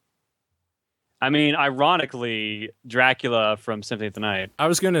characters. I mean, ironically, Dracula from Symphony of the Night. I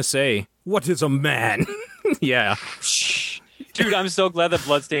was going to say, what is a man? Yeah. Dude, I'm so glad that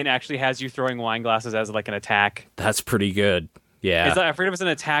Bloodstain actually has you throwing wine glasses as like an attack. That's pretty good. Yeah. It's like, I forget if it's an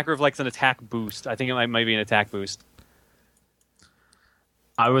attack or if like it's an attack boost. I think it might be an attack boost.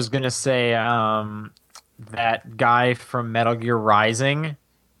 I was going to say that guy from Metal Gear Rising,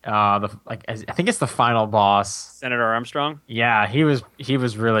 I think it's the final boss. Senator Armstrong. Yeah, he was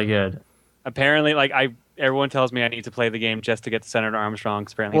really good. Apparently, like everyone tells me I need to play the game just to get to Senator Armstrong.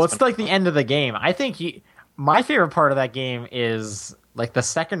 'Cause apparently, Well, it's like the end of the game. I think my favorite part of that game is like the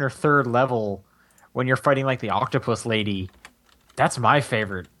second or third level when you're fighting like the octopus lady. That's my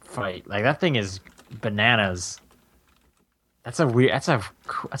favorite fight. Like that thing is bananas. That's a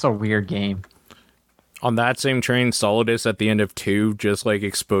weird game. On that same train, Solidus at the end of 2, just like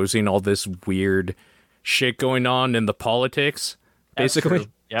exposing all this weird shit going on in the politics. Basically.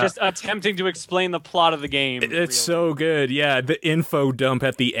 Yeah. just attempting to explain the plot of the game. It's so good. Yeah, the info dump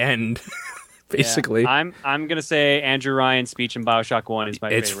at the end. Basically. Yeah. I'm gonna say Andrew Ryan's speech in Bioshock 1 is my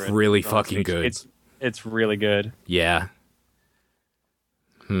It's favorite. really villain fucking speech. good. It's really good. Yeah.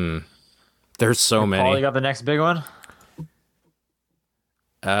 There's so Paul, you many. got the next big one?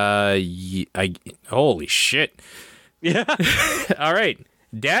 Holy shit. Yeah. All right.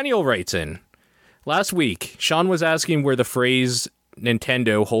 Daniel writes in. Last week, Sean was asking where the phrase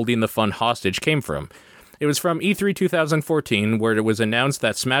Nintendo holding the fun hostage came from. It was from E3 2014, where it was announced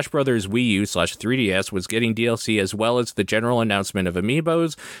that Smash Bros. Wii U/3DS was getting DLC as well as the general announcement of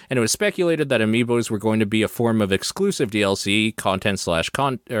Amiibos, and it was speculated that Amiibos were going to be a form of exclusive DLC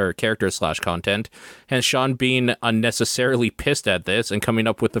content/or character/content, hence Sean being unnecessarily pissed at this and coming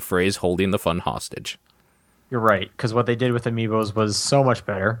up with the phrase holding the fun hostage. You're right, because what they did with Amiibos was so much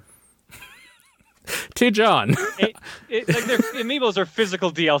better. To John. Like their Amiibos are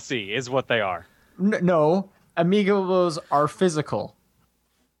physical DLC, is what they are. No, Amiibos are physical.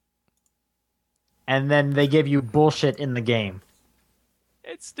 And then they give you bullshit in the game.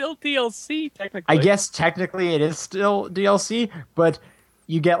 It's still DLC technically. I guess technically it is still DLC, but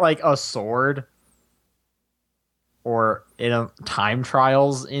you get like a sword or time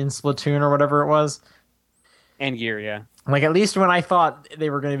trials in Splatoon or whatever it was. And gear, yeah. Like at least when I thought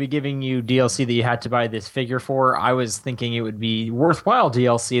they were going to be giving you DLC that you had to buy this figure for, I was thinking it would be worthwhile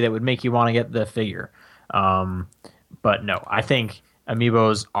DLC that would make you want to get the figure. But no, I think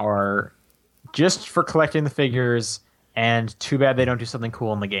Amiibos are just for collecting the figures, and too bad they don't do something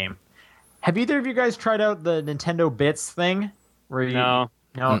cool in the game. Have either of you guys tried out the Nintendo Bits thing? Where you, No.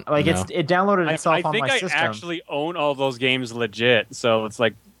 No, like No. it downloaded I itself on think my I system. actually own all those games legit, so it's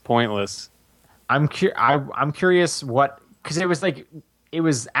like pointless. I'm curious what, because it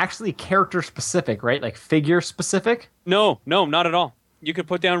was actually character specific, right? Like figure specific. No, not at all. You could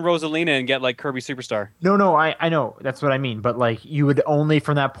put down Rosalina and get like Kirby Superstar. No, I know that's what I mean, but like you would only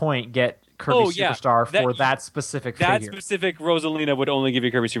from that point get Kirby yeah. Superstar for That- that specific That figure. specific Rosalina would only give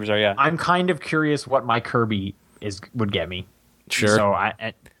you Kirby Superstar, yeah. I'm kind of curious what my Kirby would get me. Sure. So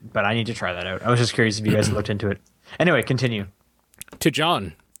but I need to try that out. I was just curious if you guys looked into it. Anyway, continue. To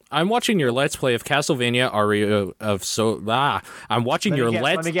John, I'm watching your Let's Play of Castlevania Aria of I'm watching your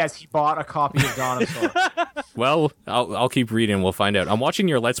Let me guess. He bought a copy of Dawn of Sorrow. Well, I'll keep reading. We'll find out. I'm watching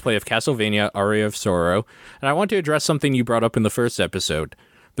your Let's Play of Castlevania Aria of Sorrow, and I want to address something you brought up in the first episode.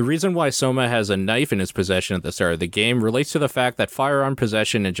 The reason why Soma has a knife in his possession at the start of the game relates to the fact that firearm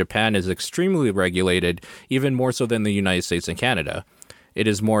possession in Japan is extremely regulated, even more so than the United States and Canada. It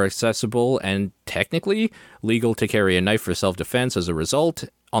is more accessible and technically legal to carry a knife for self-defense as a result.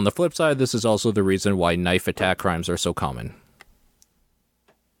 On the flip side, this is also the reason why knife attack crimes are so common.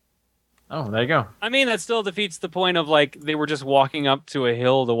 Oh, there you go. I mean, that still defeats the point of like they were just walking up to a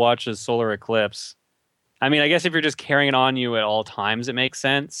hill to watch a solar eclipse. I mean, I guess if you're just carrying it on you at all times, it makes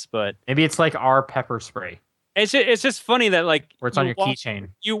sense. But Maybe it's like our pepper spray, it's just funny that like where it's on your keychain.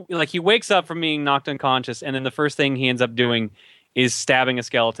 He wakes up from being knocked unconscious, and then the first thing he ends up doing is stabbing a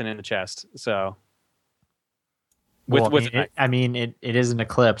skeleton in the chest. So, it is an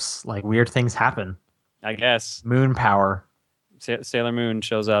eclipse. Like weird things happen. I guess Moon power. Sailor Moon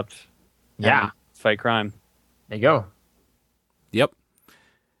shows up. Yeah, and fight crime. there you go. Yep.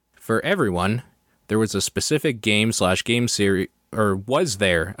 For everyone, there was a specific game/game series, or was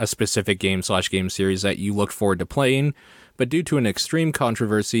there a specific game/game series that you looked forward to playing, but due to an extreme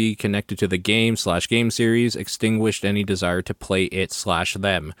controversy connected to the game/game series, extinguished any desire to play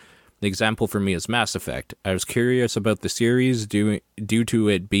it/them. The example for me is Mass Effect. I was curious about the series due to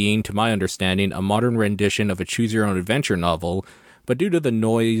it being, to my understanding, a modern rendition of a choose-your-own-adventure novel, but due to the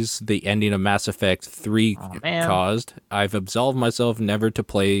noise the ending of Mass Effect 3 caused, I've absolved myself never to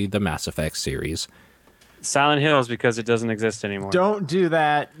play the Mass Effect series. Silent Hills because it doesn't exist anymore. Don't do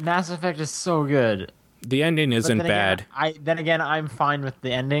that. Mass Effect is so good. The ending isn't bad. Then again, I'm fine with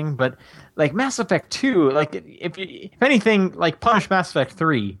the ending, but like Mass Effect 2, like if anything, like punish Mass Effect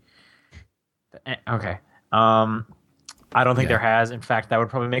 3. Okay. I don't think there has. In fact, that would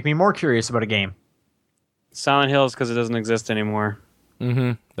probably make me more curious about a game. Silent Hills because it doesn't exist anymore.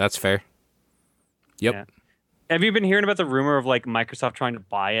 Mm-hmm. That's fair. Yep. Yeah. Have you been hearing about the rumor of like Microsoft trying to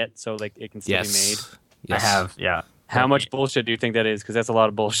buy it so like it can still be made? Yes. I have, yeah. How much bullshit do you think that is? Because that's a lot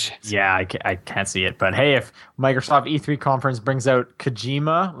of bullshit. Yeah, I can't see it. But hey, if Microsoft E3 conference brings out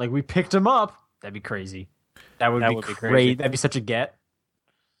Kojima, like we picked him up, that'd be crazy. That would be crazy. That'd be such a get.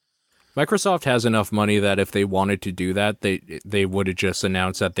 Microsoft has enough money that if they wanted to do that, they would have just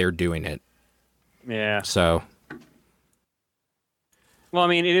announced that they're doing it. Yeah. So. Well, I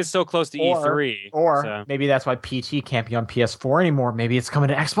mean, it is so close to E3. Or maybe that's why PT can't be on PS4 anymore. Maybe it's coming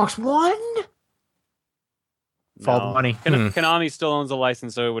to Xbox One. Follow the money. Konami still owns the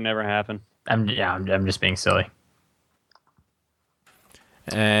license, so it would never happen. I'm just being silly.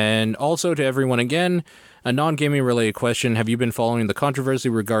 And also to everyone again, a non-gaming related question. Have you been following the controversy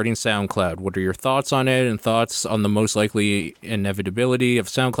regarding SoundCloud? What are your thoughts on it and thoughts on the most likely inevitability of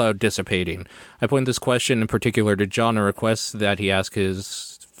SoundCloud dissipating? I point this question in particular to John and request that he ask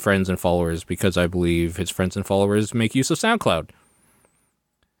his friends and followers because I believe his friends and followers make use of SoundCloud.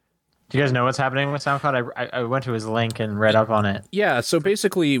 Do you guys know what's happening with SoundCloud? I went to his link and read up on it. Yeah, so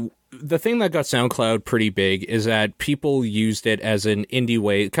basically, the thing that got SoundCloud pretty big is that people used it as an indie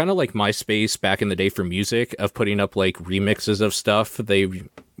way, kind of like MySpace back in the day for music, of putting up like remixes of stuff they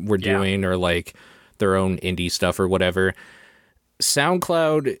were doing or like their own indie stuff or whatever.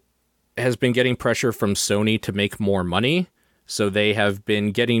 SoundCloud has been getting pressure from Sony to make more money, so they have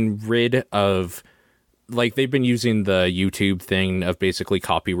been getting rid of... Like, they've been using the YouTube thing of basically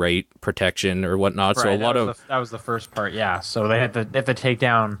copyright protection or whatnot. Right, so that was the first part, yeah. So they have to take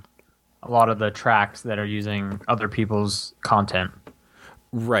down a lot of the tracks that are using other people's content.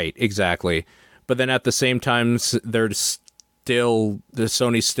 Right, exactly. But then at the same time, Sony's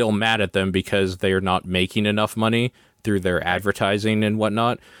still mad at them because they're not making enough money through their advertising and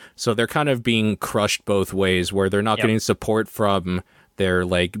whatnot. So they're kind of being crushed both ways, where they're not getting support from their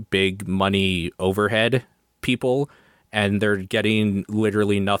like big money overhead people, and they're getting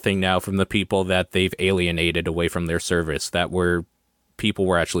literally nothing now from the people that they've alienated away from their service that people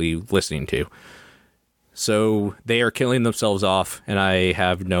were actually listening to. So they are killing themselves off, and I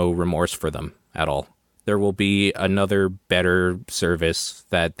have no remorse for them at all. There will be another better service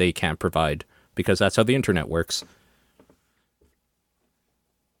that they can't provide because that's how the internet works.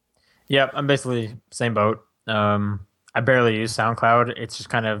 Yep, I'm basically same boat. I barely use SoundCloud. It's just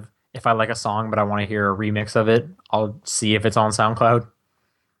kind of, if I like a song but I want to hear a remix of it, I'll see if it's on SoundCloud.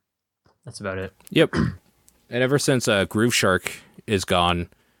 That's about it. Yep. And ever since Groove Shark is gone,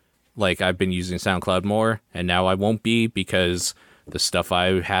 like I've been using SoundCloud more, and now I won't be because the stuff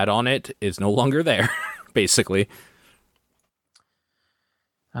I had on it is no longer there, basically.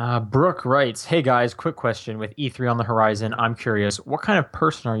 Brooke writes, "Hey guys, quick question. With E3 on the horizon, I'm curious, what kind of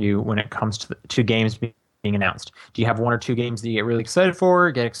person are you when it comes to games being announced? Do you have one or two games that you get really excited for,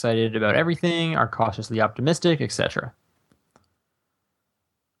 get excited about everything, are cautiously optimistic, etc.?"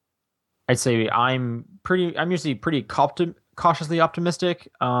 I'd say I'm usually pretty cautiously optimistic.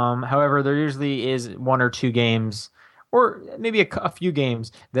 However, there usually is one or two games, or maybe a few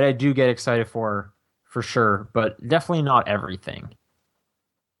games that I do get excited for sure, but definitely not everything.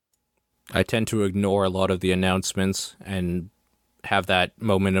 I tend to ignore a lot of the announcements and have that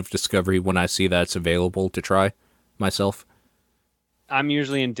moment of discovery when I see that it's available to try myself. I'm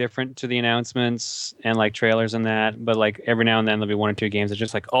usually indifferent to the announcements and like trailers and that, but like every now and then there'll be one or two games that's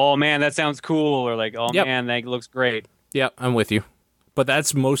just like, oh man, that sounds cool, or like, oh Yep. man, that looks great. Yeah, I'm with you. But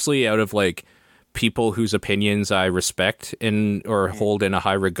that's mostly out of like people whose opinions I respect and or hold in a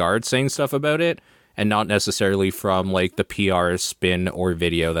high regard saying stuff about it, and not necessarily from like the PR spin or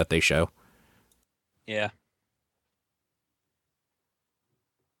video that they show. Yeah.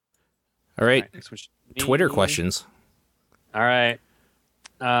 All right, Next question. Twitter questions. All right.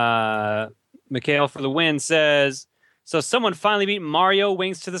 Mikhail for the win says, so someone finally beat Mario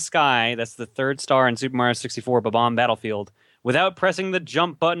Wings to the Sky, that's the third star in Super Mario 64 Bob-omb Battlefield, without pressing the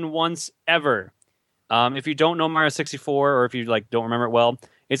jump button once ever. If you don't know Mario 64, or if you like don't remember it well,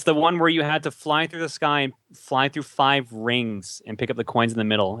 it's the one where you had to fly through the sky and fly through 5 rings and pick up the coins in the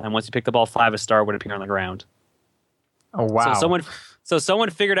middle. And once you picked up all 5, a star would appear on the ground. Oh wow! So someone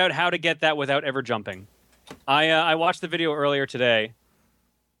figured out how to get that without ever jumping. I watched the video earlier today.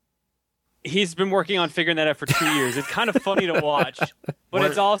 He's been working on figuring that out for 2 years. It's kind of funny to watch, but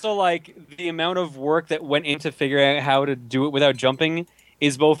it's also like the amount of work that went into figuring out how to do it without jumping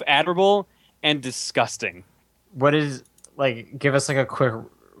is both admirable and disgusting. What is like? Give us like a quick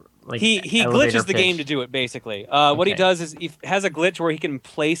like. He elevator glitches the pitch. game to do it basically. What he Okay. does is he has a glitch where he can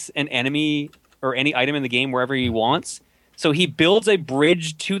place an enemy or any item in the game wherever he wants. So he builds a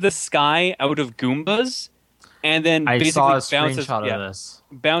bridge to the sky out of Goombas, and then I basically saw a bounces, screenshot yeah, of this.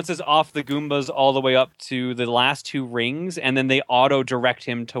 bounces off the Goombas all the way up to the last 2 rings, and then they auto direct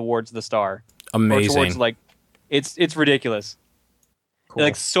him towards the star. Or Amazing. towards like, it's ridiculous. Cool.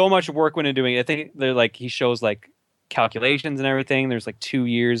 Like so much work went into doing it. I think they're like he shows like calculations and everything. There's like 2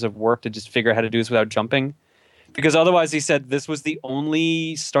 years of work to just figure out how to do this without jumping, because otherwise he said this was the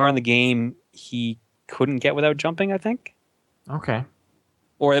only star in the game he couldn't get without jumping. I think, Okay.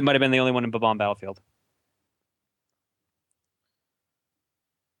 or it might have been the only one in Bob-omb Battlefield.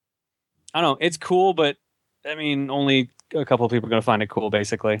 I don't know. It's cool, but I mean, only a couple of people are going to find it cool.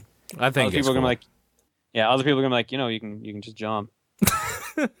 Basically, I think other people are going to like, yeah, other people are going to be like, you can just jump.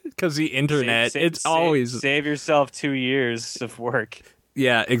 because the internet, it's always save yourself 2 years of work.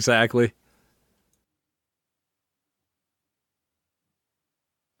 yeah, exactly.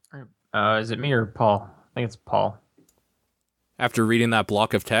 Is it me or Paul? I think it's Paul. After reading that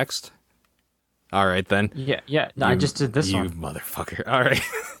block of text. All right then. Yeah. No, I just did this you one. motherfucker. All right.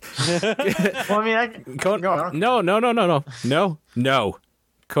 Well, I mean, I can go on. No.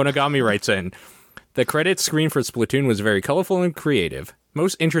 Konagami writes in, the credits screen for Splatoon was very colorful and creative.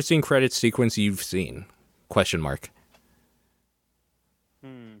 Most interesting credit sequence you've seen? Question mark.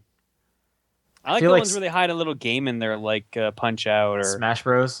 I like feel the like ones where they hide a little game in there, like Punch Out or Smash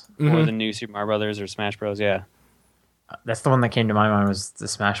Bros. or the new Super Mario Brothers or Smash Bros. Yeah, That's the one that came to my mind was the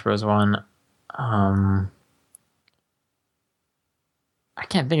Smash Bros. One. I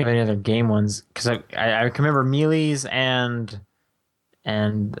can't think of any other game ones because I can remember Meelees and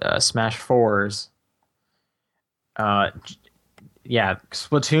Smash 4s. Yeah,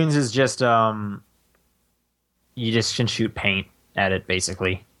 Splatoon's is just you just can shoot paint at it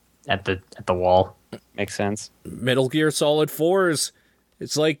basically at the wall. makes sense. Metal Gear Solid 4s.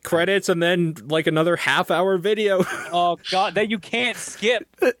 It's like credits and then like another half-hour video. Oh god, that you can't skip.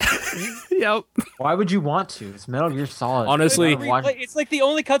 Yep. Why would you want to? It's Metal Gear Solid. Honestly- It's like the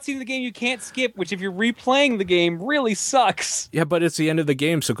only cutscene in the game you can't skip, which if you're replaying the game really sucks. Yeah, but it's the end of the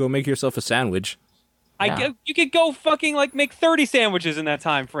game, so go make yourself a sandwich. Yeah. You could go fucking like make 30 sandwiches in that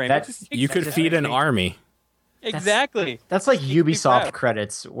time frame. That's- It just takes You could just feed an crazy. army. exactly. That's like Keep me Ubisoft proud.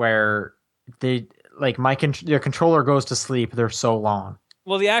 credits where they like their controller goes to sleep. They're so long.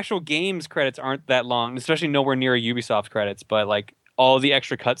 Well, the actual game's credits aren't that long, especially nowhere near a Ubisoft credits, but like all the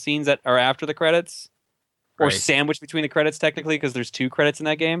extra cutscenes that are after the credits or Right. sandwiched between the credits technically because there's 2 credits in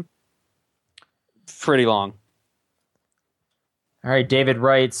that game. Pretty long. All right, David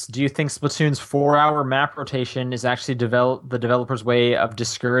writes, do you think Splatoon's 4-hour map rotation is actually the developer's way of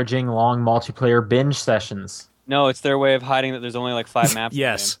discouraging long multiplayer binge sessions? No, it's their way of hiding that there's only like 5 maps. in the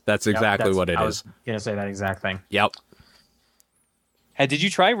Yes, game. that's exactly what it I is. was going to say that exact thing. Yep. Did you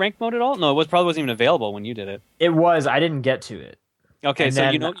try rank mode at all? No, it probably wasn't even available when you did it. It was. I didn't get to it. Okay, And so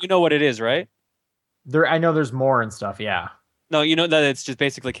then- you know what it is, right? I know there's more and stuff. Yeah. No, you know that it's just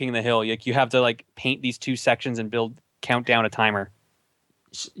basically King of the Hill. Like you have to like paint these 2 sections and count down a timer.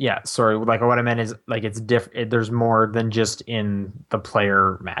 Yeah. Sorry. Like what I meant is like it's different. There's more than just in the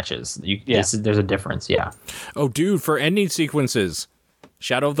player matches. Yeah. There's a difference. Yeah. Oh, dude, for ending sequences,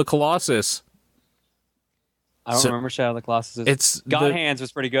 Shadow of the Colossus. I don't So- remember Shadow of the Colossus. It's God Hands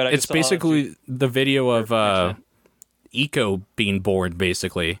was pretty good. I It's just saw it. basically the video of mention Eco being born,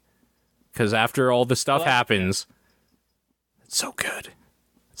 basically, because after all the stuff Well, that's- happens, it's so good,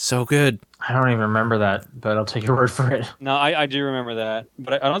 so good. I don't even remember that, but I'll take your word for it. No, I do remember that,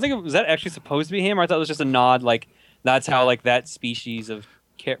 but I don't think was that actually supposed to be him. Or I thought it was just a nod, like that's how like that species of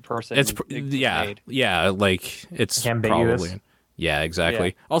person. It's is yeah, made. yeah, like it's Ambiguous. probably yeah, exactly.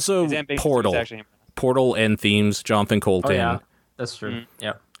 Yeah. Also, It's ambiguous, Portal, it's actually him. Portal and themes, Jonathan Oh Colton. yeah, that's true. Mm.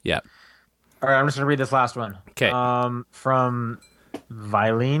 Yep. Yeah. All right, I'm just gonna read this last one. 'Kay. From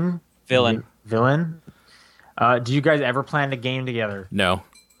Villain. Villain. Villain. Do you guys ever plan a game together? No,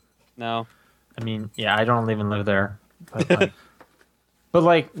 No, I mean, yeah, I don't even live there. But like, but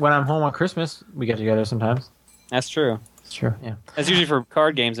like when I'm home on Christmas, we get together sometimes. that's true. It's true. Yeah, That's usually for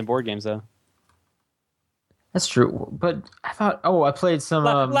card games and board games, though. that's true. But I thought, I played some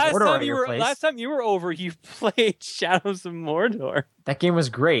last Mordor time at you your were place. last time you were over, you played Shadows of Mordor, That game was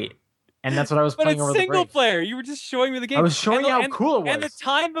great, and that's what I was but playing it's over the single break. player. You were just showing me the game. I was showing And you how and- cool it And the was.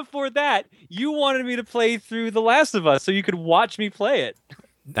 time before that, you wanted me to play through The Last of Us so you could watch me play it.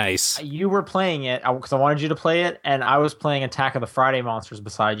 nice. You were playing it because I wanted you to play it, and I was playing Attack of the Friday Monsters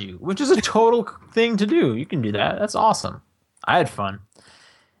beside you, which is a total thing to do. You can do that. That's awesome. I had fun,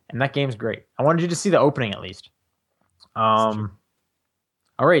 and that game's great. I wanted you to see the opening at least. All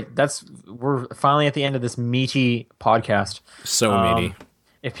right, we're finally at the end of this meaty podcast. So many.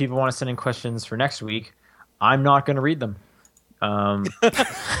 If people want to send in questions for next week, I'm not going to read them.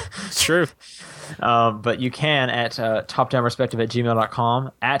 It's true. But you can at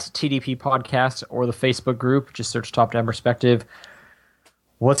topdownperspective@gmail.com, at TDP Podcast, or the Facebook group. Just search Top Down Perspective.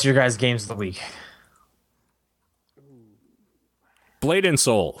 What's your guys' games of the week? Blade and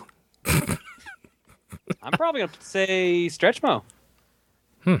Soul. I'm probably gonna say Stretchmo.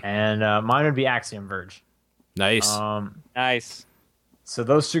 And mine would be Axiom Verge. Nice. Nice. So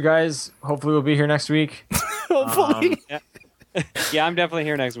those two guys hopefully will be here next week. Hopefully. Yeah, I'm definitely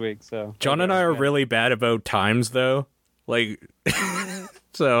here next week. So John and I are really bad about times, though. Like, There'll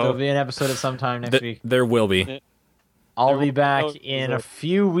so be an episode at some time next week. there will be. I'll be back no- in a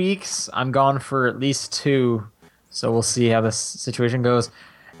few weeks. I'm gone for at least 2, so we'll see how this situation goes.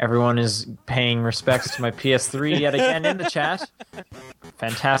 Everyone is paying respects to my PS3 yet again in the chat.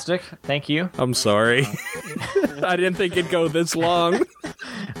 Fantastic. Thank you. I'm sorry. I didn't think it'd go this long.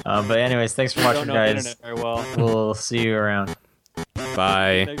 But anyways, thanks for I watching, don't know the guys. internet very well. We'll see you around.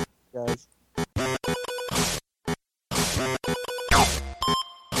 Bye.